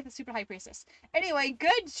cannot get the stupid high priestess. Anyway,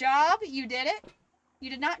 good job. You did it. You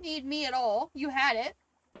did not need me at all. You had it.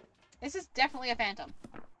 This is definitely a phantom.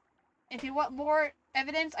 If you want more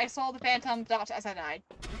evidence, I saw the phantom dots as I died.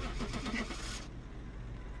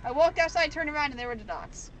 I walked outside, turned around, and there were the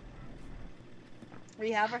dots.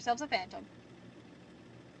 We have ourselves a phantom.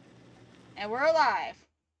 And we're alive.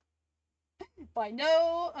 By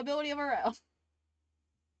no ability of our own.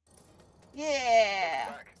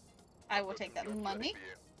 Yeah. I will take that money.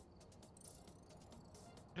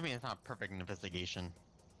 I mean, it's not perfect investigation.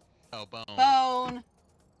 Oh, bone. Bone.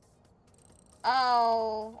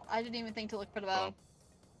 Oh, I didn't even think to look for the bone.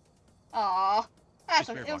 Aw. That's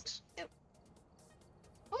okay.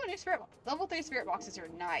 Oh, new spirit box. Level 3 spirit boxes are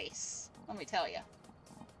nice. Let me tell you.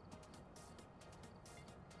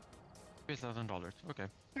 $3,000. Okay.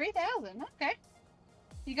 3,000. Okay.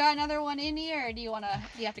 You got another one in here, or do you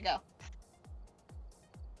have to go?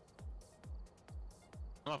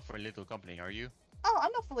 I'm up for a little company, are you? Oh,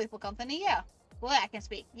 I'm up for Lethal Company, yeah. Well, I can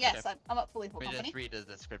speak. Yes, Okay. I'm up for Lethal Let me Company. just read the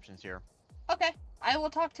descriptions here. Okay. I will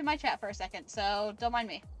talk to my chat for a second, so don't mind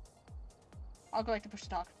me. I'll go back to push to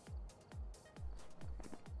talk.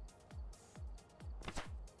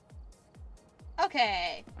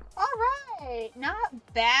 Okay. Alright.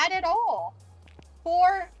 Not bad at all.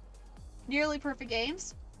 4 nearly perfect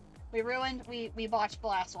games. We botched the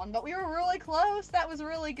last one, but we were really close. That was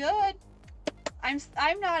really good.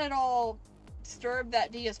 I'm not at all disturbed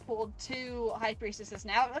that D has pulled 2 high priestesses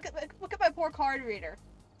now. Look at my poor card reader.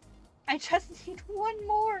 I just need one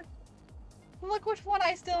more. Look which one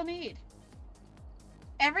I still need.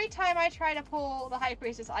 Every time I try to pull the high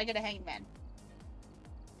priestess, I get a hangman.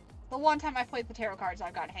 The one time I played the tarot cards,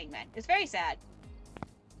 I've got a hangman. It's very sad.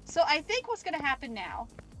 So I think what's going to happen now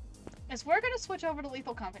is we're going to switch over to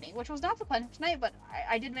Lethal Company, which was not the plan for tonight, but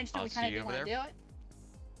I did mention that we kind of didn't want to do it.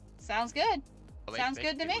 Sounds good. Oh, wait, Sounds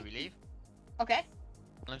good to me. We leave? Okay.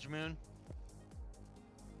 Challenge moon.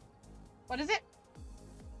 What is it?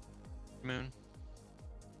 Moon.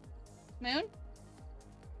 Moon?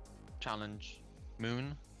 Challenge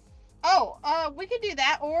moon. Oh, we could do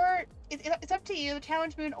that, or it's up to you, the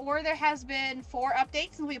challenge moon, or there has been 4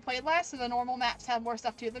 updates since we played last, so the normal maps have more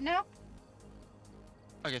stuff to them now.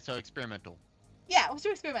 Okay, so experimental. Yeah, let's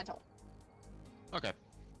do experimental. Okay.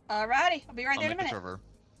 Alrighty, I'll be right I'll there in a make the minute. server.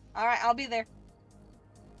 Alright, I'll be there.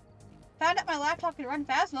 Found out my laptop can run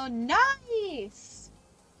Phasmo. Nice!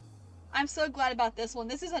 I'm so glad about this one.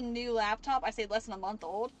 This is a new laptop. I say less than a month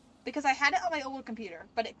old. Because I had it on my old computer,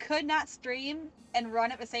 but it could not stream and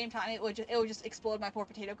run at the same time. It would just explode my poor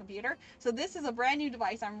potato computer. So this is a brand new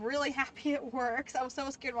device. I'm really happy it works. I was so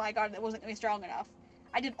scared when I got it wasn't going to be strong enough.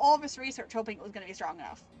 I did all this research hoping it was going to be strong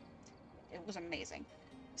enough. It was amazing.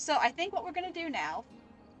 So I think what we're going to do now,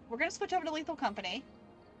 we're going to switch over to Lethal Company.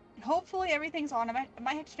 Hopefully everything's on. I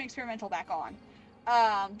might have to turn experimental back on.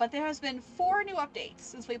 But there has been 4 new updates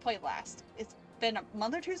since we played last. It's been a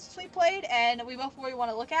month or 2 since we played, and we both really want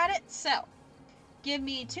to look at it. So, give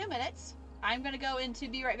me 2 minutes. I'm going to go into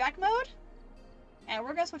be right back mode, and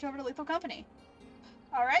we're going to switch over to Lethal Company.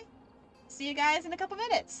 Alright? See you guys in a couple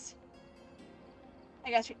minutes. I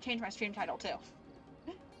gotta change my stream title, too.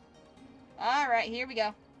 Alright, here we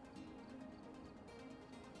go.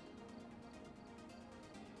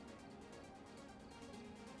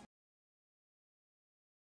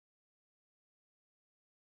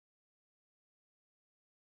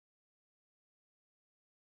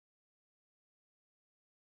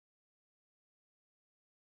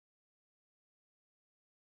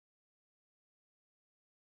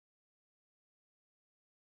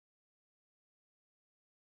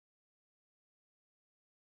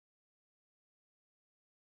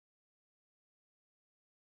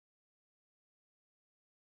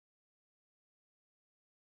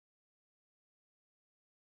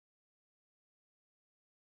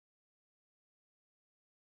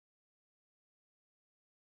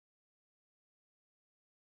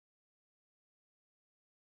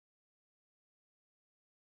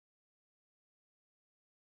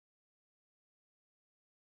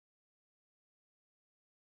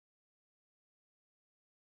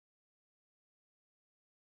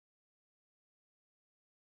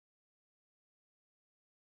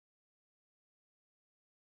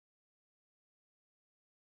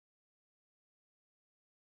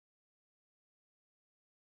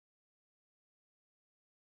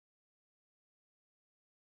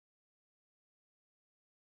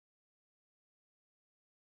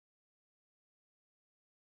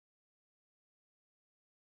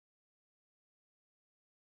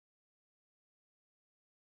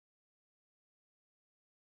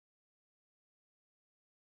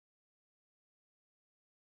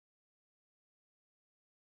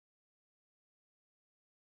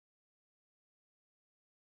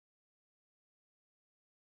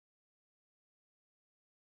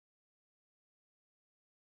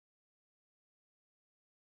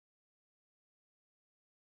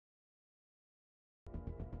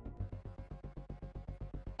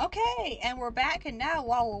 Okay, and we're back, and now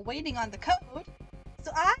while we're waiting on the code, so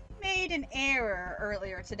I made an error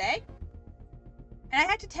earlier today, and I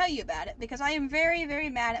had to tell you about it because I am very, very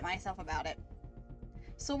mad at myself about it.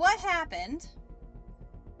 So what happened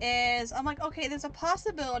is, I'm like, okay, there's a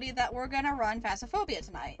possibility that we're gonna run Phasmophobia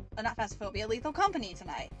tonight. Not Phasmophobia, Lethal Company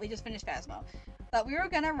tonight. We just finished Phasmo. But we were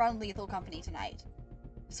gonna run Lethal Company tonight.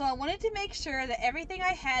 So I wanted to make sure that everything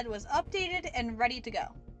I had was updated and ready to go.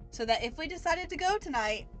 So that if we decided to go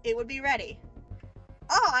tonight, it would be ready.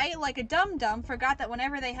 I, like a dum-dum, forgot that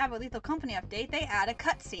whenever they have a Lethal Company update, they add a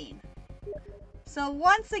cutscene. So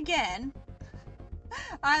once again,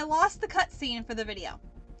 I lost the cutscene for the video.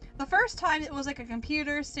 The first time it was like a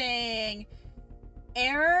computer saying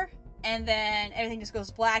error, and then everything just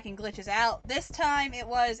goes black and glitches out. This time it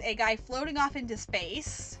was a guy floating off into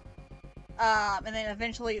space, and then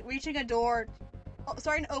eventually reaching a door,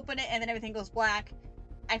 starting to open it, and then everything goes black.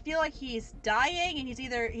 I feel like he's dying, and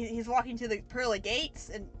he's walking to the pearly gates,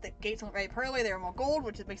 and the gates weren't very pearly, they were more gold,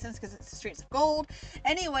 which makes sense because it's the streets of gold.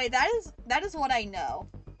 Anyway, that is what I know.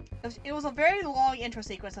 It was a very long intro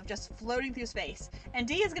sequence of just floating through space, and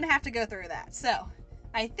D is going to have to go through that. So,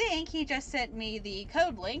 I think he just sent me the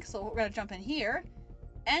code link, so we're going to jump in here,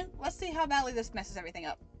 and let's see how badly this messes everything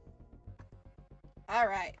up.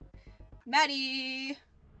 Alright. Maddie!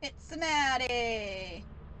 It's Maddie!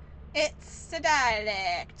 It's a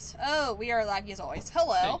dialect. Oh, we are laggy as always.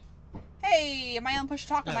 Hello. Hey, am I on push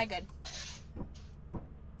talk? Am I good?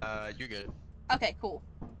 You're good. Okay, cool.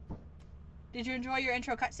 Did you enjoy your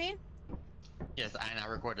intro cutscene? Yes, and I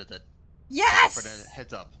recorded it. Yes! For the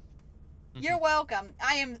heads up. You're welcome.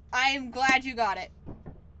 I am glad you got it.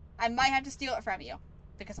 I might have to steal it from you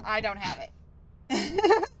because I don't have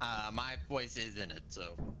it. My voice is in it,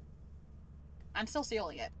 so. I'm still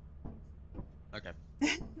stealing it. Okay.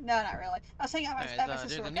 No, not really. I was hanging out at my sister's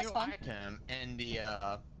There's a work. That's new fun. item in the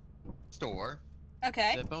store.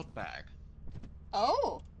 Okay. The belt bag.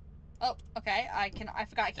 Oh. Oh, okay. I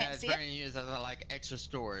forgot I can't It's see it. very used as like extra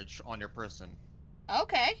storage on your person.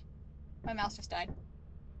 Okay. My mouse just died.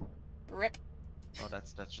 Rip. Oh,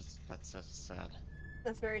 that's sad.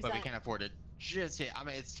 That's very But sad. we can't afford it just yet. I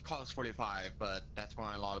mean, it's cost 45, but that's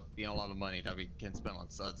going a lot of money that we can spend on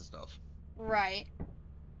other stuff. Right.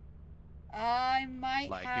 I might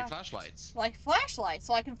Like have... your flashlights. Like flashlights,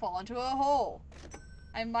 so I can fall into a hole.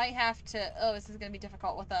 I might have to... Oh, this is going to be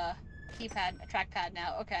difficult with a keypad, a trackpad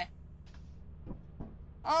now. Okay.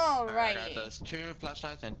 Alrighty. I got those 2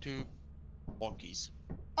 flashlights and 2 walkies.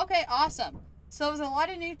 Okay, awesome. So there's a lot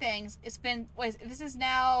of new things. It's been... Wait, this is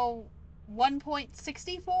now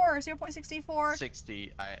 1.64 or 0.64?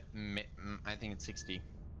 60. I think it's 60.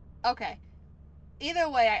 Okay.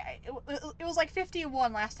 Either way, it was like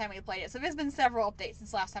 51 last time we played it, so there's been several updates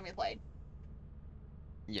since last time we played.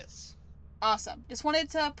 Yes. Awesome. Just wanted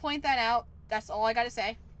to point that out. That's all I gotta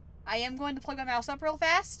say. I am going to plug my mouse up real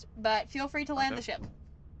fast, but feel free to land the ship.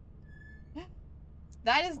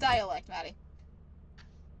 That is dialect, Maddie.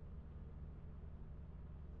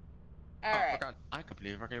 Alright. Oh, I forgot. I can't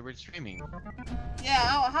believe we're streaming.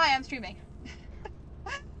 Yeah, oh, hi, I'm streaming.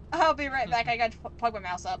 I'll be right back. I got to plug my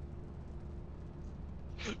mouse up.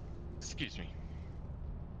 Excuse me.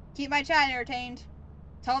 Keep my chat entertained.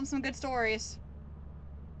 Tell them some good stories.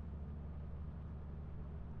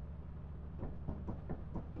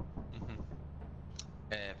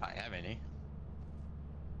 If I have any.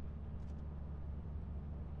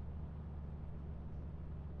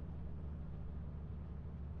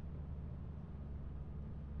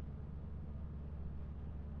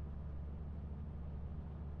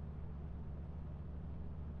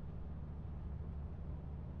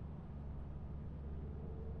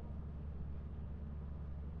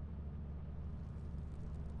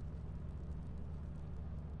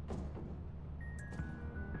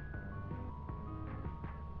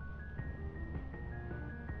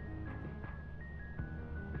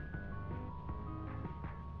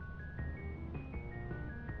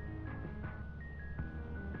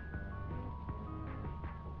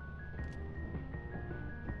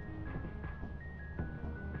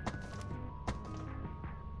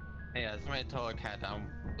 Yeah, somebody tell a cat down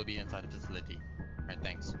will be inside the facility. Alright,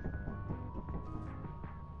 thanks.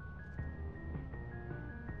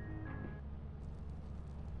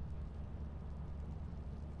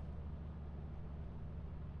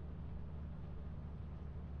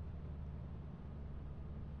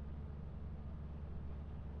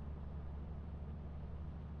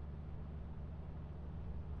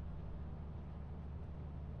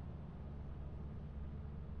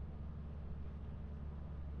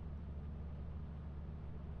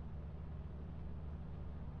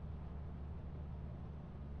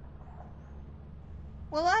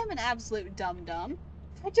 Well, I'm an absolute dum-dum.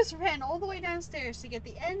 I just ran all the way downstairs to get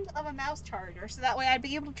the end of a mouse charger, so that way I'd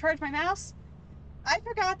be able to charge my mouse. I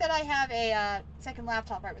forgot that I have a second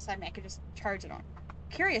laptop right beside me I could just charge it on.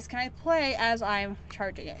 Curious, can I play as I'm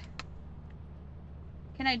charging it?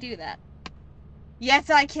 Can I do that? Yes,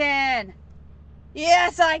 I can!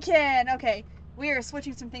 Yes, I can! Okay, we are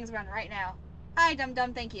switching some things around right now. Hi,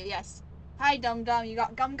 dum-dum, thank you, yes. Hi, dum-dum, you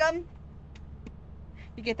got gum-gum?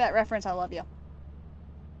 You get that reference, I love you.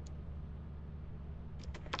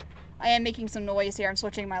 I am making some noise here. I'm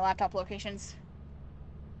switching my laptop locations.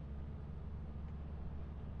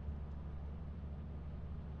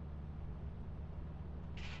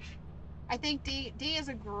 I think D is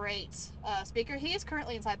a great speaker. He is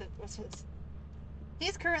currently inside the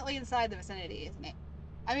vicinity, isn't he?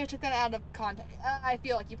 I mean, I took that out of context. I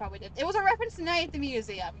feel like you probably did. It was a reference to Night at the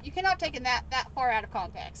Museum. You cannot take it that far out of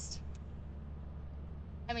context.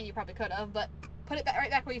 I mean, you probably could have, but put it right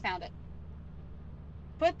back where you found it.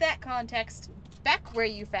 Put that context back where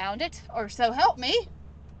you found it, or so help me.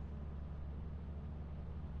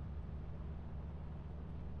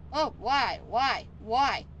 Oh, why? Why?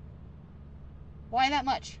 Why? Why that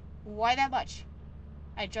much? Why that much?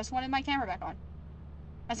 I just wanted my camera back on.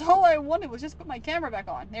 That's all I wanted was just put my camera back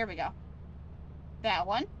on. There we go. That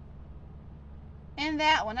one. And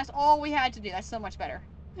that one. That's all we had to do. That's so much better.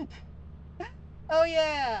 Oh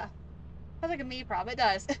yeah. Sounds like a me problem. It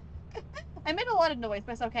does. I made a lot of noise,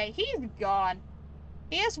 but it's okay. He's gone.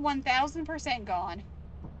 He is 1000% gone.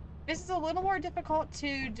 This is a little more difficult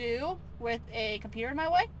to do with a computer in my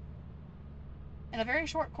way. And a very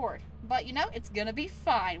short cord. But, you know, it's gonna be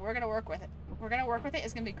fine. We're gonna work with it. We're gonna work with it.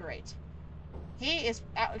 It's gonna be great. He is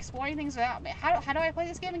out exploring things without me. How do I play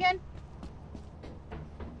this game again?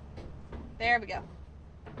 There we go.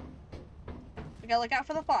 We gotta look out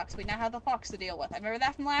for the fox. We now have the fox to deal with. I remember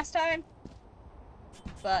that from last time.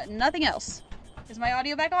 But nothing else. Is my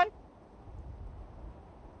audio back on?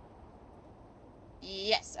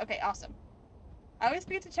 Yes. Okay, awesome. I always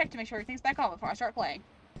forget to check to make sure everything's back on before I start playing.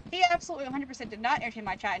 He absolutely 100% did not entertain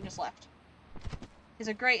my chat and just left. He's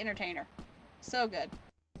a great entertainer. So good.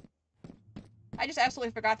 I just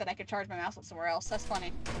absolutely forgot that I could charge my mouse somewhere else. That's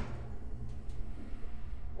funny.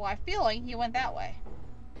 Well, I'm feeling he went that way.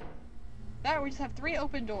 That we just have 3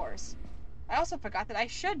 open doors. I also forgot that I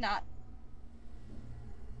should not...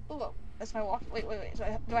 Oh, that's my walkie. Wait.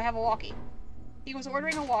 Do I have a walkie? He was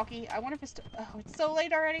ordering a walkie. I wonder if it's... Oh, it's so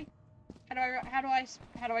late already. How do I...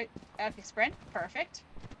 Okay, sprint. Perfect.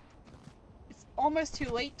 It's almost too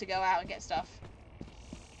late to go out and get stuff.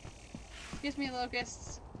 Excuse me,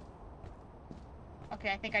 locusts.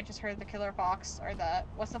 Okay, I think I just heard the killer fox, or the...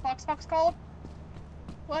 What's the fox called?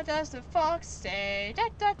 What does the fox say? Da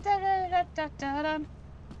da da da da da da da.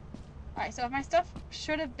 Alright, so my stuff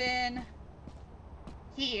should have been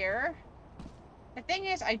here. The thing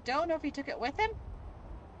is, I don't know if he took it with him,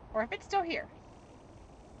 or if it's still here.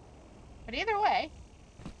 But either way,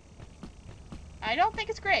 I don't think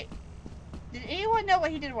it's great. Did anyone know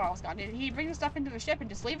what he did while I was gone? Did he bring the stuff into the ship and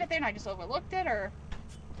just leave it there and I just overlooked it, or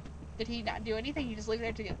did he not do anything? He just leave it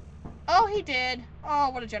there to get... Oh, he did. Oh,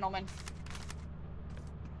 what a gentleman.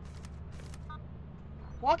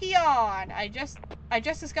 Walkie on. I just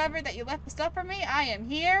discovered that you left the stuff for me. I am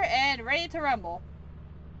here and ready to rumble.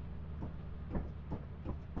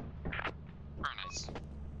 Very nice.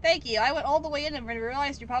 Thank you. I went all the way in and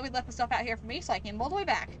realized you probably left the stuff out here for me, so I came all the way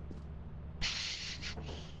back.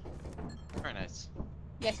 Very nice.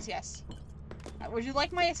 Yes, yes. Would you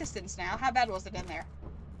like my assistance now? How bad was it in there?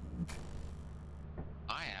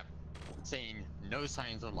 I have seen no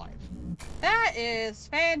signs of life. That is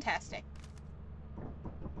fantastic.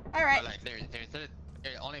 Alright. But like,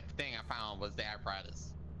 the only thing I found was the apparatus.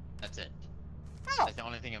 That's it. Oh. That's the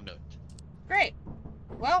only thing I've noted. Great.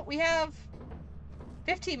 Well, we have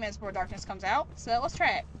 15 minutes before darkness comes out, so let's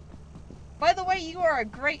try it. By the way, you are a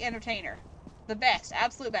great entertainer. The best.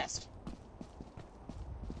 Absolute best.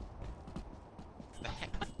 The heck?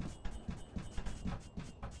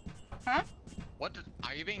 Huh? What?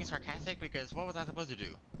 Are you being sarcastic? Because what was I supposed to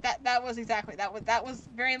do? That was exactly that was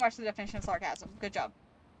very much the definition of sarcasm. Good job.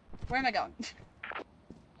 Where am I going?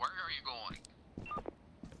 Where are you going?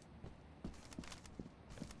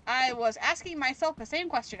 I was asking myself the same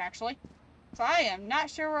question actually. So I am not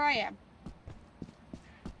sure where I am.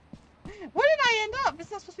 Where did I end up?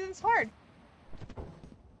 It's not supposed to be this hard.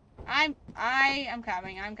 I'm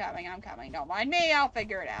coming. Don't mind me, I'll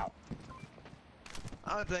figure it out.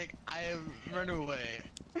 I was like, I have run away.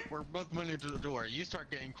 We're both running to the door. You start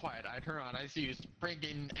getting quiet. I turn around. I see you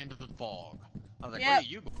sprinting into the fog. I was like, Yep. where are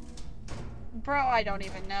you going? Bro, I don't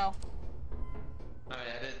even know. Oh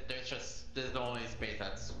yeah, there's the only space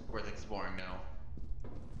that's worth exploring now.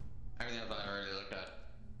 Everything else I already looked at.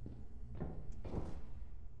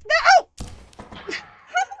 No!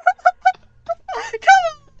 Come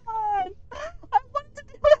on! I wanted to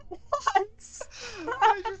do it once!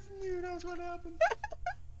 I just knew that was gonna happen.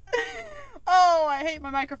 Oh, I hate my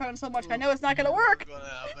microphone so much. I know it's not gonna work What's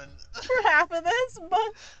gonna happen? for half of this, but...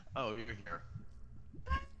 Oh, you're here.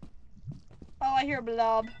 Oh, I hear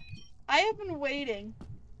blob. I have been waiting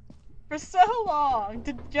for so long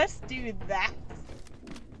to just do that.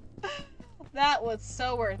 That was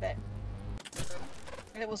so worth it.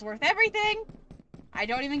 It was worth everything. I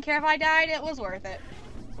don't even care if I died, it was worth it.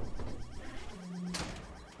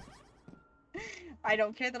 I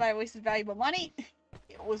don't care that I wasted valuable money.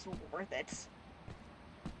 It was worth it.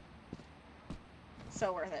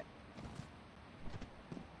 So worth it.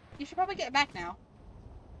 You should probably get back now.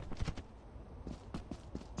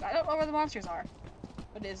 So I don't know where the monsters are,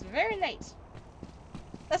 but it is very late.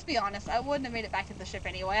 Let's be honest, I wouldn't have made it back to the ship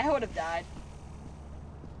anyway. I would have died.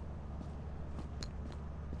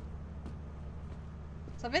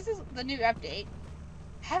 So this is the new update.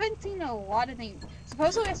 Haven't seen a lot of things.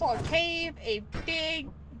 Supposedly I saw a cave, a big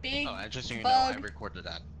Oh, and just so you know, bug. I recorded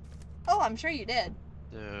that. Oh, I'm sure you did.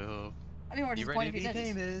 So, I'd be more you disappointed ready if to you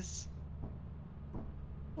be didn't. famous?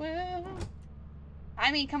 Well,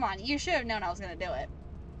 I mean, come on. You should have known I was going to do it.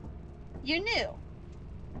 You knew.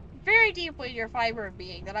 Very deeply in your fiber of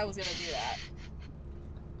being that I was going to do that.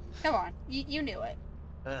 Come on. You knew it.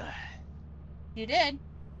 Ugh. You did.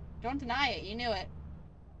 Don't deny it. You knew it.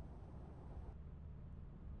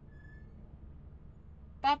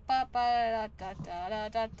 I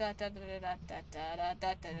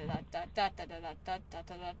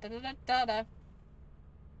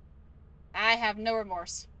have no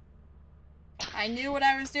remorse. I knew what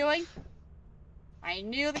I was doing. I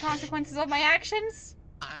knew the consequences of my actions.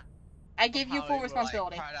 I gave you full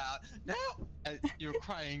responsibility. Cried out, no! And your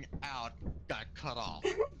crying out got cut off.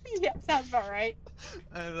 Yeah, sounds about right.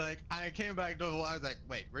 And like, I came back to the wall, I was like,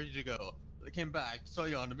 wait, where did you go? I came back, saw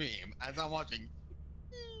you on the beam, as I'm watching.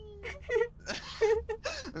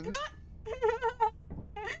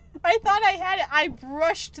 I thought I had it. I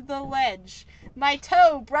brushed the ledge. My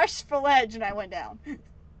toe brushed the ledge and I went down.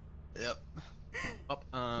 Yep. Up,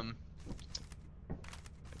 I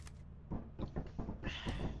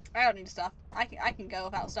don't need stuff. I can go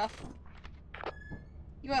without stuff.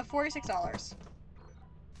 You have $46.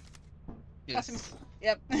 yes.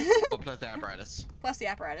 Yep. Oh, plus the apparatus. Plus the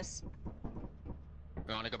apparatus.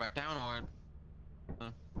 We want to go back down or?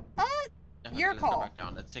 Your let's call. Go back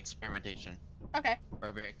down. It's experimentation. Okay.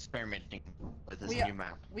 We're experimenting with this We new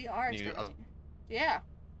map. We are New- experimenting. Yeah.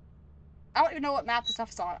 I don't even know what map the stuff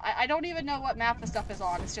is on. I don't even know what map the stuff is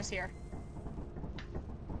on. It's just here.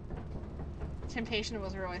 Temptation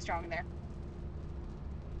was really strong there.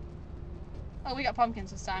 Oh, we got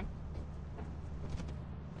pumpkins this time.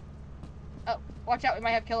 Oh, watch out, we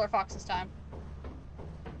might have killer fox this time.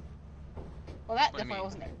 Well, that What do you definitely mean?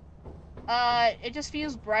 wasn't it. It just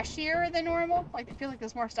feels brushier than normal. Like, it feels like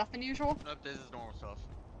there's more stuff than usual. Nope, this is normal stuff.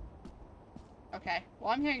 Okay,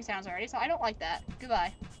 well, I'm hearing sounds already, so I don't like that.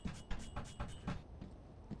 Goodbye.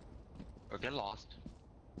 Or get lost.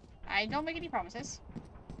 I don't make any promises.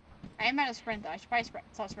 I am out of sprint, though. I should probably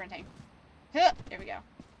stop sprinting. Huh, there we go.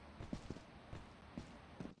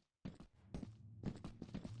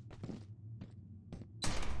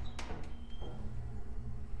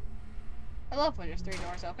 I love when there's 3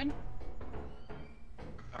 doors open.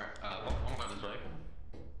 Alright, I'm going this way.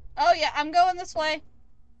 Oh yeah, I'm going this way.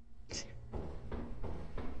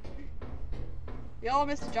 We all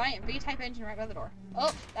missed a giant V-type engine right by the door.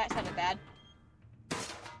 Oh, that sounded bad.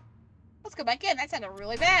 Let's go back in. That sounded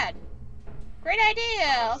really bad. Great idea.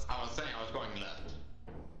 I was saying I was going left.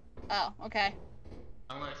 Oh, okay.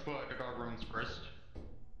 I'm going to explore the guard rooms first.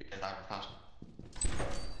 Because I'm fast.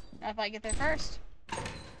 Not if I get there first.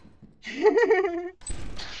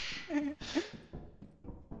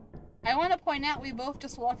 I want to point out we both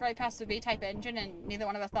just walked right past the V-type engine and neither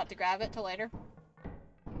one of us thought to grab it till later.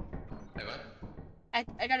 Wait, what?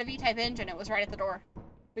 I got a V-type engine. It was right at the door.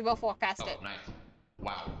 We both walked past it. Oh, nice.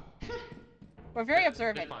 Wow. We're very Good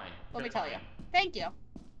observant. find. Let me Good tell you. find. Thank you.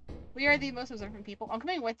 We are the most observant people. I'm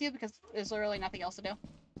coming with you because there's literally nothing else to do.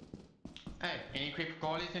 Hey, any creepy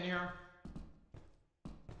qualities in here?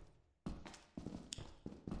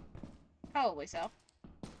 Probably so.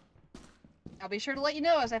 I'll be sure to let you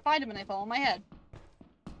know as I find them and they fall on my head.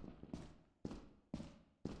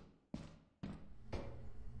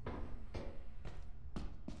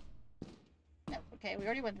 No, okay, we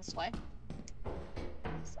already went this way.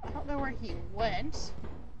 So I don't know where he went.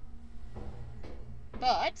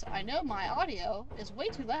 But I know my audio is way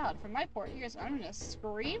too loud for my poor ears. I'm gonna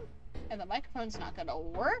scream, and the microphone's not gonna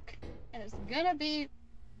work, and it's gonna be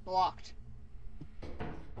blocked.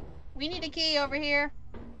 We need a key over here.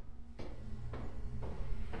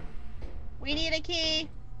 We need a key.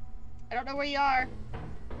 I don't know where you are.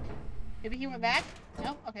 Maybe he went back?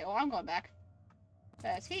 No? Okay, well, I'm going back.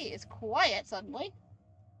 Because he is quiet suddenly.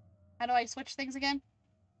 How do I switch things again?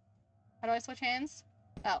 How do I switch hands?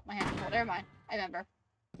 Oh, my hands are full. Never mind. I remember.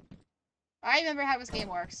 I remember how this game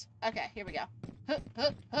works. Okay, here we go.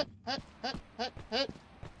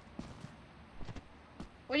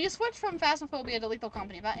 When you switch from Phasmophobia to Lethal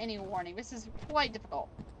Company without any warning, this is quite difficult.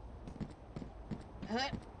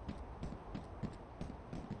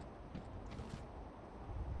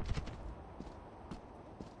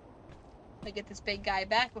 I get this big guy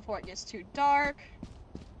back before it gets too dark.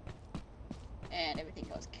 And everything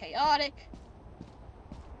goes chaotic.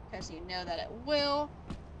 Because you know that it will.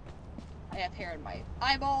 I have hair in my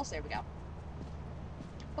eyeballs. There we go.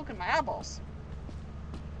 Look in my eyeballs.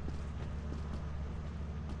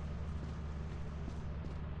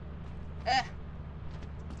 Ugh.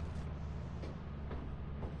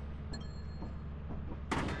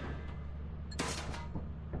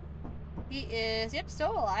 He is, yep,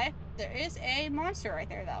 still alive. There is a monster right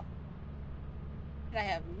there, though. And I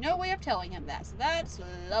have no way of telling him that, so that's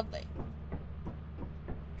lovely.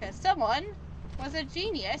 Because someone was a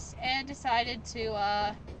genius and decided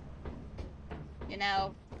to, you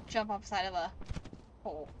know, jump off the side of a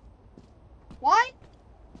hole. Why?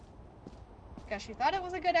 Because she thought it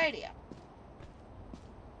was a good idea.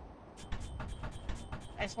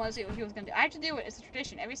 I just want to see what he was going to do. I have to do it. It's a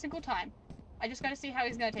tradition every single time. I just got to see how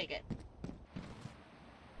he's going to take it.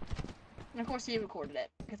 And of course he recorded it,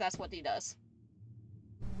 because that's what he does.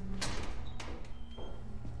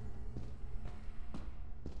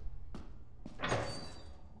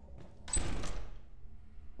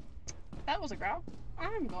 That was a growl.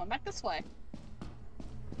 I'm going back this way.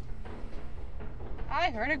 I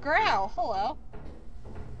heard a growl. Hello.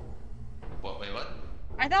 What? Wait, what?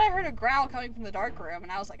 I thought I heard a growl coming from the dark room,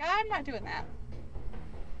 and I was like, I'm not doing that.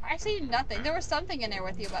 I see nothing. There was something in there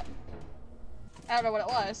with you, but I don't know what it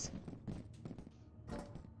was.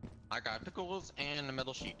 I got pickles and a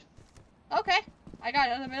metal sheet. Okay. I got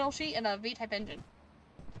another middle sheet and a V-type engine.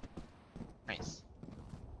 Nice.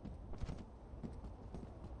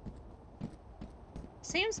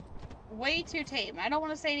 Seems way too tame. I don't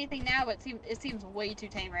want to say anything now, but it seems way too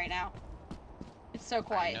tame right now. It's so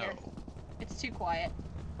quiet here. It's too quiet.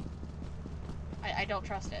 I don't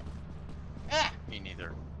trust it. Ugh! Me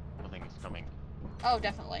neither. Nothing's coming. Oh,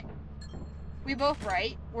 definitely. We both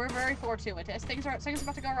right. We're very fortuitous. Things are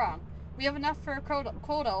about to go wrong. We have enough for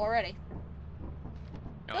quota already.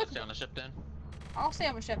 You want to stay on the ship then? I'll stay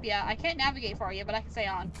on the ship, yeah. I can't navigate for you, but I can stay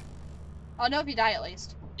on. I'll know if you die at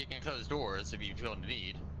least. You can close doors if you feel the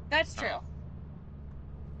need. That's true.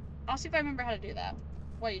 I'll see if I remember how to do that.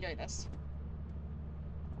 While you're doing this.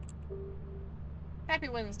 Happy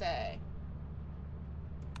Wednesday.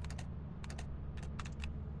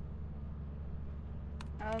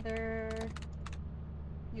 Other...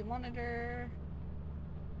 You monitor...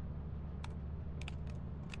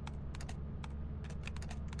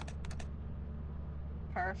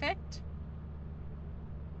 Perfect.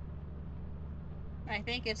 I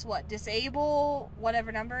think it's what? Disable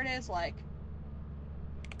whatever number it is, like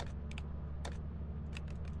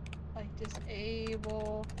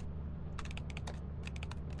disable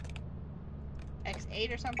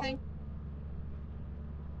X8 or something.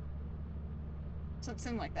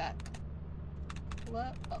 Something like that.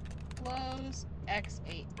 Close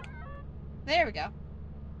X8. There we go.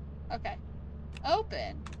 Okay.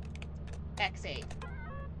 Open X8.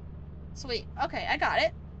 Sweet. Okay, I got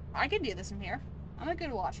it. I can do this from here. I'm a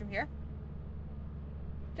good watch from here.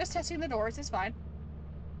 Just testing the doors is fine.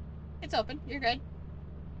 It's open. You're good.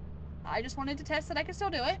 I just wanted to test that I can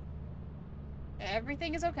still do it.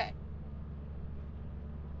 Everything is okay.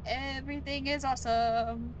 Everything is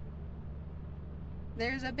awesome.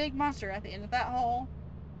 There's a big monster at the end of that hole.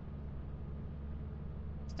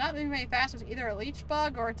 It's not moving very fast. It's either a leech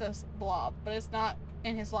bug or it's a blob, but it's not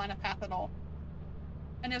in his line of path at all.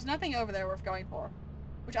 And there's nothing over there worth going for.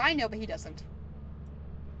 Which I know, but he doesn't.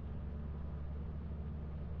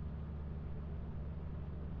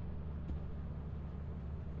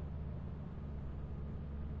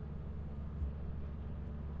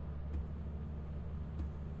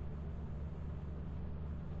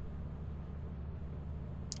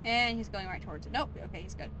 And he's going right towards it. Nope. Okay,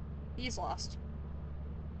 he's good. He's lost.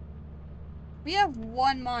 We have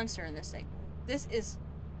one monster in this thing. This is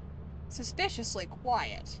suspiciously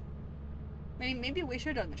quiet. Maybe we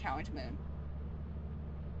should on the challenge moon.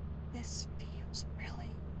 This feels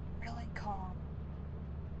really, really calm.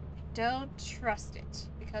 I don't trust it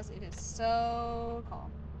because it is so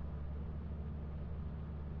calm.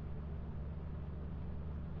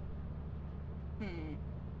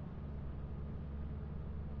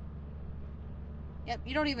 Yep,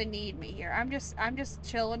 you don't even need me here. I'm just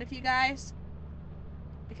chilling with you guys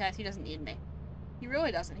because he doesn't need me. He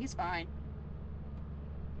really doesn't. He's fine.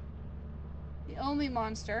 The only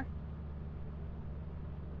monster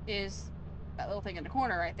is that little thing in the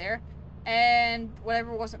corner right there, and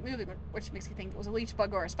whatever wasn't moving, which makes me think it was a leech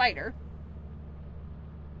bug or a spider.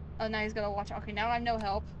 Oh, now he's gonna watch. Okay, now I'm no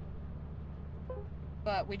help,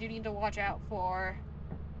 but we do need to watch out for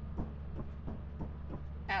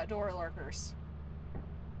outdoor lurkers,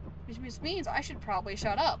 which means I should probably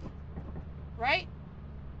shut up, right?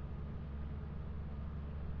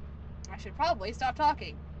 I should probably stop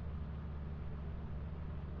talking.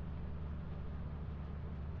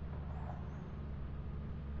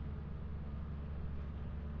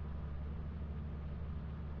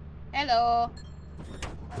 Hello.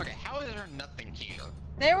 Okay, how is there nothing here?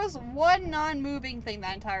 There was one non-moving thing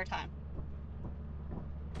that entire time.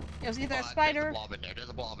 It was either a spider. There's a blob in there. There's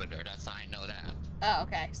a blob in there. That's I know that. Oh,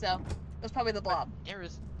 okay. So it was probably the blob. But there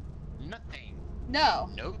is nothing. No.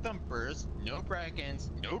 No thumpers. No krakens.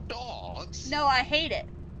 No dogs. No, I hate it.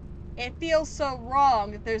 It feels so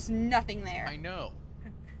wrong that there's nothing there. I know.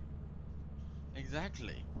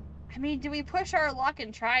 Exactly. I mean, do we push our luck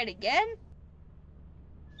and try it again?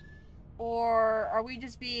 Or are we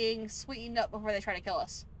just being sweetened up before they try to kill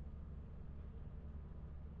us?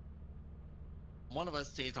 One of us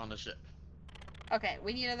stays on the ship. Okay,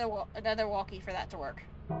 we need another walkie for that to work.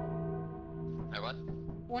 Hey, what?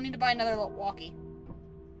 We'll need to buy another walkie.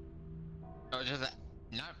 No, just that.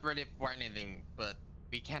 Not ready for anything, but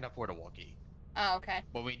we can't afford a walkie. Oh, okay.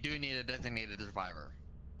 But we do need a designated survivor.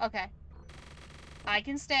 Okay. I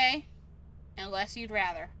can stay, unless you'd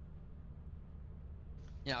rather.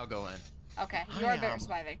 Yeah, I'll go in. Okay, you are better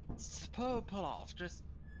surviving. Pull off. Just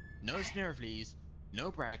no snare fleas,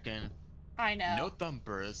 no bracken, I know. no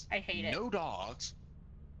thumpers, I hate it. no dogs.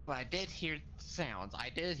 But I did hear sounds. I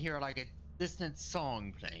did hear like a distant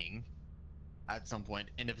song playing at some point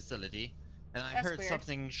in the facility, and I That's heard weird.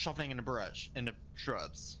 something shuffling in the brush, in the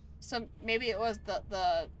shrubs. So maybe it was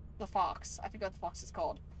the fox. I forget what the fox is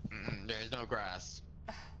called. There's no grass.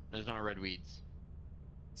 There's no red weeds.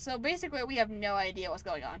 So basically, we have no idea what's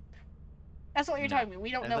going on. That's what you're No. telling me.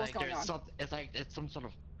 We don't It's know like what's going on. It's like it's some sort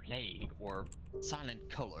of plague or silent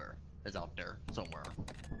killer is out there somewhere.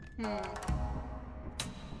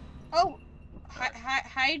 Oh,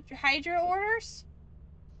 hydro orders?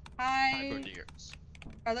 Hypodeers.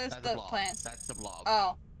 Are those That's the a blob. plants? That's the blob.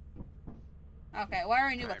 Oh. Okay, well I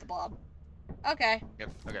already knew about Right. the blob. Okay. Yep.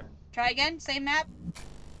 Okay. Try again, same map?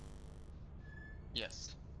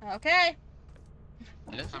 Yes. Okay.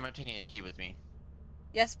 And this time I'm taking a key with me.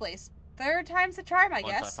 Yes, please. Third time's the charm, I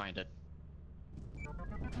Once guess. I find it.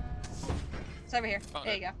 It's over here. Oh,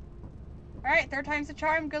 There you go. Alright, third time's the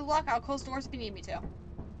charm. Good luck. I'll close doors if you need me to.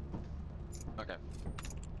 Okay.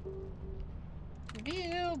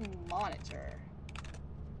 View monitor.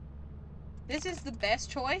 This is the best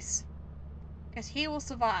choice, because he will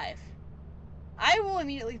survive. I will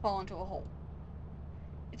immediately fall into a hole.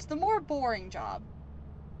 It's the more boring job.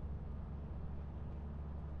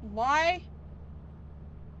 Why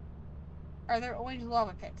are there orange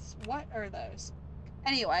lava pits? What are those?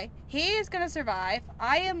 Anyway, he is going to survive.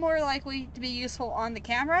 I am more likely to be useful on the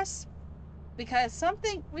cameras, because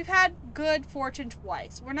we've had good fortune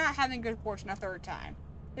twice. We're not having good fortune a third time.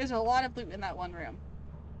 There's a lot of loot in that one room.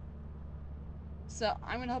 So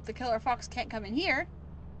I'm going to hope the killer fox can't come in here.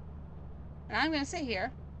 And I'm going to sit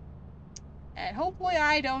here. And hopefully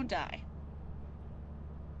I don't die.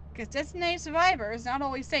 Because designated survivor is not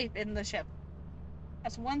always safe in the ship.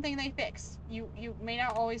 That's one thing they fix. You may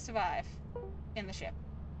not always survive in the ship.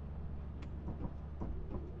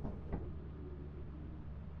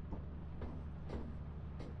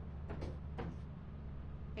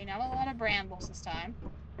 Okay, not a lot of brambles this time.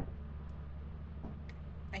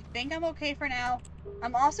 I think I'm okay for now.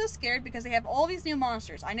 I'm also scared because they have all these new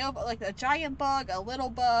monsters. I know about like a giant bug, a little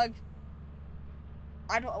bug.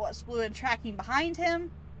 I don't know what's blue and tracking behind him.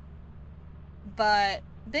 But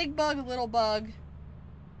big bug, little bug,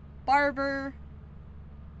 barber.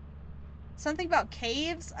 Something about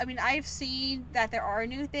caves. I mean, I've seen that there are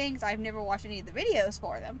new things. I've never watched any of the videos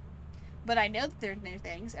for them. But I know that there's new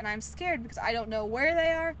things, and I'm scared because I don't know where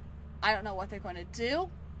they are. I don't know what they're going to do.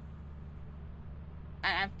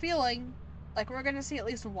 And I'm feeling like we're going to see at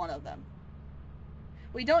least one of them.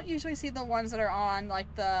 We don't usually see the ones that are on,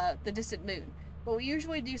 like, the distant moon. But we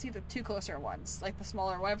usually do see the two closer ones, like the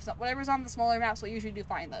smaller, whatever's on the smaller maps, we usually do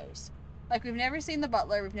find those. Like, we've never seen the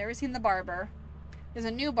butler, we've never seen the barber. There's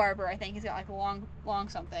a new barber, I think, he's got, like, a long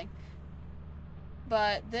something.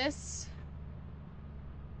 But this...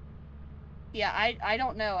 Yeah, I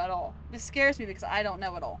don't know at all. This scares me because I don't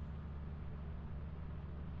know at all.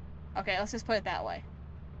 Okay, let's just put it that way.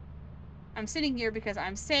 I'm sitting here because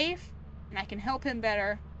I'm safe, and I can help him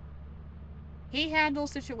better. He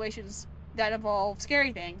handles situations that involve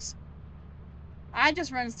scary things. I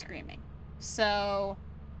just run screaming. So,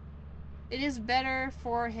 it is better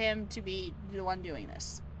for him to be the one doing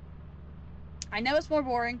this. I know it's more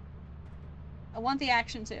boring. I want the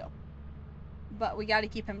action too. But we gotta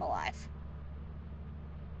keep him alive.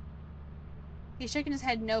 He's shaking his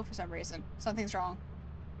head no for some reason. Something's wrong.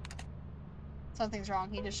 Something's wrong.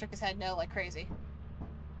 He just shook his head no like crazy.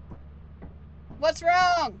 What's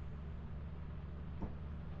wrong?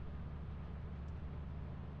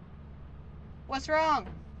 What's wrong?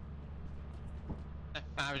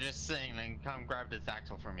 I was just saying, then come grab this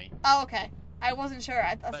axle for me. Oh, okay. I wasn't sure.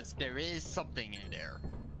 But there is something in there.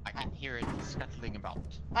 I can hear it scuttling about.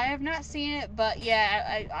 I have not seen it, but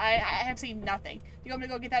yeah, I have seen nothing. Do you want me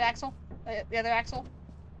to go get that axle? The other axle?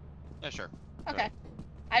 Yeah, sure. Okay.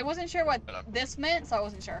 I wasn't sure what this meant, so I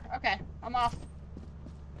wasn't sure. Okay, I'm off.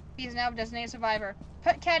 He's now a designated survivor.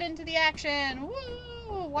 Put Cat into the action!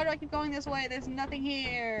 Woo! Why do I keep going this way? There's nothing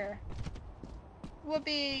here.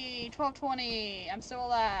 Whoopee! 12:20. I'm still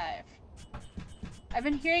alive. I've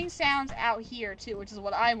been hearing sounds out here too, which is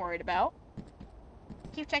what I'm worried about.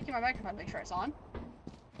 Keep checking my microphone to make sure it's on.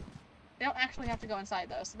 I don't actually have to go inside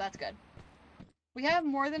though, so that's good. We have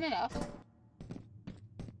more than enough.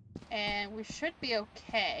 And we should be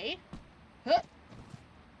okay. Hup!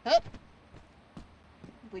 Hup!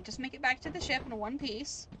 We just make it back to the ship in one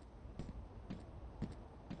piece.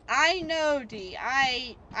 I know, D.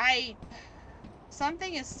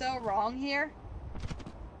 Something is so wrong here.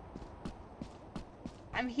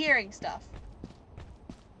 I'm hearing stuff.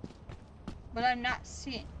 But I'm not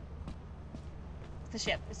seeing. It's the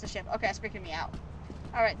ship. It's the ship. Okay, it's freaking me out.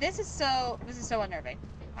 Alright, this is so unnerving.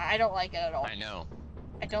 I don't like it at all. I know.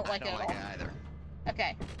 I don't like it at all. I don't like it either.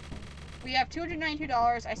 Okay. We have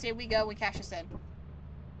 $292. I say we go, we cash this in.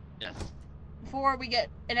 Yes. Before we get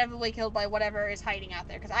inevitably killed by whatever is hiding out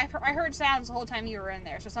there. Because I heard sounds the whole time you were in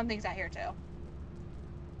there, so something's out here too.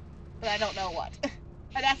 But I don't know what.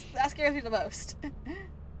 And that scares me the most.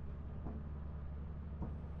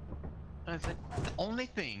 The only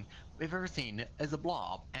thing we've ever seen is a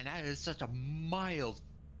blob, and that is such a mild...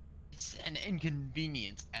 It's an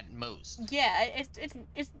inconvenience at most. Yeah,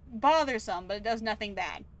 it's bothersome, but it does nothing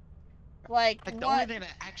bad. Like the only thing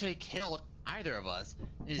that actually killed either of us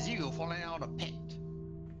is you falling out of a pit.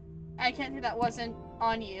 I can't say that wasn't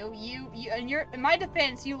on you. You in my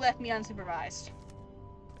defense, you left me unsupervised.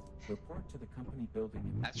 Report to the company building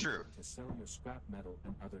That's true. To sell your scrap metal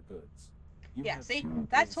and other goods. Yeah, see?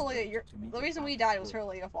 That's totally your... The reason we died was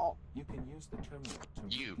totally your fault. You can use the terminal to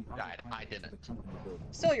You died, I didn't.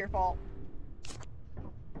 Still your fault.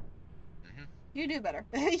 Mm-hmm. You do better.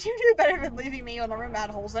 You do better than leaving me when the room had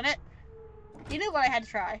holes in it. You knew what I had to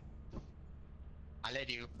try. I led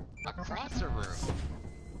you across the room.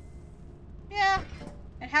 Yeah.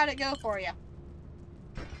 And how'd it go for you?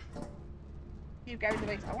 You grabbed the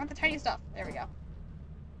big... I want the tiny stuff. There we go.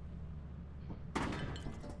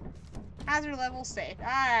 Hazard level safe.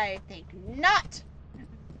 I think not.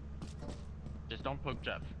 Just don't poke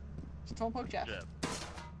Jeff. Just don't poke Jeff.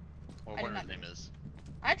 Or I whatever did his name is.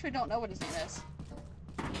 I actually don't know what his name is.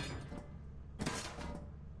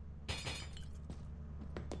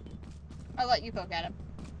 I'll let you poke at him.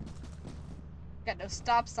 Got no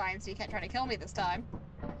stop sign, so you can't try to kill me this time.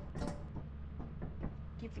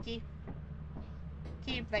 Keep the key.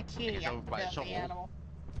 Keep the key, you filthy animal.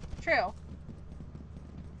 True.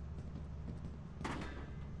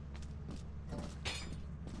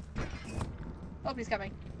 Oh, he's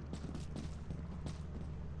coming.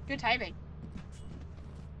 Good timing.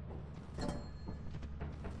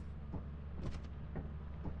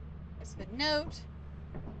 It's the note.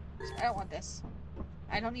 I don't want this.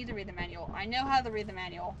 I don't need to read the manual. I know how to read the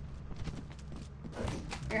manual.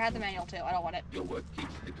 Here, have the manual too. I don't want it. Your work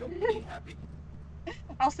keeps the company happy.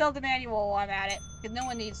 I'll sell the manual while I'm at it, because no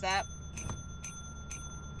one needs that.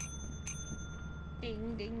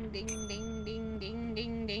 Ding, ding, ding, ding, ding, ding,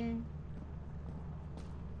 ding, ding.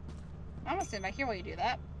 I'm gonna stand back here while you do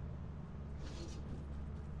that.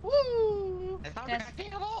 Woo! It's not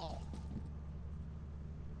reacting at all.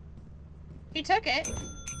 He took it.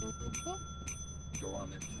 go on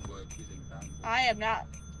and work using bandwidth. I am not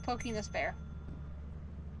poking this bear.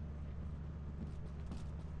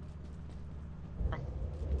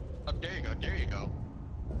 Oh, there you go. There you go.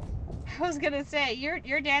 I was gonna say,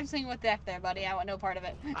 you're dancing with death there, buddy. I want no part of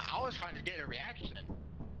it. I was trying to get a reaction.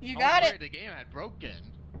 You I got was it. worried the game had broken.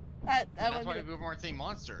 That That's would why be, we weren't seeing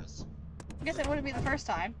monsters. I guess it wouldn't be the first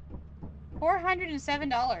time.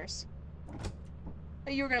 $407. Oh,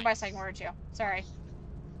 you were gonna buy something, weren't you? Sorry.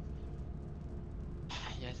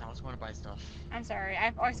 Yes, I was going to buy stuff. I'm sorry.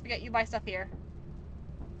 I always forget you buy stuff here.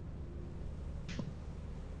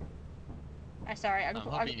 I'm sorry. I'm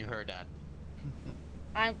hoping you heard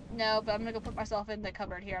that. No, but I'm gonna go put myself in the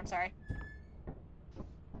cupboard here. I'm sorry.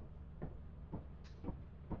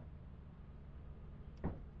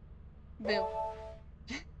 Boo.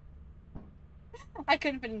 I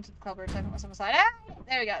couldn't fit into the cupboard, so I put myself aside. Ah!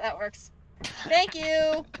 There we go. That works. Thank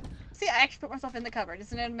you. See, I actually put myself in the cupboard.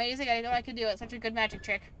 Isn't it amazing? I didn't know I could do it. Such a good magic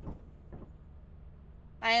trick.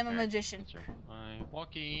 I am a magician. My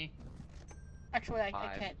walkie. Actually, I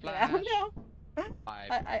Five can't get flash. out now.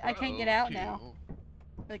 I can't get out now.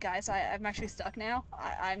 But guys, I'm actually stuck now.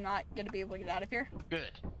 I'm not gonna be able to get out of here.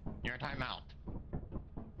 Good. You're in timeout.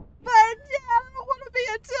 But I don't want to be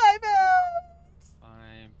in timeout.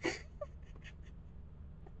 Fine.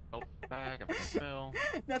 Oh, back. I'm fill.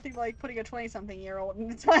 Nothing like putting a 20-something-year-old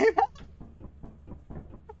in a timeout.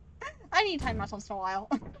 I need timeouts once in a while.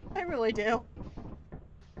 I really do.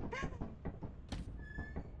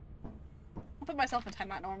 I'll put myself in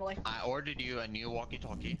timeout normally. I ordered you a new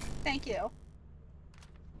walkie-talkie. Thank you.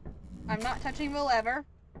 I'm not touching the lever.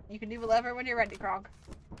 You can do the lever when you're ready, Kronk.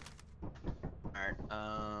 Alright,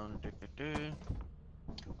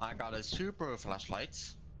 I got a super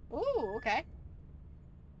flashlights. Ooh, okay.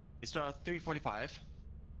 It's $3.45.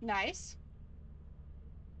 Nice.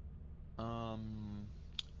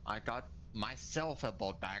 I got myself a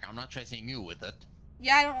bolt bag. I'm not tracing you with it.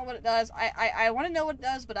 Yeah, I don't know what it does. I want to know what it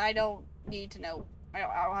does, but I don't need to know. I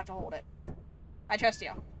don't have to hold it. I trust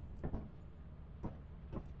you.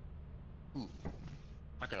 Ooh.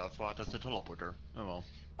 I could have thought that's a teleporter. Oh well.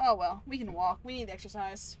 Oh well, we can walk. We need the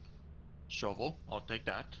exercise. Shovel. I'll take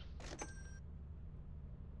that.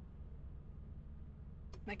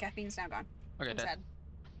 My caffeine's now gone. Okay, I'm that. sad.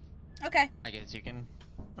 Okay. I guess you can.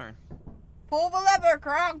 Alright. Pull the lever,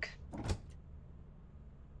 Kronk!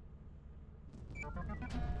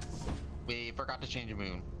 We forgot to change the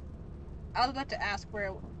moon. I was about to ask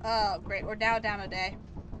where. Oh, great. We're now down a day.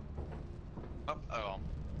 Oh,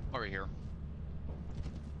 over here.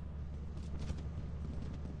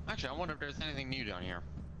 Actually, I wonder if there's anything new down here.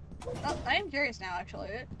 Oh, I am curious now, actually.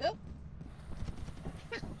 Oh.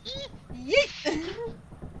 Yeet!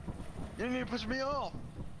 You need to push me off!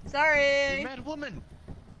 Sorry! You mad woman!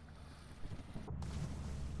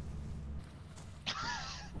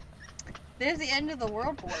 There's the end of the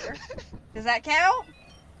world border. Does that count?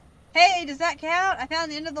 Hey, does that count? I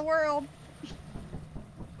found the end of the world.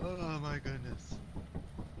 Oh my goodness.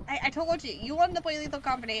 I told you, you wanted to play Lethal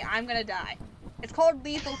Company, I'm gonna die. It's called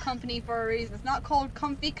Lethal Company for a reason. It's not called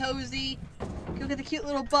Comfy Cozy. Look at the cute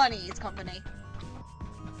little bunnies company.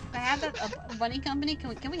 Can I have that? A bunny company?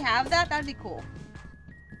 Can we have that? That'd be cool.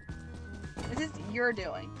 This is your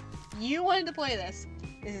doing. You wanted to play this.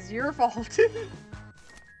 This is your fault.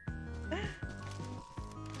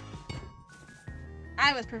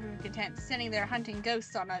 I was perfectly content sitting there hunting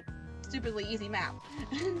ghosts on a stupidly easy map.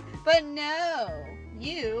 But no!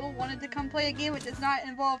 You wanted to come play a game which does not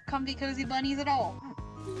involve comfy cozy bunnies at all.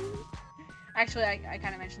 Actually, I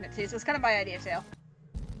kind of mentioned it too, so it's kind of my idea too.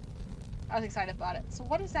 I was excited about it. So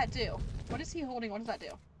what does that do? What is he holding? What does that do?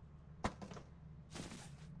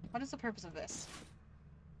 What is the purpose of this?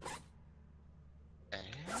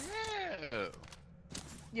 Oh.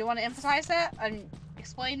 You want to emphasize that and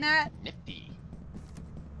explain that? Nifty.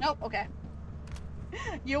 Nope, okay.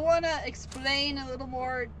 You want to explain a little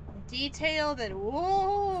more detail than,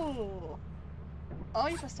 whoa! Oh,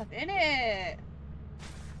 you put stuff in it!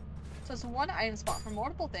 So it's one item spot for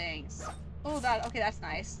multiple things. Oh, okay, that's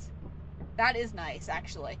nice. That is nice,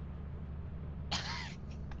 actually.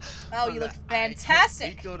 Oh, you look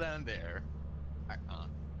fantastic! We go down there.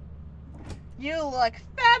 You look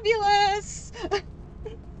fabulous!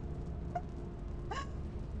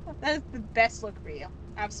 That is the best look for you.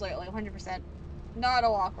 Absolutely, 100%. Not at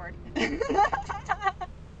all awkward.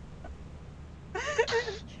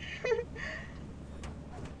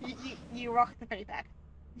 you rock the penny pack.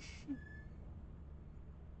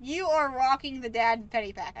 You are rocking the dad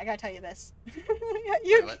penny pack. I gotta tell you this.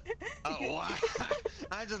 Wait, what? Oh, wow.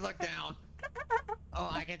 I just looked down. Oh,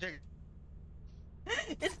 I can drink.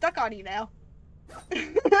 It's stuck on you now.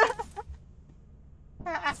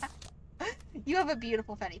 You have a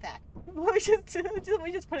beautiful fanny pack. We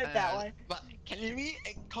just put it that way. But can we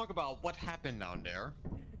talk about what happened down there?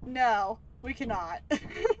 No, we cannot.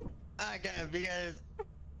 Again, because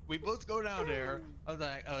we both go down there. I was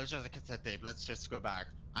like, oh, it's just a cassette tape. Let's just go back.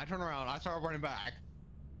 I turn around. I start running back.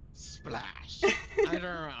 Splash. I turn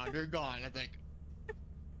around. You're gone. I think.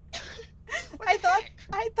 I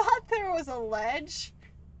thought there was a ledge.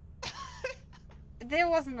 There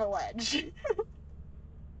wasn't a ledge.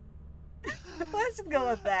 Let's go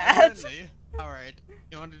with that. Alright.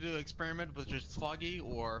 You want to do an experiment with just Foggy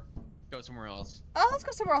or go somewhere else? Oh, let's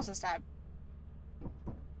go somewhere else this time.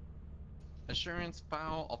 Assurance,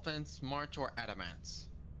 foul, offense, march, or adamants?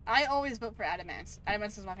 I always vote for Adamance.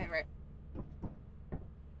 Adamance is my favorite.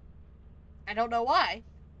 I don't know why,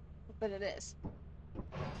 but it is.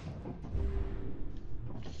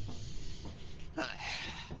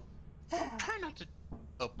 Try not to.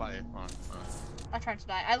 Oh, by it. I'm trying to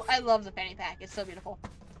die. I love the fanny pack. It's so beautiful.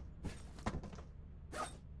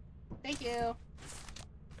 Thank you.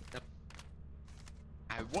 Yep.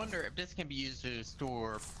 I wonder if this can be used to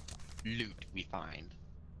store loot we find.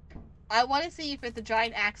 I want to see if it's a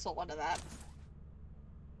giant axle one of that.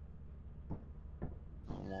 Oh,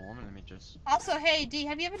 well, let me just. Also, hey, D,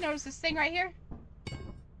 have you ever noticed this thing right here?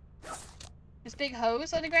 This big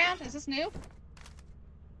hose on the ground? Is this new?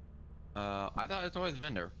 I thought it's always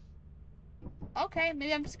vendor. Okay,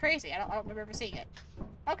 maybe I'm just crazy. I don't remember ever seeing it.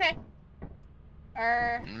 Okay.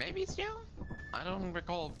 Maybe still? I don't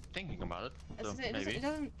recall thinking about it. So maybe. It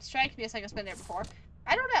doesn't strike me as like I've been there before.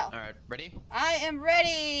 I don't know. Alright, ready? I am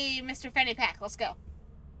ready, Mr. Fanny Pack. Let's go.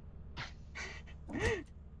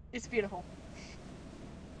 It's beautiful.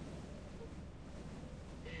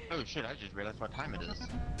 Oh shit, I just realized what time it is.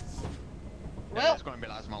 Well, it's going to be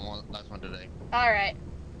last one today. alright.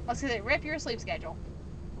 Let's see. Rip your sleep schedule.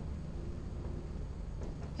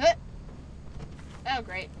 Huh. Oh,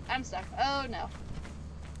 great. I'm stuck. Oh, no.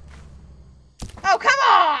 Oh, come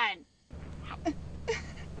on!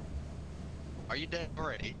 Are you dead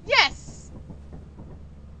already? Yes!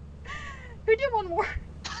 Who did one more?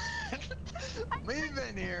 We've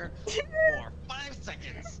been here for 5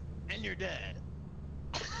 seconds, and you're dead.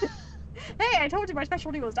 Hey, I told you my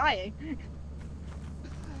specialty was dying.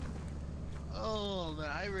 Oh man,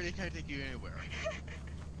 I really can't take you anywhere.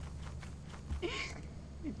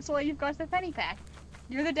 So you've got the fanny pack.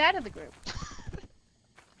 You're the dad of the group.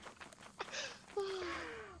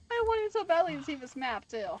 I wanted so badly to see this map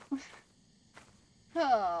too.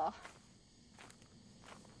 Oh.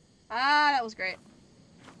 Ah, that was great.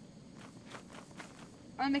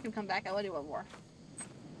 I'm gonna make him come back. I'll let you one more.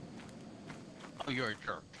 Oh, you're a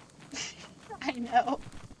jerk. I know.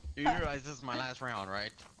 You realize this is my last round,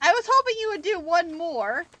 right? I was hoping you would do one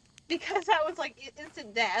more because that was like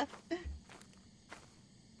instant death.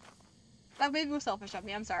 That maybe was selfish of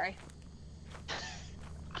me. I'm sorry.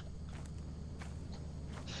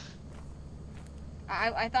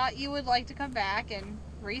 I thought you would like to come back and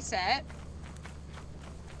reset.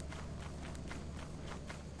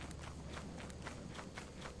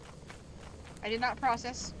 I did not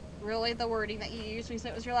process really the wording that you used when you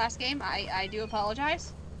said it was your last game. I do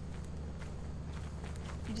apologize.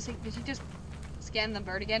 Did you just scan the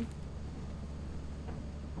bird again?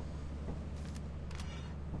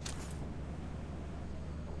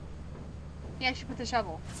 Yeah, I should put the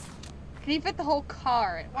shovel. Can you fit the whole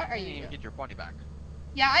car? What are you doing? Get your body back.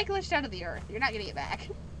 Yeah, I glitched out of the earth. You're not getting it back.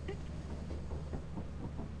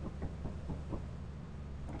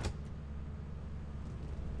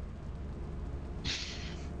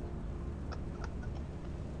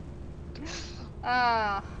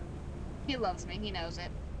 He loves me. He knows it.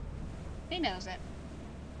 He knows it.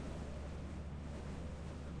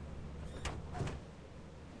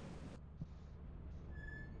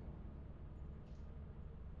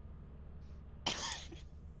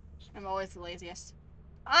 I'm always the laziest.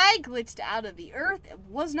 I glitched out of the earth. It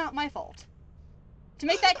was not my fault. To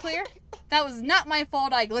make that clear, that was not my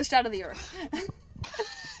fault. I glitched out of the earth.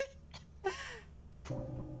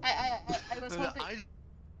 I was hoping.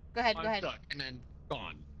 Go ahead. Go ahead. Stuck and then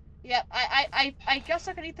gone. Yep. I got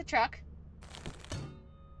stuck underneath the truck.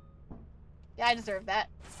 Yeah, I deserve that.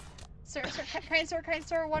 Sir, kind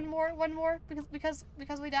sir, one more, because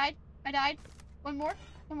we died. I died. One more.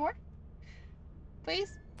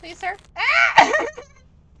 Please, sir. Ah!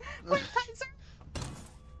 Please, kind sir.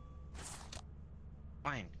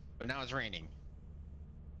 Fine, but now it's raining.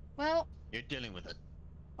 Well. You're dealing with it.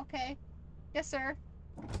 Okay. Yes, sir.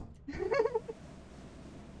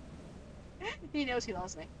 He knows he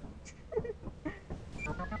loves me.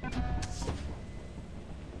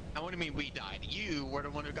 And what do you mean we died? You were the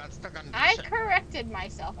one who got stuck on the I ship. corrected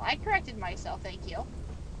myself. Thank you.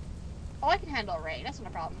 Oh, I can handle rain. That's not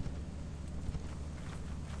a problem.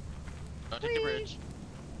 Don't take the bridge.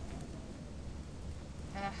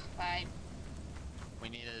 Ugh, fine. We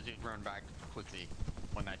need to run back quickly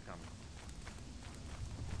when night comes.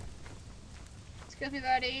 Excuse me,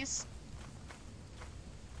 birdies.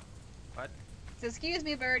 What? Excuse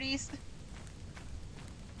me, birdies.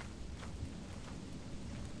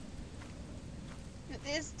 It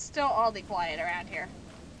is still oddly quiet around here.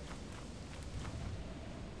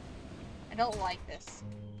 I don't like this.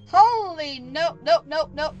 Holy nope.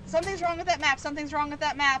 Something's wrong with that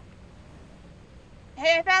map.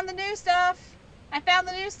 Hey, I found the new stuff.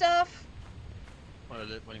 What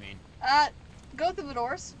is it? What do you mean? Go through the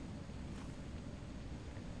doors.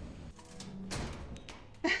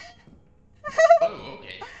 Oh,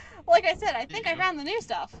 okay. Like I said, I think I found the new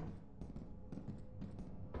stuff.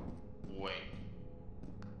 Wait.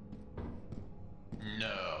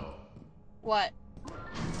 No. What?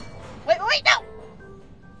 Wait, no!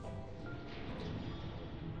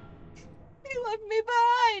 You left me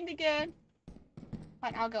behind again.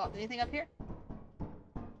 Fine, I'll go up. Anything up here?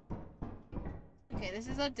 Okay, this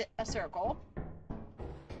is a circle.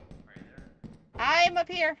 Right there. I'm up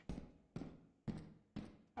here.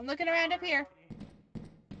 I'm looking around up here.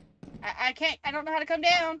 I can't, I don't know how to come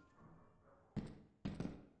down.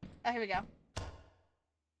 Oh, here we go.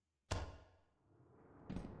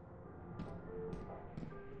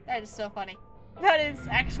 That is so funny. That is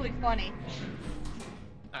actually funny.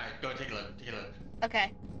 Alright, go take a look.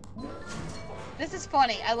 Okay. This is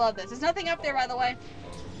funny. I love this. There's nothing up there, by the way.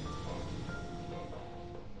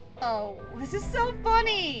 Oh, this is so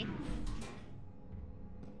funny.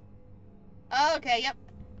 Okay, yep.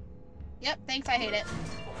 Yep, thanks, I hate it.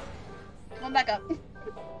 One back up.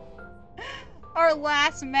 Our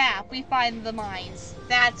last map, we find the mines.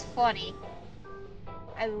 That's funny.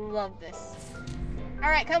 I love this.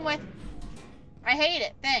 Alright, come with. I hate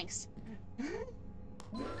it, thanks.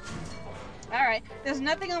 Alright, there's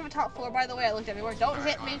nothing on the top floor, by the way. I looked everywhere. Don't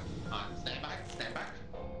hit me. Stand back.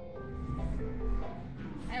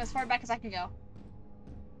 I'm as far back as I can go.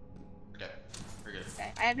 Okay, we're good.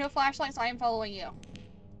 Okay, I have no flashlight, so I am following you.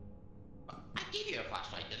 I gave you a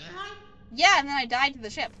flashlight, didn't I? Yeah, and then I died to the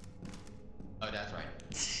ship. Oh, that's right.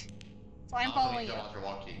 So I'm following you.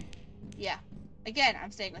 Yeah. Again,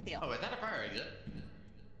 I'm staying with you. Oh, is that a fire exit?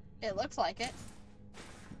 It looks like it.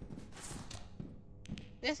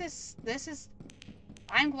 This is...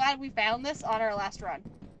 I'm glad we found this on our last run.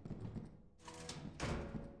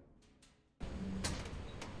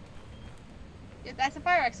 Yeah, that's a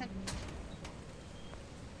fire exit.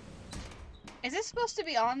 Is this supposed to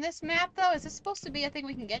be on this map, though? Is this supposed to be a thing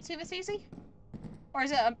we can get to this easy? Or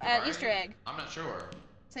is it an Easter egg? I'm not sure.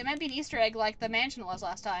 So it might be an Easter egg like the mansion was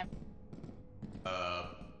last time.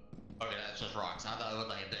 Okay, that's just rocks. I thought it looked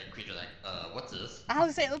like a dead creature like, what's this? I was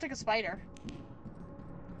gonna say it looked like a spider.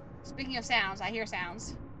 Speaking of sounds, I hear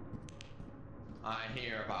sounds. I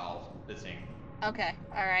hear about this thing. Okay,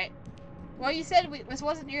 alright. Well, you said this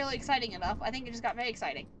wasn't nearly exciting enough. I think it just got very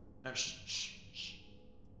exciting. No, shh.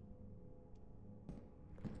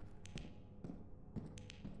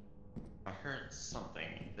 I heard something.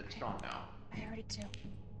 It's gone now. I heard it too.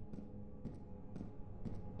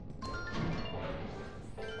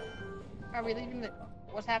 Are we leaving the...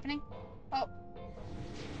 What's happening? Oh.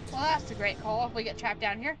 Well, that's a great call if we get trapped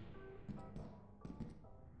down here.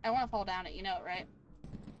 I want to fall down it, you know it, right?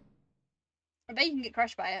 I bet you can get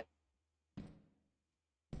crushed by it.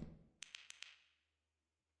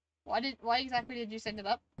 Why exactly did you send it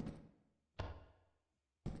up?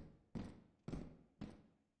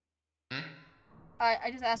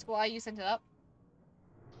 I just asked why you sent it up.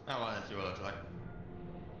 I wanted to see what it looks like.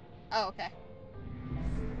 Oh, okay.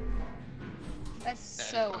 That's Yeah,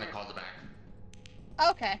 so when weird. they called it back.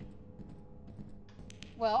 Okay.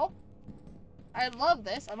 Well, I love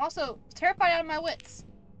this. I'm also terrified out of my wits.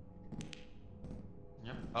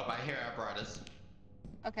 Yep. Oh, I hear apparatus.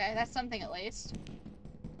 Okay, that's something at least.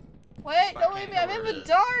 Wait, But I don't leave can't me. I'm tell in where the it is.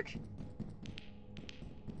 dark.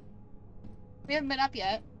 We haven't been up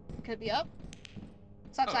yet. Could it be up?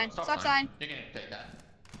 Stop Oh, sign. Stop sign. You can take that.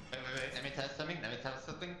 Wait. Let me test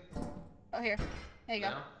something. Oh, here. There you go.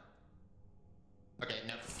 No? Okay,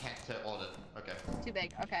 no, can't hold it. Okay. Too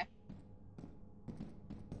big. Okay.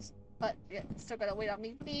 But yeah, still gotta wait on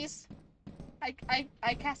me, please. I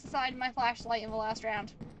cast aside my flashlight in the last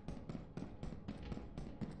round.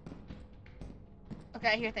 Okay,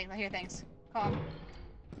 I hear things. Calm.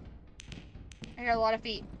 I hear a lot of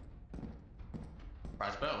feet.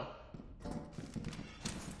 Press bell.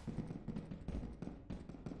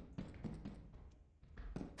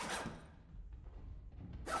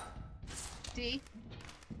 D.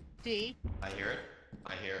 D. I hear it.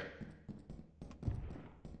 I hear it.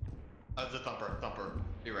 Oh, the thumper. Thumper.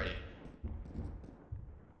 Be ready.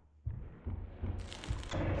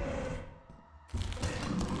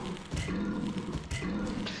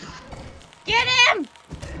 Get him!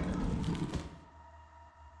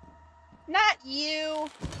 Not you.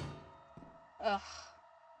 Ugh.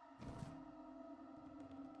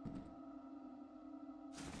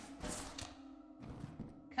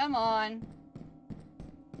 Come on.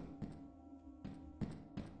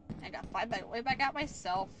 I got way back out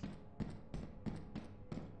myself.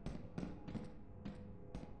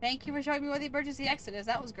 Thank you for showing me where the emergency exit is.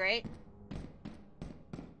 That was great.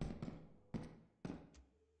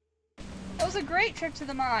 That was a great trip to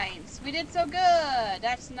the mines. We did so good.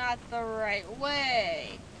 That's not the right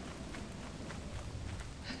way.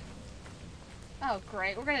 Oh,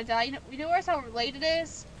 great. We're gonna die. You know how late it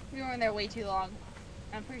is? We were in there way too long.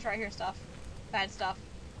 I'm pretty sure I hear stuff. Bad stuff.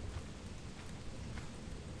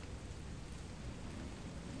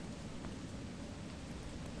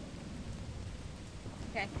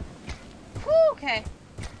 Okay. Whew, okay.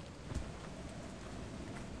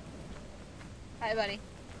 Hi, buddy.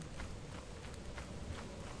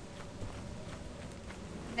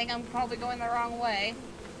 I think I'm probably going the wrong way.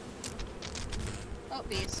 Oh,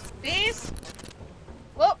 bees. Bees!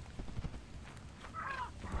 Whoop!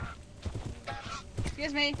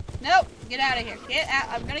 Excuse me. Nope! Get out of here. Get out.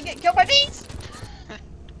 I'm gonna get killed by bees!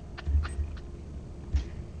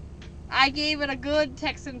 I gave it a good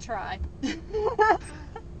Texan try.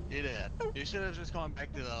 You did. You should have just gone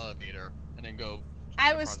back to the elevator and then go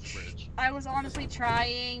across the bridge. I was honestly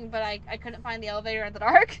trying, but I couldn't find the elevator in the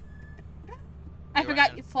dark. I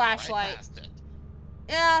forgot your flashlight. Right past it.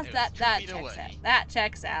 Yeah, It that was 2 checks feet out. away. That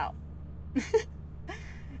checks out.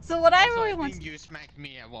 So what I really want You smacked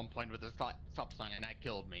me at one point with a stop sign and that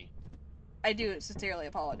killed me. I do sincerely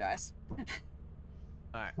apologize.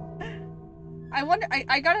 Alright. I wonder.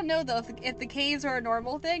 I gotta know though if the caves are a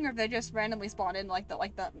normal thing or if they just randomly spawn in like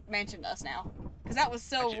the mansion does now. Because that was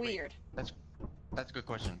so Actually, wait. weird. That's a good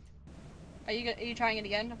question. Are you trying it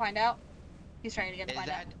again to find out? He's trying it again to find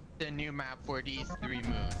out. Is that the new map for these 3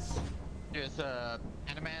 moons? There's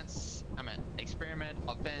Adamance, Experiment,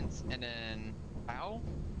 Offense, and then Bow.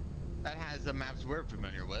 That has the maps we're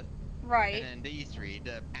familiar with. Right. And then these 3,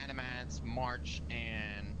 the Adamance, March,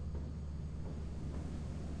 and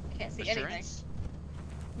Can't see Assurance?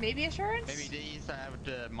 anything. Maybe Assurance? Maybe these have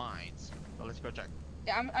the mines. So let's go check.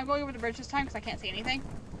 Yeah, I'm going over the bridge this time because I can't see anything.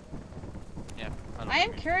 Yeah. I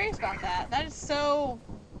am curious about that. That is so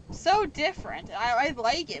different. I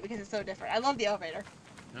like it because it's so different. I love the elevator.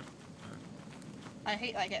 Yep. I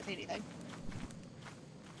hate that I can't see anything.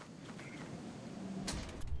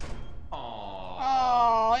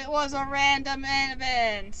 Oh, it was a random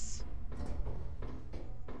event.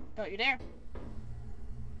 Don't you dare.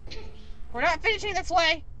 We're not finishing this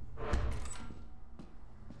way.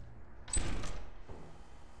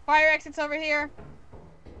 Fire exit's over here.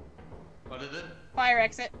 What is it? Fire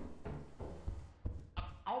exit.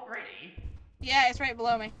 Already? Yeah, it's right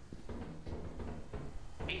below me.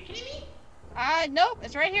 Are you kidding me? Nope,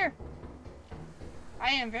 it's right here.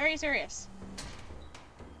 I am very serious.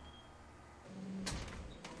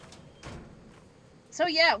 So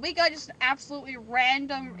yeah, we got just an absolutely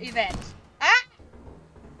random event. Ah!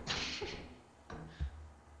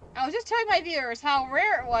 I was just telling my viewers how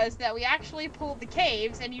rare it was that we actually pulled the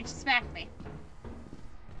caves and you just smacked me.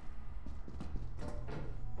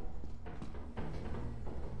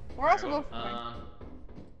 We're also both.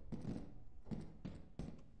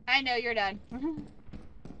 I know you're done.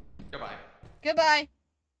 Goodbye. Goodbye.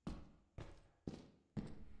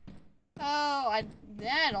 Oh, I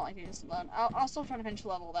don't like doing this alone. I'll still try to finish the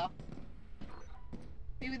level though.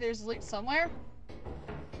 Maybe there's loot somewhere.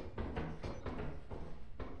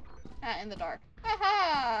 In the dark.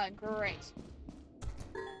 Haha! Great.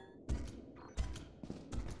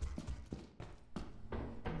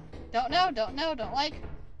 Don't know, don't like.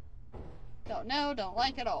 Don't know, don't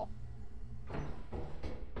like at all.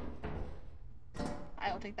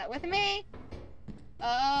 I will take that with me.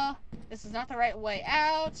 This is not the right way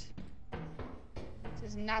out.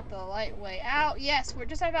 This is not the right way out. Yes, we're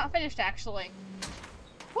just about finished actually.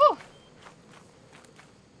 Whew!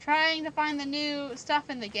 Trying to find the new stuff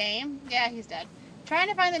in the game. Yeah, he's dead. Trying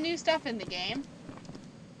to find the new stuff in the game.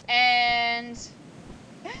 And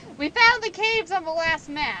we found the caves on the last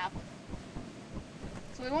map.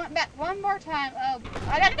 So we went back one more time. Oh,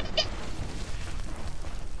 I gotta get.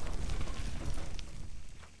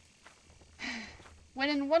 Went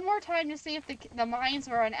in one more time to see if the mines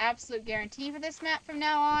were an absolute guarantee for this map from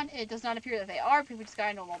now on. It does not appear that they are because we just got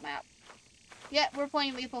a normal map. Yeah, we're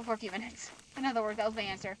playing lethal for a few minutes. In other words, that was my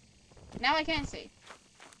answer. Now I can't see.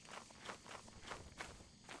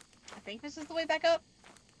 I think this is the way back up.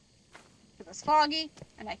 Because it's foggy,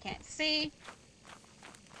 and I can't see.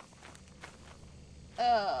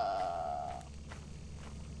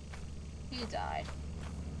 He died.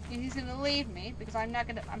 He's gonna leave me, because I'm at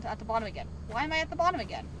the bottom again. Why am I at the bottom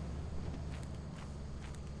again?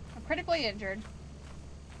 I'm critically injured.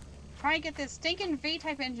 Trying to get this stinking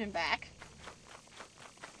V-type engine back.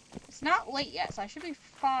 It's not late yet, so I should be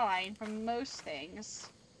fine for most things.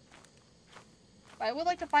 But I would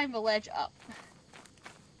like to find the ledge up.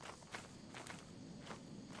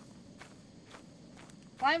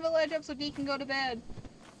 Find the ledge up so Dee can go to bed.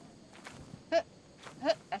 Huh.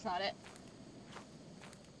 Huh. That's not it.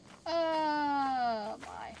 Oh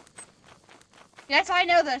my. Yes, I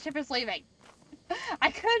know the ship is leaving.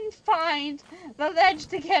 I couldn't find the ledge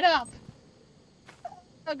to get up.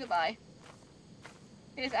 Oh, goodbye.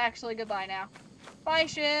 It is actually goodbye now. Bye,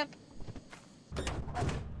 ship.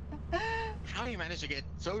 How do you manage to get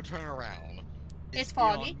so turned around? It's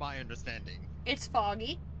foggy. Beyond my understanding. It's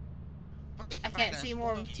foggy. I can't see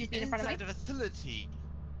more than 2 feet in front of me. Inside the facility,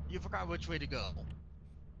 you forgot which way to go.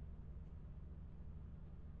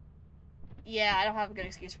 Yeah, I don't have a good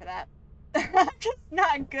excuse for that. I'm just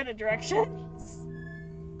not good at directions.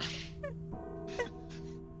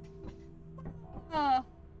 Oh,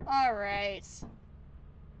 alright.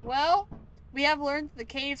 Well, we have learned that the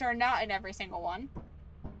caves are not in every single one.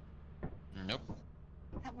 Nope.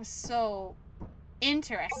 That was so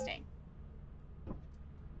interesting.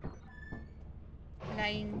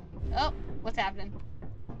 Oh, what's happening?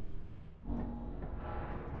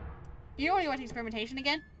 You want to watch experimentation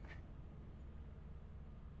again?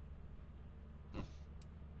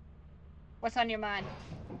 What's on your mind?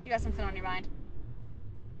 You got something on your mind.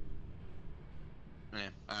 Yeah,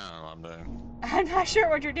 I don't know what I'm doing. I'm not sure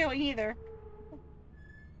what you're doing either.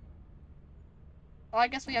 Oh, I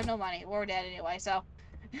guess we have no money. We're dead anyway, so.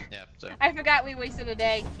 Yeah, so. I forgot we wasted a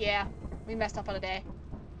day. Yeah, we messed up on a day.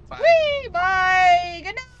 Bye. Whee! Bye!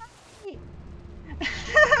 Good night!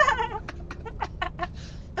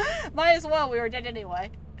 Might as well, we were dead anyway.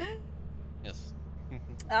 Yes.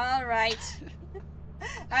 Alright.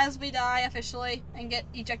 As we die officially and get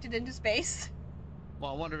ejected into space.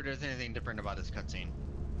 Well, I wonder if there's anything different about this cutscene.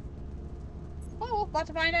 Well, we'll about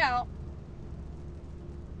to find out.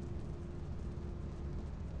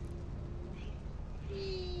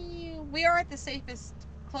 We are at the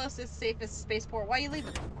closest, safest spaceport. Why are you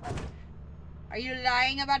leaving? Are you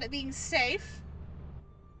lying about it being safe?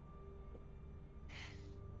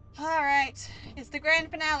 Alright, it's the grand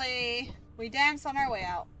finale. We dance on our way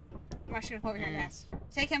out. I'm actually gonna come over here and dance.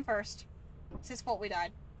 Take him first. It's his fault we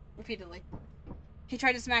died. Repeatedly. He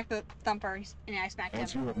tried to smack the thumper, and I smacked him.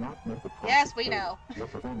 As you have not met the Yes, we know. Your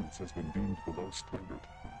performance has been deemed below standard.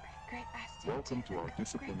 Great asset. Welcome to our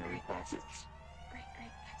disciplinary process. Great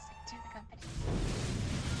asset to the company.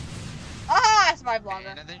 Ah, I survived longer.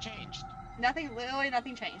 And nothing changed. Literally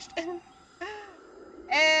nothing changed.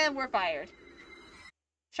 And we're fired.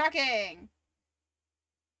 Shocking.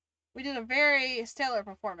 We did a very stellar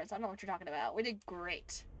performance. I don't know what you're talking about. We did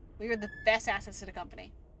great. We were the best assets to the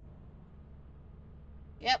company.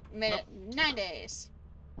 Yep, made it 9 days.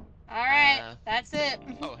 Alright, that's it.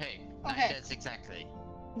 Oh, hey. Okay. 9 deaths exactly.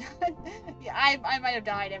 Yeah, I might have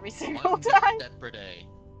died every single 1 time. death per day.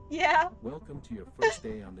 Yeah. Welcome to your first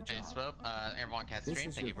day on the And job. so, everyone cast This stream.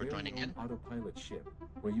 is Thank you your for very joining in. own autopilot ship,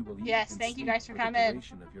 where you will eat Yes, and thank you sleep guys for for the coming.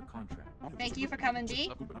 duration of your contract. Thank you for coming, D.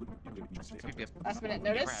 Last minute Thank you for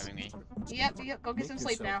notice. having me. Yep, go get Make some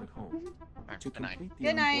sleep yourself now. at home. Alright, To good night. complete the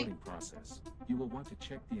Good night. onboarding process, you will want to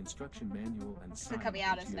check the instruction manual and sign coming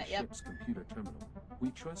out, into isn't your it? Yep. ship's computer terminal. We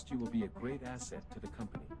trust you will be a great asset to the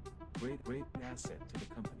company. Great asset to the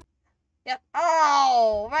company. Yep.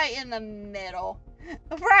 Oh, right in the middle.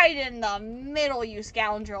 Right in the middle, you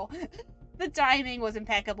scoundrel. The timing was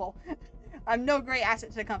impeccable. I'm no great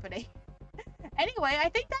asset to the company. Anyway, I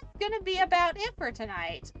think that's gonna be about it for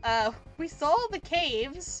tonight. We saw the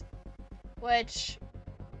caves, which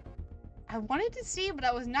I wanted to see, but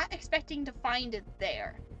I was not expecting to find it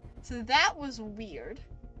there. So that was weird.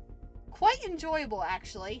 Quite enjoyable,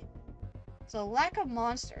 actually. So, lack of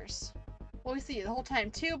monsters. What we see the whole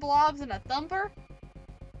time, 2 blobs and a thumper.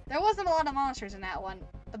 There wasn't a lot of monsters in that one.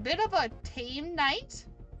 A bit of a tame night,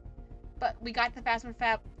 but we got the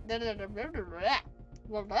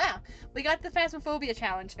we got the Phasmophobia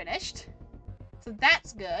challenge finished, so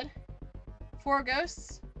that's good. 4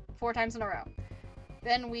 ghosts, 4 times in a row.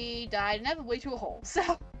 Then we died inevitably to a hole.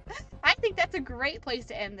 So I think that's a great place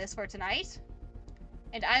to end this for tonight.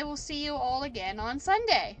 And I will see you all again on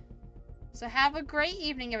Sunday. So have a great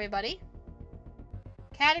evening, everybody.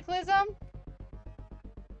 Cataclysm,